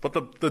up with us? But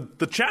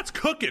the chat's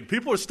cooking.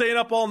 People are staying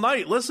up all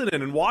night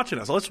listening and watching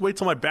us. Let's wait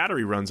till my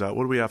battery runs out.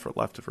 What do we have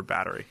left for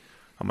battery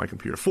on my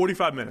computer?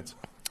 45 minutes.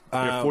 We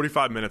have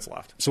 45 minutes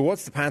left. So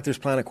what's the Panthers'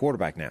 plan at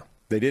quarterback now?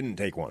 They didn't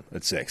take one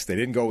at 6. They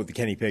didn't go with the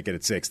Kenny Pickett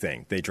at 6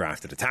 thing. They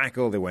drafted a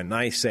tackle. They went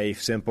nice,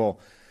 safe,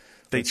 simple.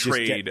 They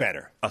trade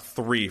better. A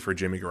 3 for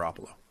Jimmy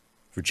Garoppolo.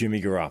 For Jimmy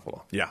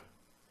Garoppolo? Yeah.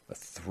 A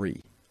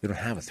 3. They don't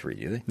have a 3,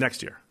 do they?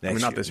 Next year.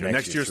 Not this year.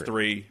 Next year's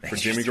 3 for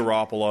Jimmy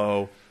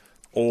Garoppolo.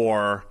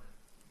 Or,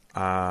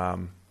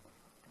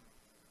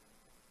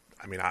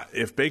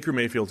 if Baker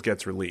Mayfield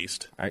gets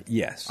released,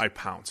 yes, I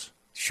pounce.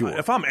 Sure.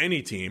 If I'm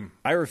any team.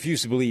 I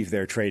refuse to believe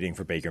they're trading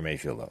for Baker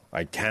Mayfield, though.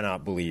 I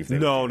cannot believe they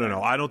No.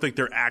 I don't think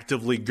they're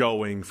actively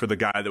going for the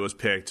guy that was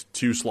picked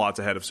 2 slots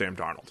ahead of Sam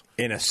Darnold.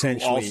 And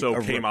essentially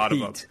also came out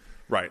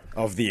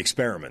of the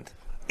experiment.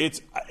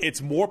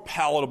 It's more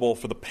palatable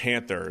for the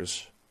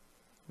Panthers,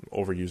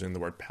 overusing the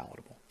word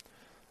palatable.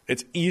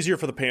 It's easier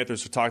for the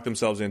Panthers to talk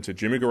themselves into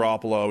Jimmy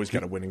Garoppolo. He's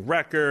got a winning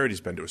record. He's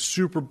been to a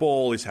Super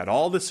Bowl. He's had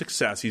all this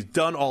success. He's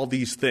done all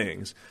these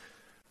things.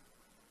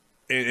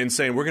 And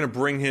saying we're going to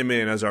bring him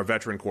in as our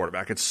veteran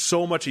quarterback. It's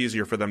so much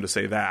easier for them to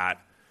say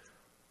that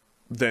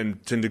than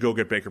to go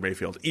get Baker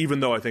Mayfield,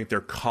 even though I think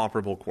they're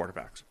comparable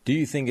quarterbacks. Do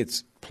you think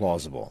it's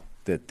plausible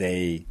that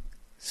they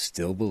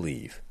still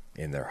believe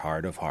in their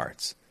heart of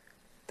hearts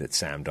that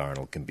Sam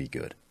Darnold can be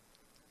good?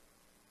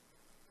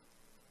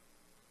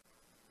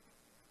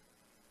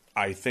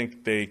 I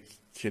think they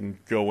can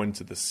go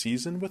into the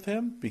season with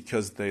him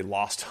because they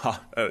lost.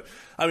 I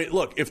mean,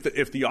 look,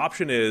 if the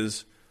option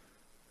is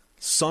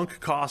sunk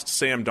cost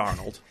Sam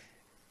Darnold,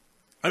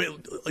 I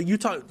mean, you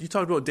talked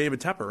about David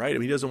Tepper, right? I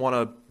mean, he doesn't want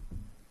to.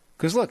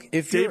 Because look,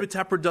 if David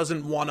Tepper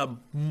doesn't want to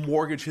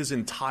mortgage his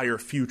entire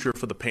future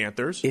for the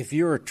Panthers. If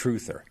you're a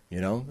truther,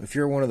 if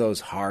you're one of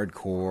those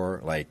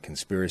hardcore like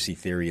conspiracy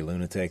theory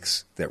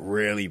lunatics that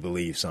really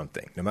believe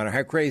something, no matter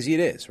how crazy it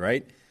is,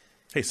 right?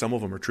 Hey, some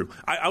of them are true.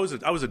 I was a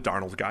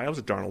Darnold guy. I was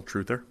a Darnold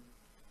truther.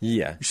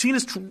 Yeah. You seen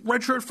his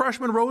redshirt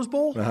freshman Rose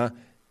Bowl? Uh-huh.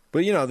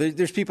 But,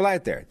 there's people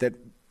out there that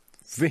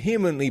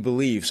vehemently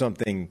believe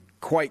something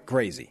quite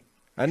crazy.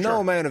 And no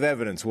amount of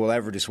evidence will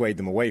ever dissuade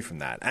them away from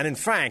that. And in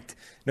fact,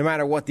 no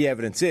matter what the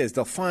evidence is,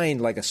 they'll find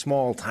like a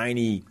small,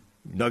 tiny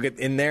nugget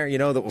in there,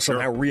 that will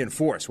somehow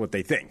reinforce what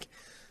they think.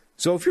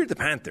 So if you're the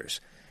Panthers,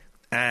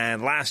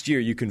 and last year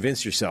you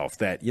convinced yourself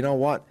that, you know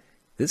what,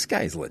 this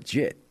guy's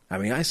legit. I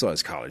mean, I saw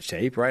his college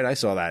tape, right? I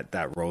saw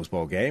that Rose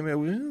Bowl game. It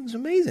was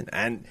amazing.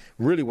 And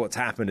really what's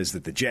happened is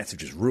that the Jets have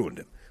just ruined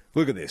him.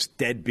 Look at this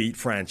deadbeat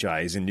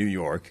franchise in New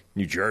York,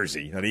 New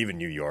Jersey, not even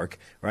New York,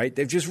 right?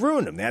 They've just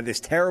ruined him. They had this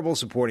terrible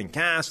supporting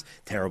cast,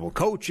 terrible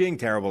coaching,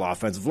 terrible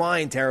offensive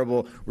line,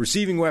 terrible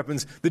receiving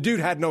weapons. The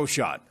dude had no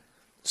shot.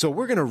 So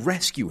we're going to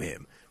rescue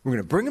him. We're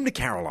going to bring him to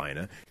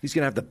Carolina. He's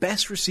going to have the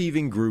best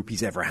receiving group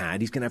he's ever had.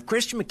 He's going to have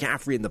Christian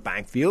McCaffrey in the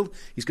backfield.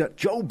 He's got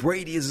Joe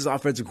Brady as his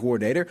offensive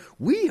coordinator.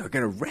 We are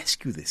going to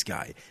rescue this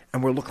guy,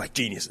 and we'll look like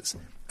geniuses.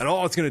 And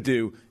all it's going to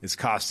do is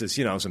cost us,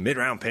 some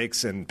mid-round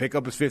picks and pick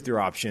up his fifth-year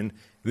option.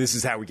 This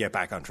is how we get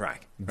back on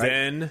track. Right?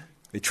 Then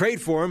they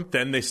trade for him.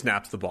 Then they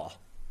snapped the ball.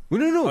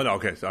 Well, no. Oh, no,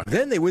 okay. Sorry.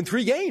 Then they win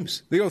 3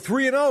 games. They go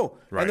 3-0,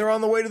 right. And they're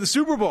on the way to the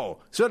Super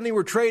Bowl. Suddenly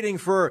we're trading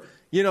for,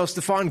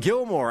 Stephon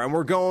Gilmore, and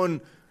we're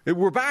going...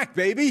 We're back,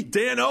 baby.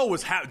 Dan O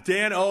is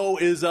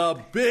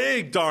a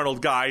big Darnold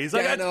guy. He's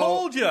like, I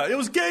told you. It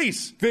was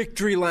Gase.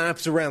 Victory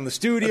laps around the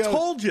studio. I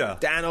told you.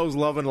 Dan O's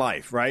loving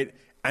life, right?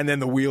 And then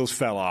the wheels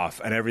fell off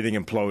and everything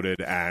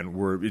imploded and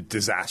were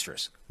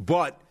disastrous.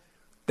 But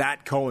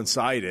that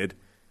coincided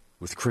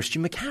with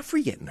Christian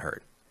McCaffrey getting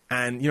hurt.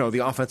 And,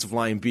 the offensive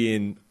line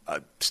being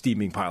a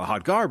steaming pile of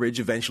hot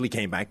garbage eventually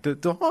came back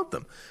to haunt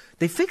them.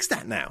 They fixed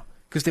that now.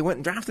 Because they went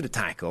and drafted a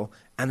tackle,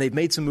 and they've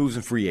made some moves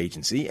in free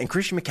agency, and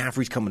Christian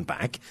McCaffrey's coming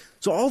back.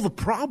 So all the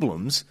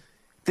problems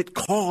that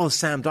caused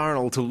Sam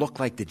Darnold to look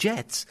like the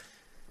Jets,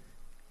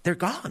 they're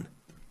gone.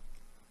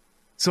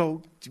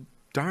 So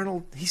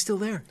Darnold, he's still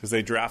there. Because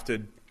they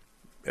drafted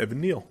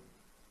Evan Neal.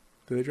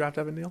 Did they draft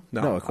Evan Neal?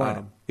 No, acquired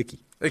him.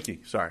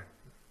 Icky, sorry.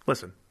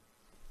 Listen.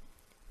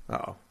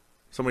 Uh-oh.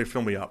 Somebody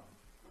fill me up.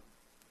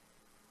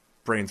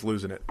 Brain's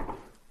losing it.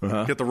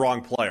 Uh-huh. Get the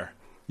wrong player.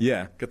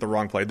 Yeah. Get the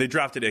wrong player. They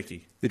drafted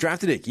Icky.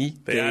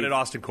 They added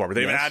Austin Corbett.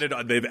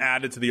 They've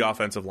added to the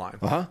offensive line.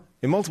 Uh-huh.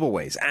 In multiple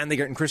ways. And they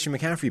got Christian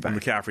McCaffrey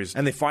back.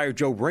 And they fired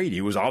Joe Brady,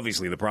 who was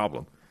obviously the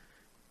problem.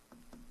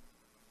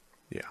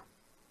 Yeah.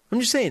 I'm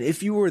just saying,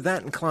 if you were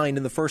that inclined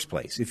in the first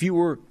place, if you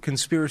were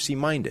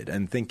conspiracy-minded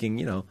and thinking,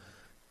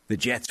 the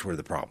Jets were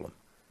the problem,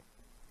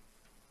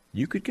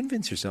 you could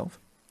convince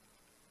yourself.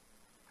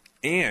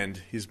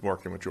 And he's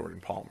working with Jordan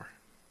Palmer.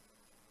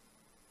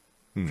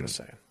 Just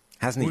saying.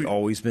 Hasn't he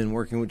always been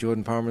working with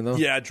Jordan Palmer, though?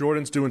 Yeah,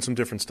 Jordan's doing some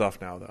different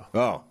stuff now, though.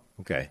 Oh,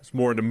 okay. It's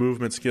more into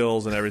movement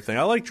skills and everything.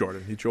 I like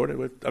Jordan.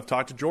 I've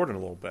talked to Jordan a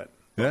little bit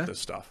about this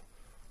stuff.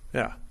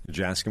 Yeah. Did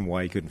you ask him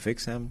why he couldn't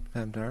fix Sam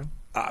Darnold?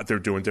 They're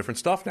doing different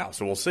stuff now,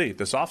 so we'll see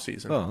this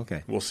offseason. Oh,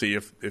 okay. We'll see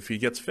if he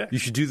gets fixed. You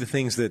should do the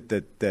things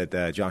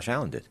that Josh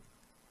Allen did.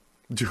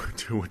 Do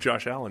what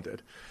Josh Allen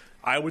did.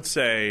 I would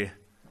say,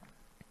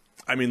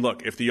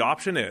 look, if the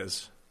option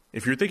is,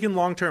 if you're thinking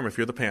long-term, if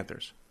you're the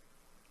Panthers,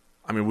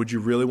 would you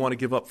really want to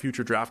give up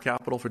future draft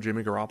capital for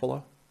Jimmy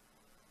Garoppolo?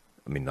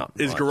 Not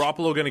Is much.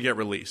 Garoppolo going to get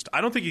released?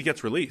 I don't think he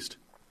gets released.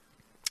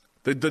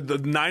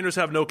 The Niners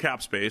have no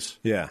cap space.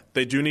 Yeah.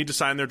 They do need to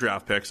sign their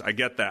draft picks. I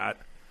get that.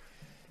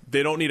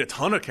 They don't need a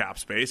ton of cap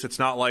space. It's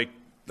not like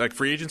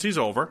free agency's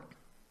over,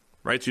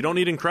 right? So you don't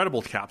need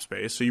incredible cap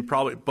space. So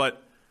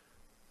but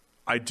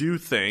I do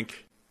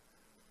think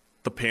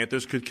the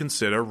Panthers could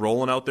consider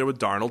rolling out there with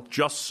Darnold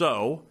just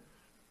so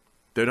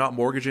they're not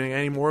mortgaging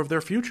any more of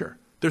their future.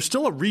 They're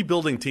still a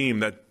rebuilding team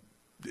that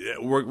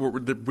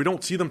we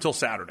don't see them till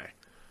Saturday.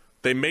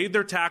 They made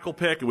their tackle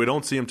pick, and we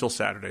don't see them till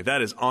Saturday.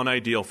 That is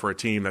unideal for a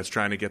team that's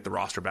trying to get the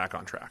roster back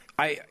on track.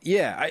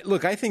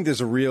 Look, I think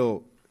there's a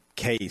real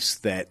case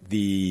that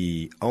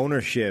the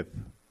ownership,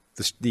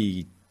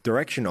 the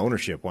direction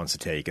ownership wants to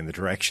take and the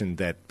direction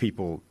that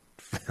people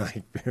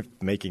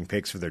making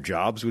picks for their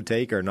jobs would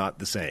take are not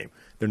the same.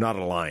 They're not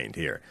aligned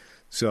here.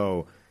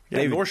 So,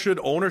 nor should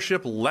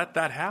ownership let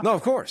that happen. No,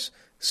 of course.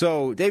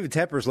 So David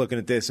Tepper's looking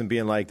at this and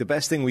being like, the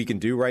best thing we can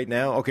do right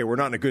now, okay, we're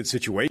not in a good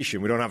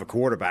situation. We don't have a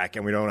quarterback,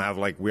 and we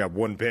have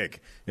one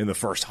pick in the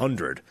first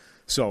 100.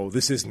 So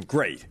this isn't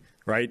great,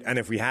 right? And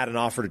if we had an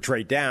offer to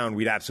trade down,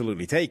 we'd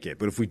absolutely take it.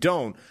 But if we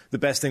don't, the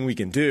best thing we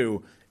can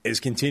do is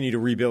continue to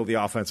rebuild the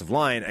offensive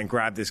line and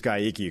grab this guy,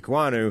 Ike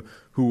Ekwonu,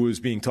 who was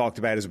being talked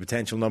about as a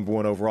potential number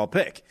 1 overall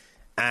pick.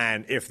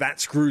 And if that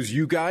screws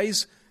you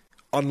guys,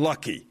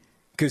 unlucky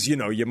because,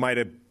 you might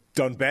have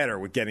done better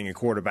with getting a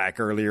quarterback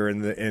earlier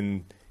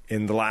in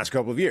the last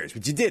couple of years,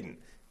 but you didn't.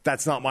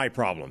 That's not my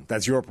problem.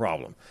 That's your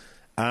problem.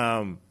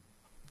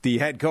 The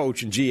head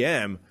coach and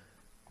GM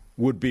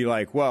would be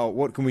like, well,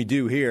 what can we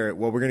do here?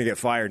 Well, we're going to get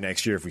fired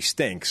next year if we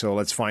stink, so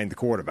let's find the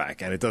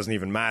quarterback. And it doesn't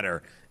even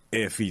matter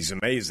if he's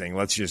amazing.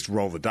 Let's just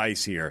roll the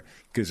dice here,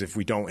 because if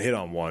we don't hit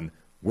on one,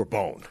 we're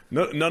boned.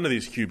 None of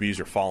these QBs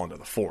are falling to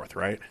the fourth,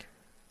 right?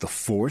 The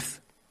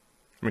fourth?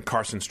 I mean,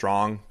 Carson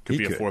Strong could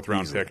be a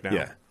fourth-round pick now.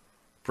 Yeah.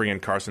 Bring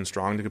in Carson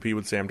Strong to compete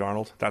with Sam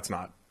Darnold. That's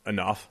not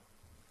enough.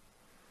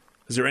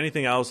 Is there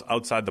anything else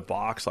outside the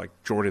box, like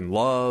Jordan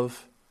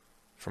Love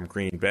from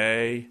Green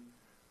Bay?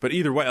 But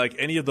either way, like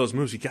any of those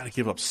moves, you got to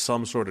give up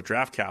some sort of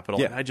draft capital.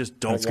 Yeah. And I just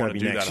don't want to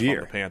do that if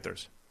I'm the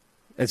Panthers.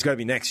 It's got to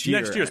be next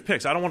year. Next year's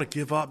picks. I don't want to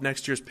give up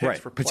next year's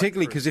picks. Right.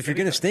 Particularly because if you're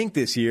going to stink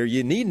this year,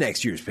 you need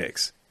next year's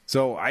picks.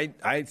 So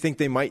I think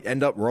they might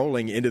end up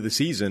rolling into the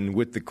season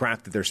with the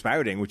crap that they're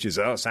spouting, which is,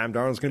 Sam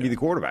Darnold's going to be the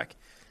quarterback.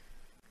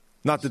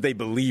 Not that they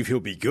believe he'll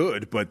be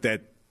good, but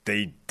that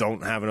they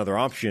don't have another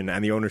option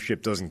and the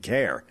ownership doesn't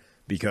care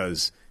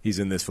because he's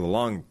in this for the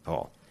long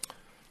haul.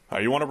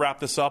 You want to wrap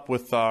this up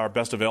with our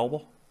best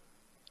available?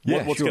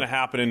 Yeah, What's sure. going to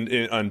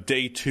happen on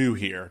day 2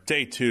 here?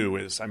 Day 2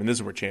 is, this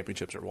is where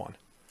championships are won.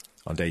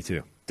 On day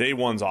 2. Day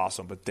 1's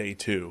awesome, but day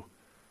 2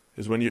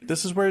 is when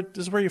this is where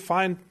you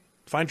find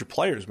your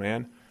players,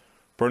 man.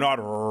 Bernard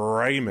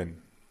Raymond.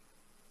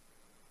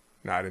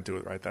 No, I didn't do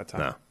it right that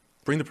time. No.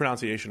 Bring the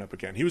pronunciation up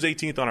again. He was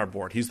 18th on our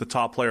board. He's the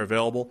top player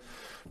available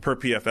per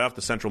PFF,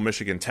 the Central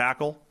Michigan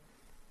tackle.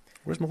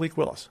 Where's Malik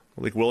Willis?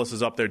 Malik Willis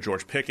is up there.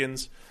 George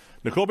Pickens.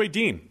 Nakobe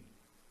Dean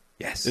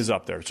is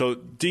up there. So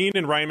Dean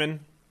and Raymond,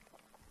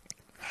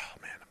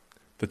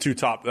 the two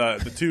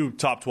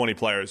top 20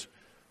 players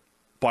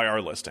by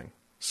our listing.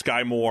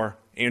 Sky Moore,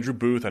 Andrew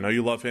Booth, I know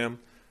you love him.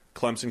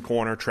 Clemson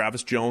corner,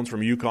 Travis Jones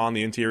from UConn,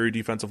 the interior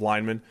defensive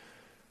lineman.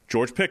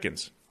 George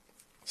Pickens,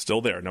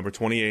 still there, number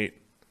 28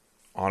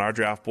 on our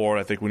draft board.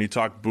 I think when you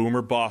talk boom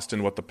or bust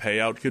and what the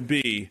payout could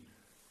be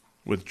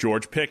with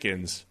George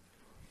Pickens,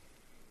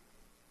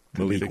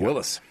 Malik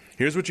Willis.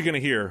 Here's what you're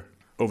going to hear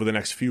over the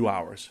next few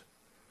hours.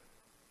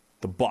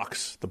 The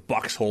Bucks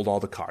hold all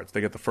the cards.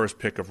 They get the first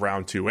pick of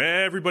round 2.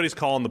 Everybody's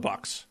calling the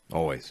Bucks.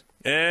 Always.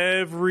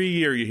 Every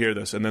year you hear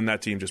this, and then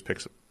that team just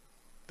picks it.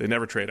 They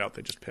never trade out.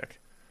 They just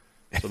pick.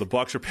 So the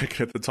Bucks are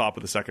picking at the top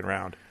of the second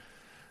round.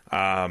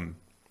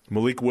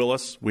 Malik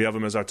Willis, we have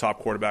him as our top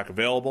quarterback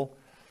available.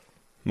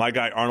 My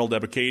guy, Arnold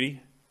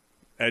Ebiketie,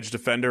 edge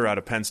defender out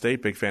of Penn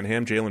State. Big fan of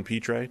him. Jalen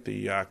Petre,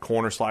 the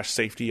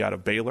corner/safety out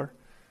of Baylor.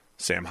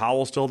 Sam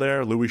Howell still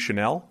there. Leo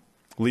Chanel,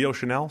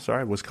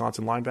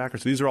 Wisconsin linebacker.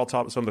 So these are all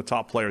some of the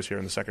top players here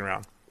in the second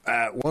round.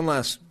 One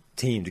last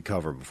team to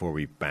cover before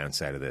we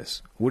bounce out of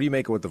this. What do you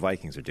make of what the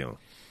Vikings are doing?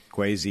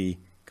 Kwesi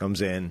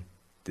comes in,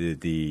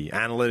 the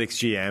analytics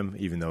GM,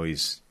 even though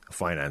he's a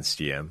finance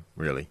GM,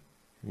 really,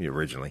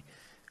 originally.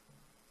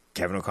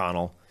 Kevin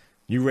O'Connell,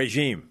 new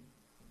regime,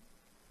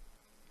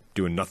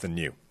 doing nothing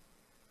new.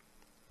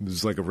 This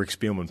is like a Rick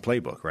Spielman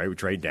playbook, right? We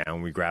trade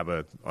down, we grab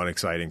a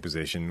unexciting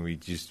position, we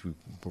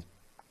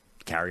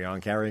carry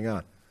on carrying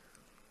on.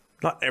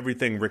 Not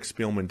everything Rick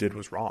Spielman did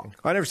was wrong.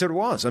 I never said it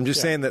was. I'm just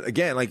saying that,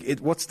 again,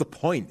 what's the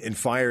point in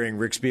firing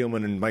Rick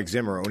Spielman and Mike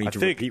Zimmer only to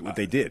repeat what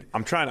they did?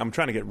 I'm trying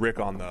to get Rick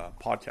on the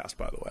podcast,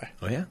 by the way.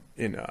 Oh, yeah?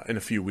 In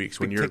a few weeks.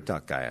 Big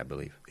TikTok guy, I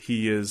believe.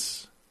 He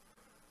is,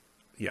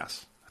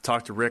 yes. I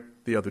talked to Rick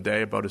the other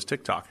day about his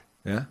TikTok.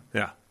 Yeah?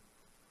 Yeah.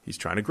 He's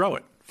trying to grow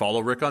it.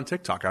 Follow Rick on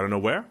TikTok. I don't know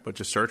where, but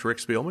just search Rick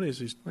Spielman.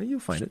 He's you'll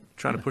find it.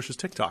 Trying to push his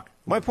TikTok.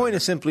 My point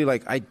is simply,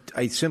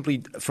 I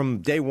simply, from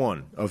day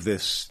one of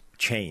this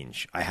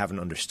change, I haven't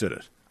understood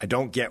it. I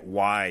don't get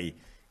why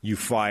you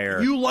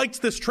fire. You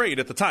liked this trade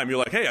at the time. You're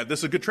like, hey, this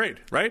is a good trade,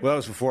 right? Well, that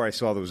was before I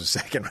saw there was a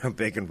second-round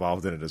pick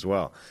involved in it as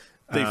well.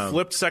 They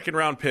flipped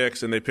second-round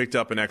picks, and they picked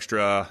up an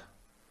extra.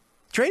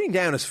 Trading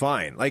down is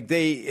fine.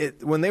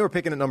 When they were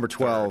picking at number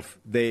 12,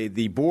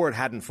 the board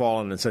hadn't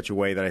fallen in such a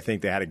way that I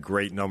think they had a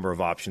great number of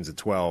options at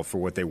 12 for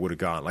what they would have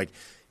gone.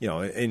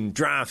 In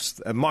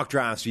drafts, mock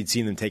drafts, you'd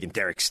seen them taking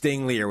Derek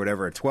Stingley or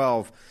whatever at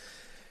 12.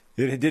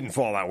 It didn't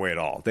fall that way at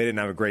all. They didn't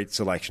have a great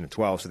selection at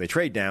 12, so they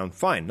trade down.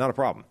 Fine, not a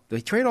problem. They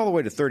trade all the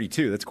way to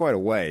 32. That's quite a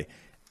way.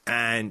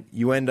 And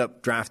you end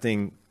up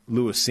drafting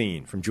Lewis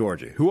Cine from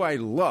Georgia, who I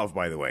love,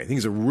 by the way. I think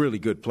he's a really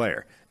good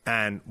player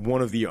and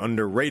one of the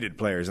underrated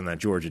players in that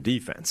Georgia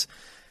defense.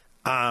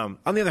 On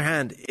the other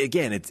hand,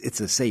 again, it's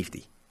a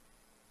safety.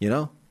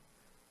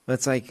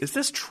 That's like, is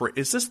this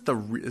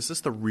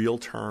the real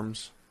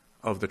terms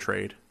of the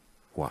trade?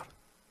 What?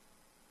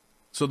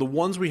 So the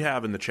ones we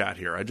have in the chat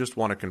here, I just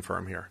want to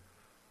confirm here.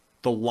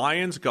 The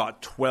Lions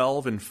got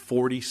 12 and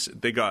 40.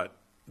 They got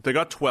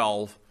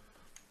 12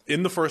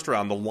 in the first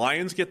round. The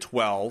Lions get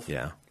 12.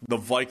 Yeah. The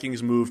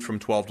Vikings moved from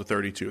 12 to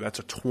 32. That's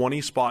a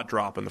 20-spot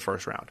drop in the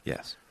first round.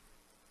 Yes.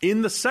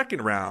 In the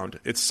second round,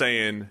 it's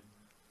saying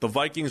the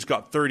Vikings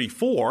got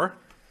 34.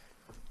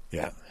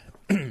 Yeah.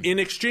 In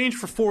exchange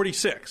for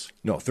 46.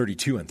 No,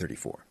 32 and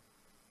 34.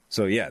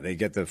 So, yeah, they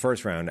get the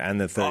first round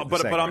and the third.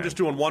 But I'm just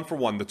doing one for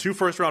one. The 2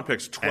 first-round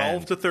picks,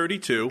 12 to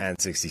 32.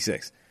 And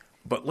 66.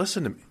 But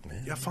listen to me.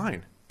 Yeah,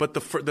 fine. But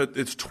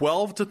it's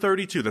 12 to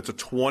 32. That's a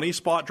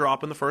 20-spot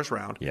drop in the first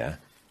round. Yeah.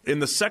 In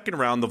the second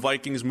round, the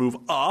Vikings move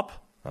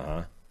up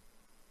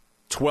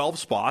 12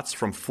 spots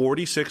from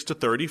 46 to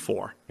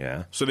 34.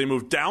 Yeah. So they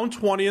move down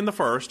 20 in the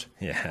first.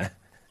 Yeah.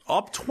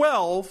 Up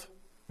 12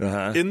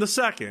 in the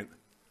second.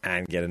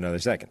 And get another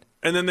second.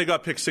 And then they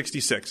got pick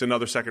 66,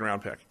 another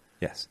second-round pick.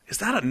 Yes. Is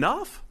that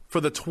enough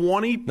for the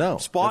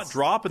 20-spot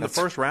drop in the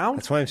first round?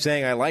 That's why I'm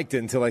saying I liked it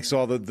until I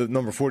saw the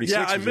number 46.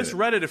 Yeah, I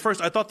misread it at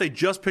first. I thought they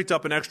just picked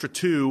up an extra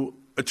two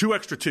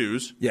extra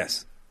 2s.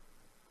 Yes.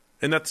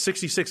 And that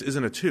 66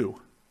 isn't a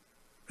 2.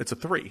 It's a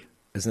 3.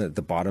 Isn't it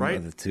the bottom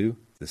of the 2?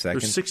 The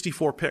second? There's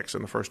 64 picks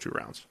in the first 2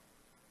 rounds.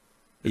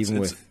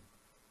 Isn't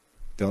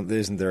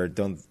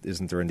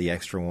there in the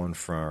extra one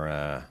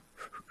for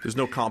there's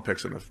no comp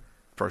picks in the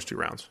first 2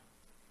 rounds.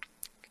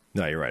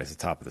 No, you're right. It's the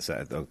top of the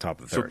set, the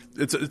top of the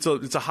third. So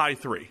it's a high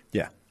 3.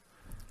 Yeah.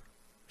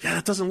 Yeah,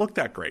 that doesn't look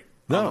that great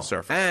on the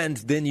surface. And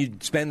then you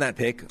spend that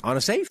pick on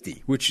a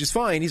safety, which is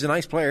fine. He's a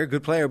nice player,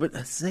 good player, but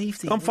a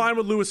safety. I'm fine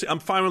with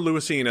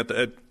Lewisine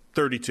at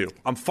 32.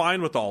 I'm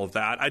fine with all of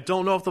that. I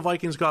don't know if the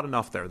Vikings got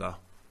enough there, though.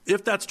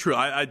 If that's true,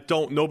 I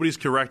don't. Nobody's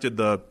corrected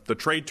the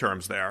trade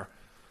terms there.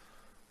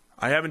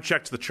 I haven't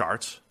checked the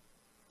charts.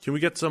 Can we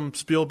get some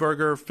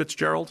Spielberger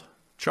Fitzgerald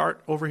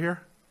chart over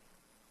here?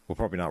 Well,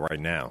 probably not right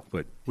now,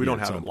 but we don't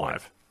have it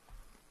live.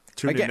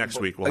 Tune in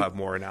next week. We'll have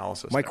more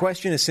analysis. My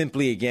question is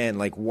simply again,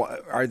 like,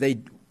 what are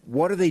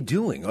they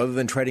doing other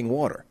than treading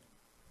water?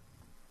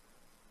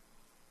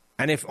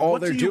 And if all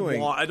they're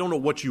doing, I don't know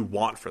what you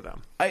want for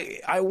them.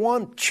 I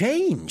want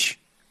change.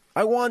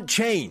 I want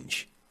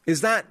change.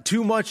 Is that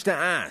too much to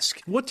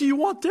ask? What do you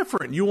want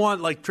different? You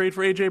want like trade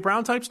for A.J.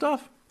 Brown type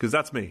stuff? Because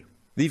that's me.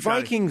 The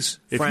Vikings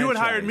If you had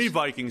hired me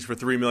Vikings for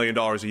 $3 million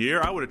a year,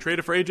 I would have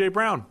traded for A.J.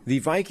 Brown. The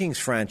Vikings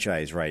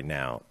franchise right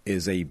now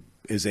is a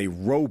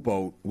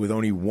rowboat with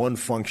only one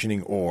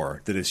functioning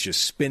oar that is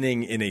just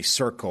spinning in a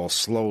circle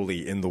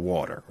slowly in the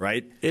water,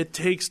 right? It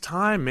takes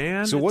time,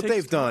 man. So what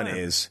they've done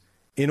is,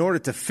 in order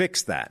to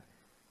fix that,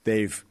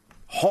 they've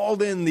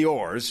hauled in the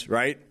oars,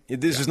 right?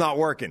 This is not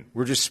working.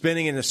 We're just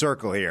spinning in a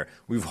circle here.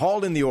 We've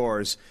hauled in the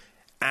oars,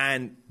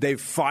 and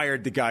they've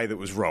fired the guy that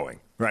was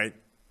rowing, right?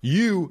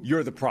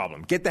 You're the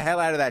problem. Get the hell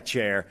out of that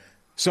chair.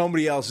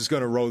 Somebody else is going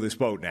to row this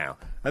boat now.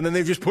 And then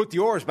they've just put the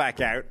oars back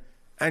out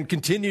and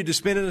continued to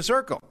spin in a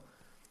circle.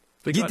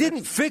 You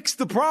didn't fix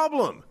the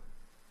problem.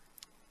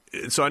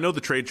 So I know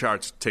the trade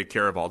charts take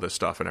care of all this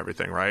stuff and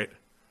everything, right?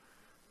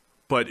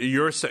 But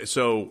there's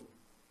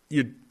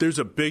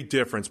a big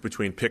difference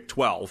between pick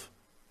 12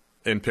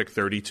 and pick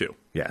 32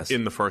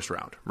 in the first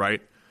round,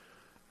 right?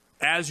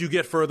 As you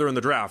get further in the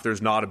draft,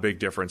 there's not a big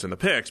difference in the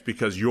picks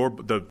because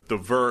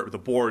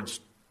the boards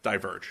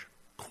diverge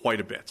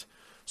quite a bit.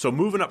 So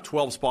moving up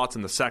 12 spots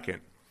in the second,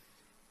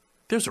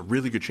 there's a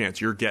really good chance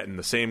you're getting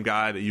the same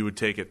guy that you would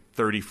take at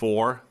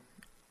 34,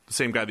 the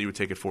same guy that you would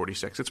take at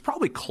 46. It's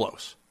probably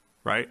close,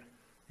 right?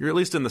 You're at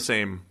least in the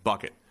same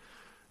bucket.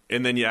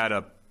 And then you add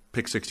up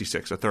pick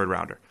 66, a third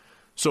rounder.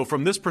 So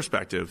from this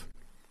perspective,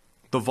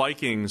 the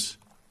Vikings,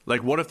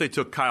 like what if they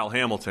took Kyle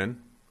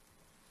Hamilton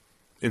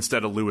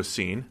instead of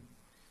Lewisine?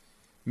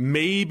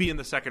 Maybe in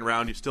the second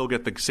round you still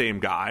get the same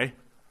guy,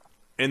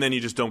 and then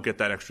you just don't get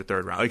that extra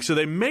third round. Like, so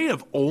they may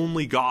have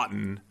only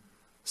gotten,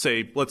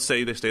 let's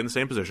say they stay in the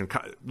same position,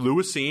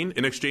 Lewisine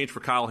in exchange for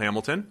Kyle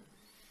Hamilton.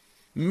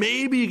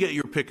 Maybe you get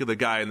your pick of the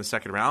guy in the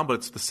second round, but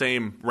it's the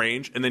same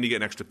range, and then you get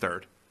an extra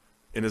third.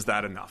 And is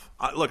that enough?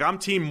 Look, I'm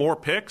team more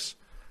picks.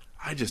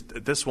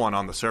 This one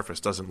on the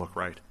surface doesn't look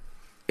right.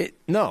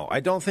 No,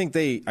 I don't think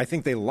I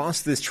think they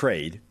lost this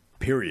trade,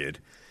 period.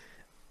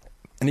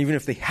 And even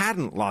if they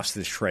hadn't lost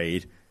this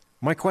trade,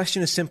 my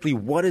question is simply,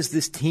 what is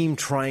this team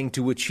trying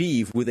to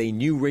achieve with a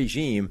new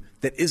regime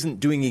that isn't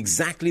doing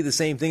exactly the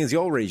same thing as the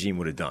old regime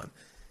would have done?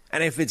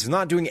 And if it's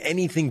not doing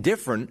anything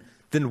different,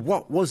 then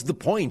what was the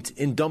point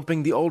in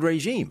dumping the old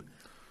regime?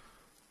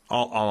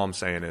 All I'm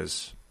saying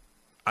is,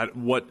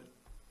 what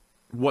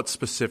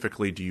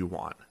specifically do you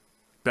want?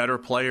 Better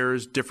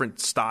players, different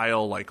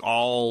style, like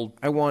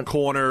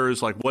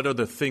corners? Like, what are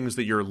the things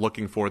that you're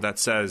looking for that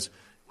says,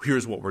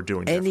 here's what we're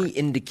doing different? Any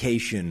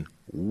indication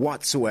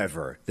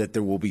whatsoever that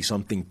there will be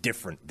something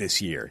different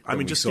this year? I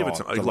mean, just give it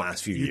some, the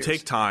last few years. You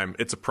take time.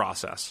 It's a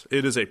process.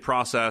 It is a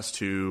process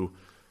you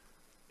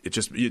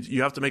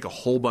have to make a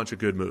whole bunch of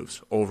good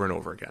moves over and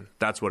over again.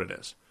 That's what it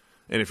is.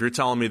 And if you're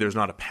telling me there's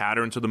not a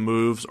pattern to the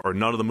moves or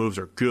none of the moves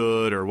are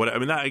good or what, I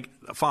mean,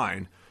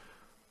 fine.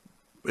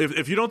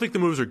 If you don't think the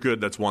moves are good,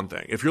 that's one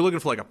thing. If you're looking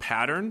for like a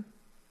pattern,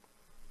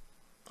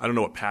 I don't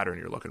know what pattern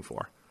you're looking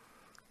for.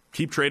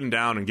 Keep trading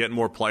down and getting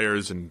more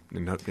players and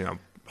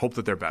hope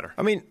that they're better.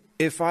 I mean,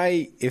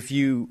 if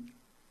you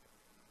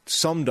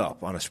summed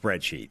up on a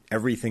spreadsheet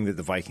everything that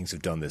the Vikings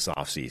have done this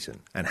offseason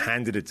and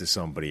handed it to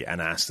somebody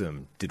and asked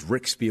them, did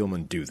Rick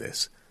Spielman do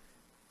this?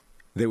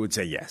 They would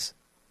say yes.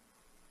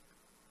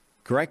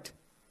 Correct?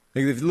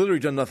 They've literally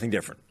done nothing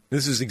different.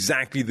 This is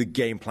exactly the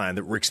game plan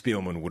that Rick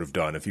Spielman would have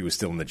done if he was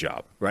still in the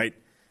job, right?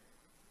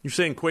 You're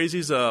saying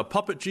Kwesi's a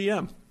puppet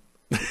GM?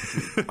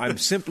 I'm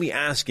simply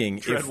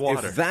asking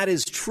if that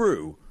is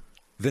true,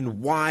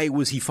 then why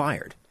was he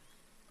fired?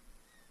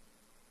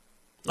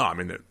 Oh, I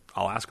mean,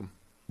 I'll ask him.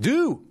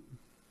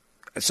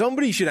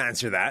 Somebody should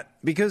answer that,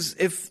 because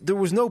if there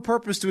was no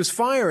purpose to his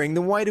firing,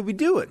 then why did we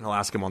do it? I'll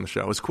ask him on the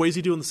show. Is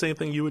Kwesi doing the same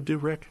thing you would do,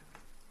 Rick?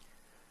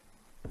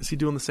 Is he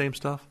doing the same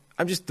stuff?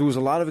 There was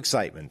a lot of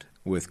excitement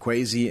with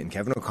Kwesi and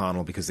Kevin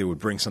O'Connell because they would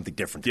bring something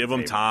different to the table.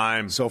 Give them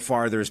time. So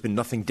far, there's been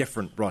nothing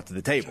different brought to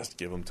the table. Just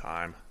give them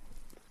time.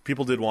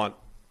 People did want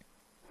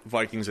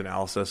Vikings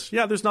analysis.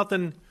 Yeah, there's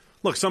nothing.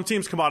 Look, some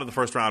teams come out of the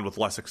first round with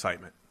less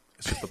excitement.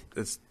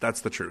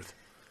 That's the truth.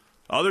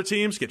 Other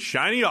teams get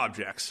shiny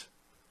objects,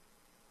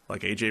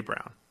 like A.J.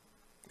 Brown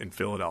in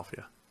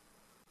Philadelphia.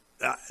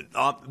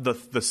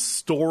 The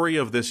story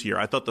of this year,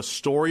 I thought the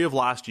story of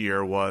last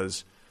year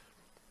was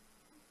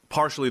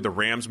partially the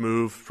Rams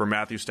move for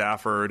Matthew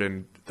Stafford,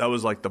 and that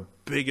was like the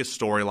biggest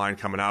storyline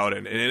coming out,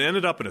 and it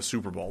ended up in a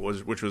Super Bowl,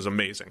 which was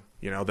amazing.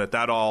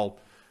 That all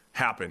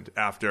happened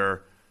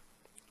after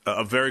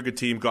a very good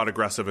team got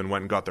aggressive and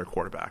went and got their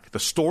quarterback. The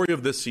story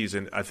of this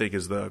season, I think,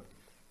 is the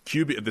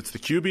QB. It's the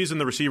QBs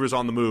and the receivers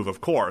on the move,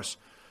 of course,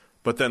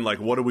 but then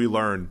what do we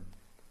learn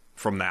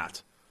from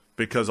that?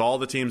 Because all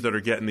the teams that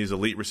are getting these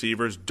elite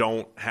receivers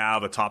don't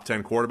have a top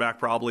 10 quarterback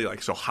probably.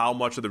 So how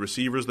much of the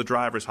receivers the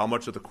drivers? How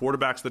much of the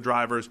quarterbacks the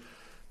drivers?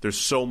 There's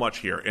so much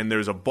here. And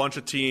there's a bunch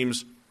of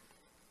teams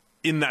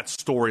in that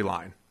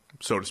storyline,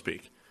 so to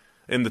speak.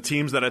 And the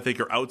teams that I think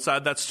are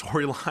outside that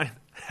storyline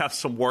have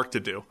some work to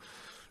do.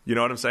 You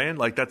know what I'm saying?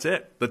 That's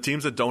it. The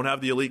teams that don't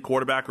have the elite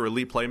quarterback or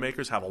elite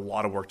playmakers have a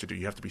lot of work to do.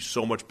 You have to be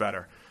so much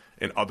better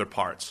in other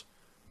parts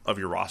of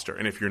your roster.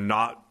 And if you're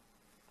not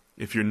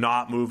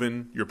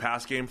moving your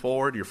pass game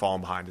forward, you're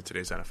falling behind in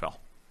today's NFL.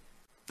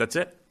 That's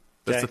it.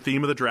 That's the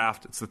theme of the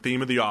draft. It's the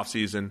theme of the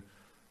offseason.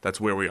 That's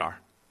where we are.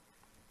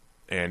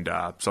 And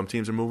some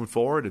teams are moving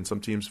forward, and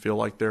some teams feel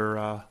like they're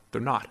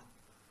not. Is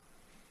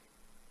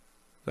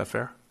that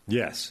fair?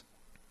 Yes.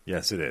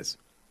 Yes, it is.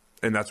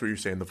 And that's what you're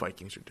saying the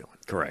Vikings are doing.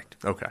 Correct.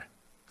 Okay.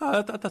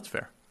 That's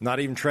fair. Not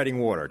even treading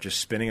water, just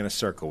spinning in a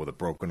circle with a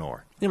broken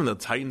oar. Even the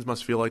Titans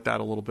must feel like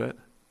that a little bit.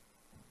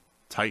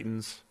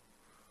 Titans.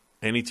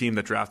 Any team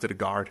that drafted a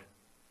guard.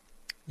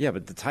 Yeah,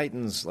 but the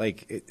Titans,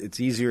 it's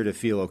easier to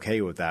feel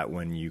okay with that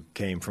when you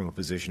came from a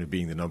position of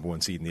being the number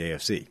one seed in the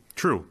AFC.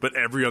 True, but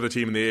every other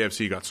team in the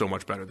AFC got so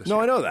much better this year.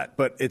 No, I know that,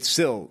 but it's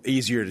still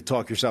easier to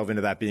talk yourself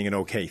into that being an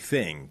okay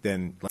thing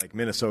than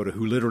Minnesota,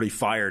 who literally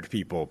fired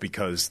people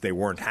because they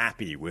weren't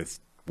happy with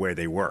where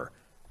they were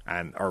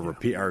and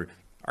are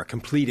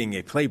completing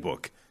a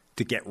playbook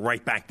to get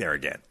right back there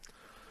again.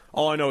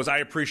 All I know is I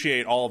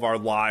appreciate all of our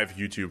live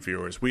YouTube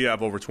viewers. We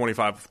have over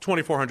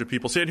 2,400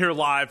 people sitting here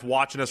live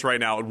watching us right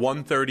now at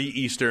 1:30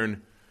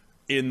 Eastern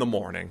in the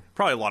morning.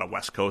 Probably a lot of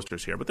West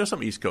Coasters here, but there's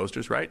some East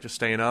Coasters, right? Just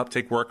staying up,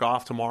 take work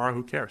off tomorrow.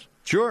 Who cares?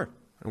 Sure.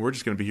 And we're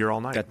just going to be here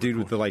all night. That dude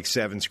with the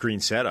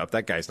 7-screen setup,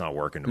 that guy's not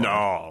working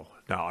tomorrow.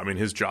 No. I mean,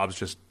 his job's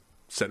just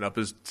setting up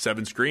his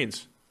 7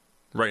 screens,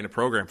 writing a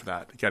program for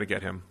that. Got to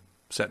get him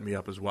setting me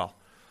up as well.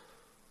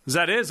 Is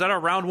that it? Is that our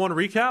round 1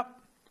 recap?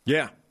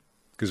 Yeah.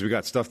 Because we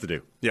got stuff to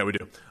do. Yeah, we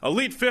do.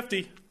 Elite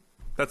 50.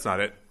 That's not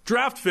it.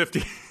 Draft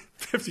 50.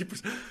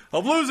 50%.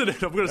 I'm losing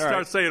it. I'm going to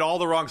start saying all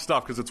the wrong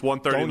stuff because it's 1:30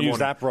 in the morning. Don't use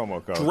that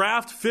promo code.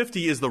 Draft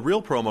 50 is the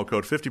real promo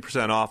code.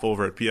 50% off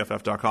over at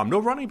PFF.com. No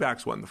running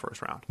backs went in the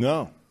first round.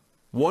 No.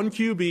 1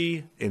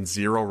 QB and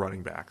 0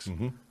 running backs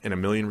and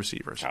 1 million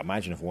receivers. Now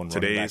imagine if 1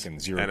 running back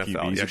and 0 NFL.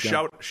 QBs.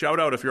 Yeah, shout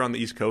out if you're on the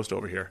East Coast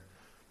over here.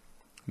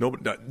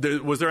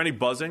 Was there any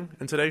buzzing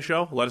in today's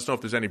show? Let us know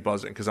if there's any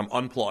buzzing because I'm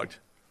unplugged.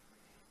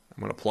 I'm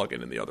going to plug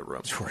in the other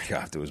room. Swear to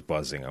God, if there was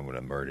buzzing, I'm going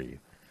to murder you.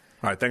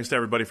 All right, thanks to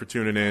everybody for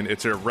tuning in.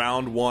 It's a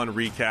round 1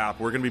 recap.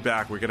 We're going to be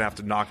back. We're going to have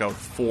to knock out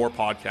 4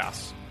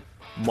 podcasts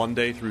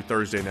Monday through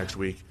Thursday next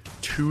week.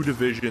 2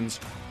 divisions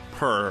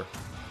per,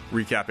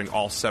 recapping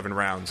all 7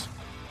 rounds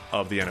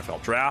of the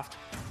NFL draft.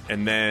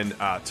 And then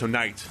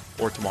tonight,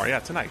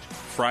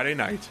 Friday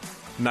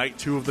night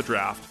 2 of the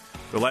draft.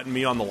 They're letting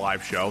me on the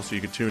live show, so you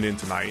can tune in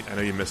tonight. I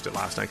know you missed it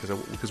last night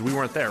because we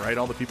weren't there, right?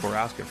 All the people were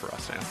asking for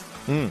us,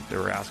 Sam. They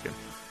were asking.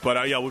 But,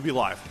 we'll be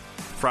live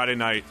Friday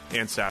night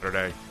and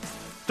Saturday.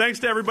 Thanks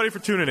to everybody for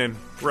tuning in.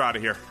 We're out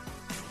of here.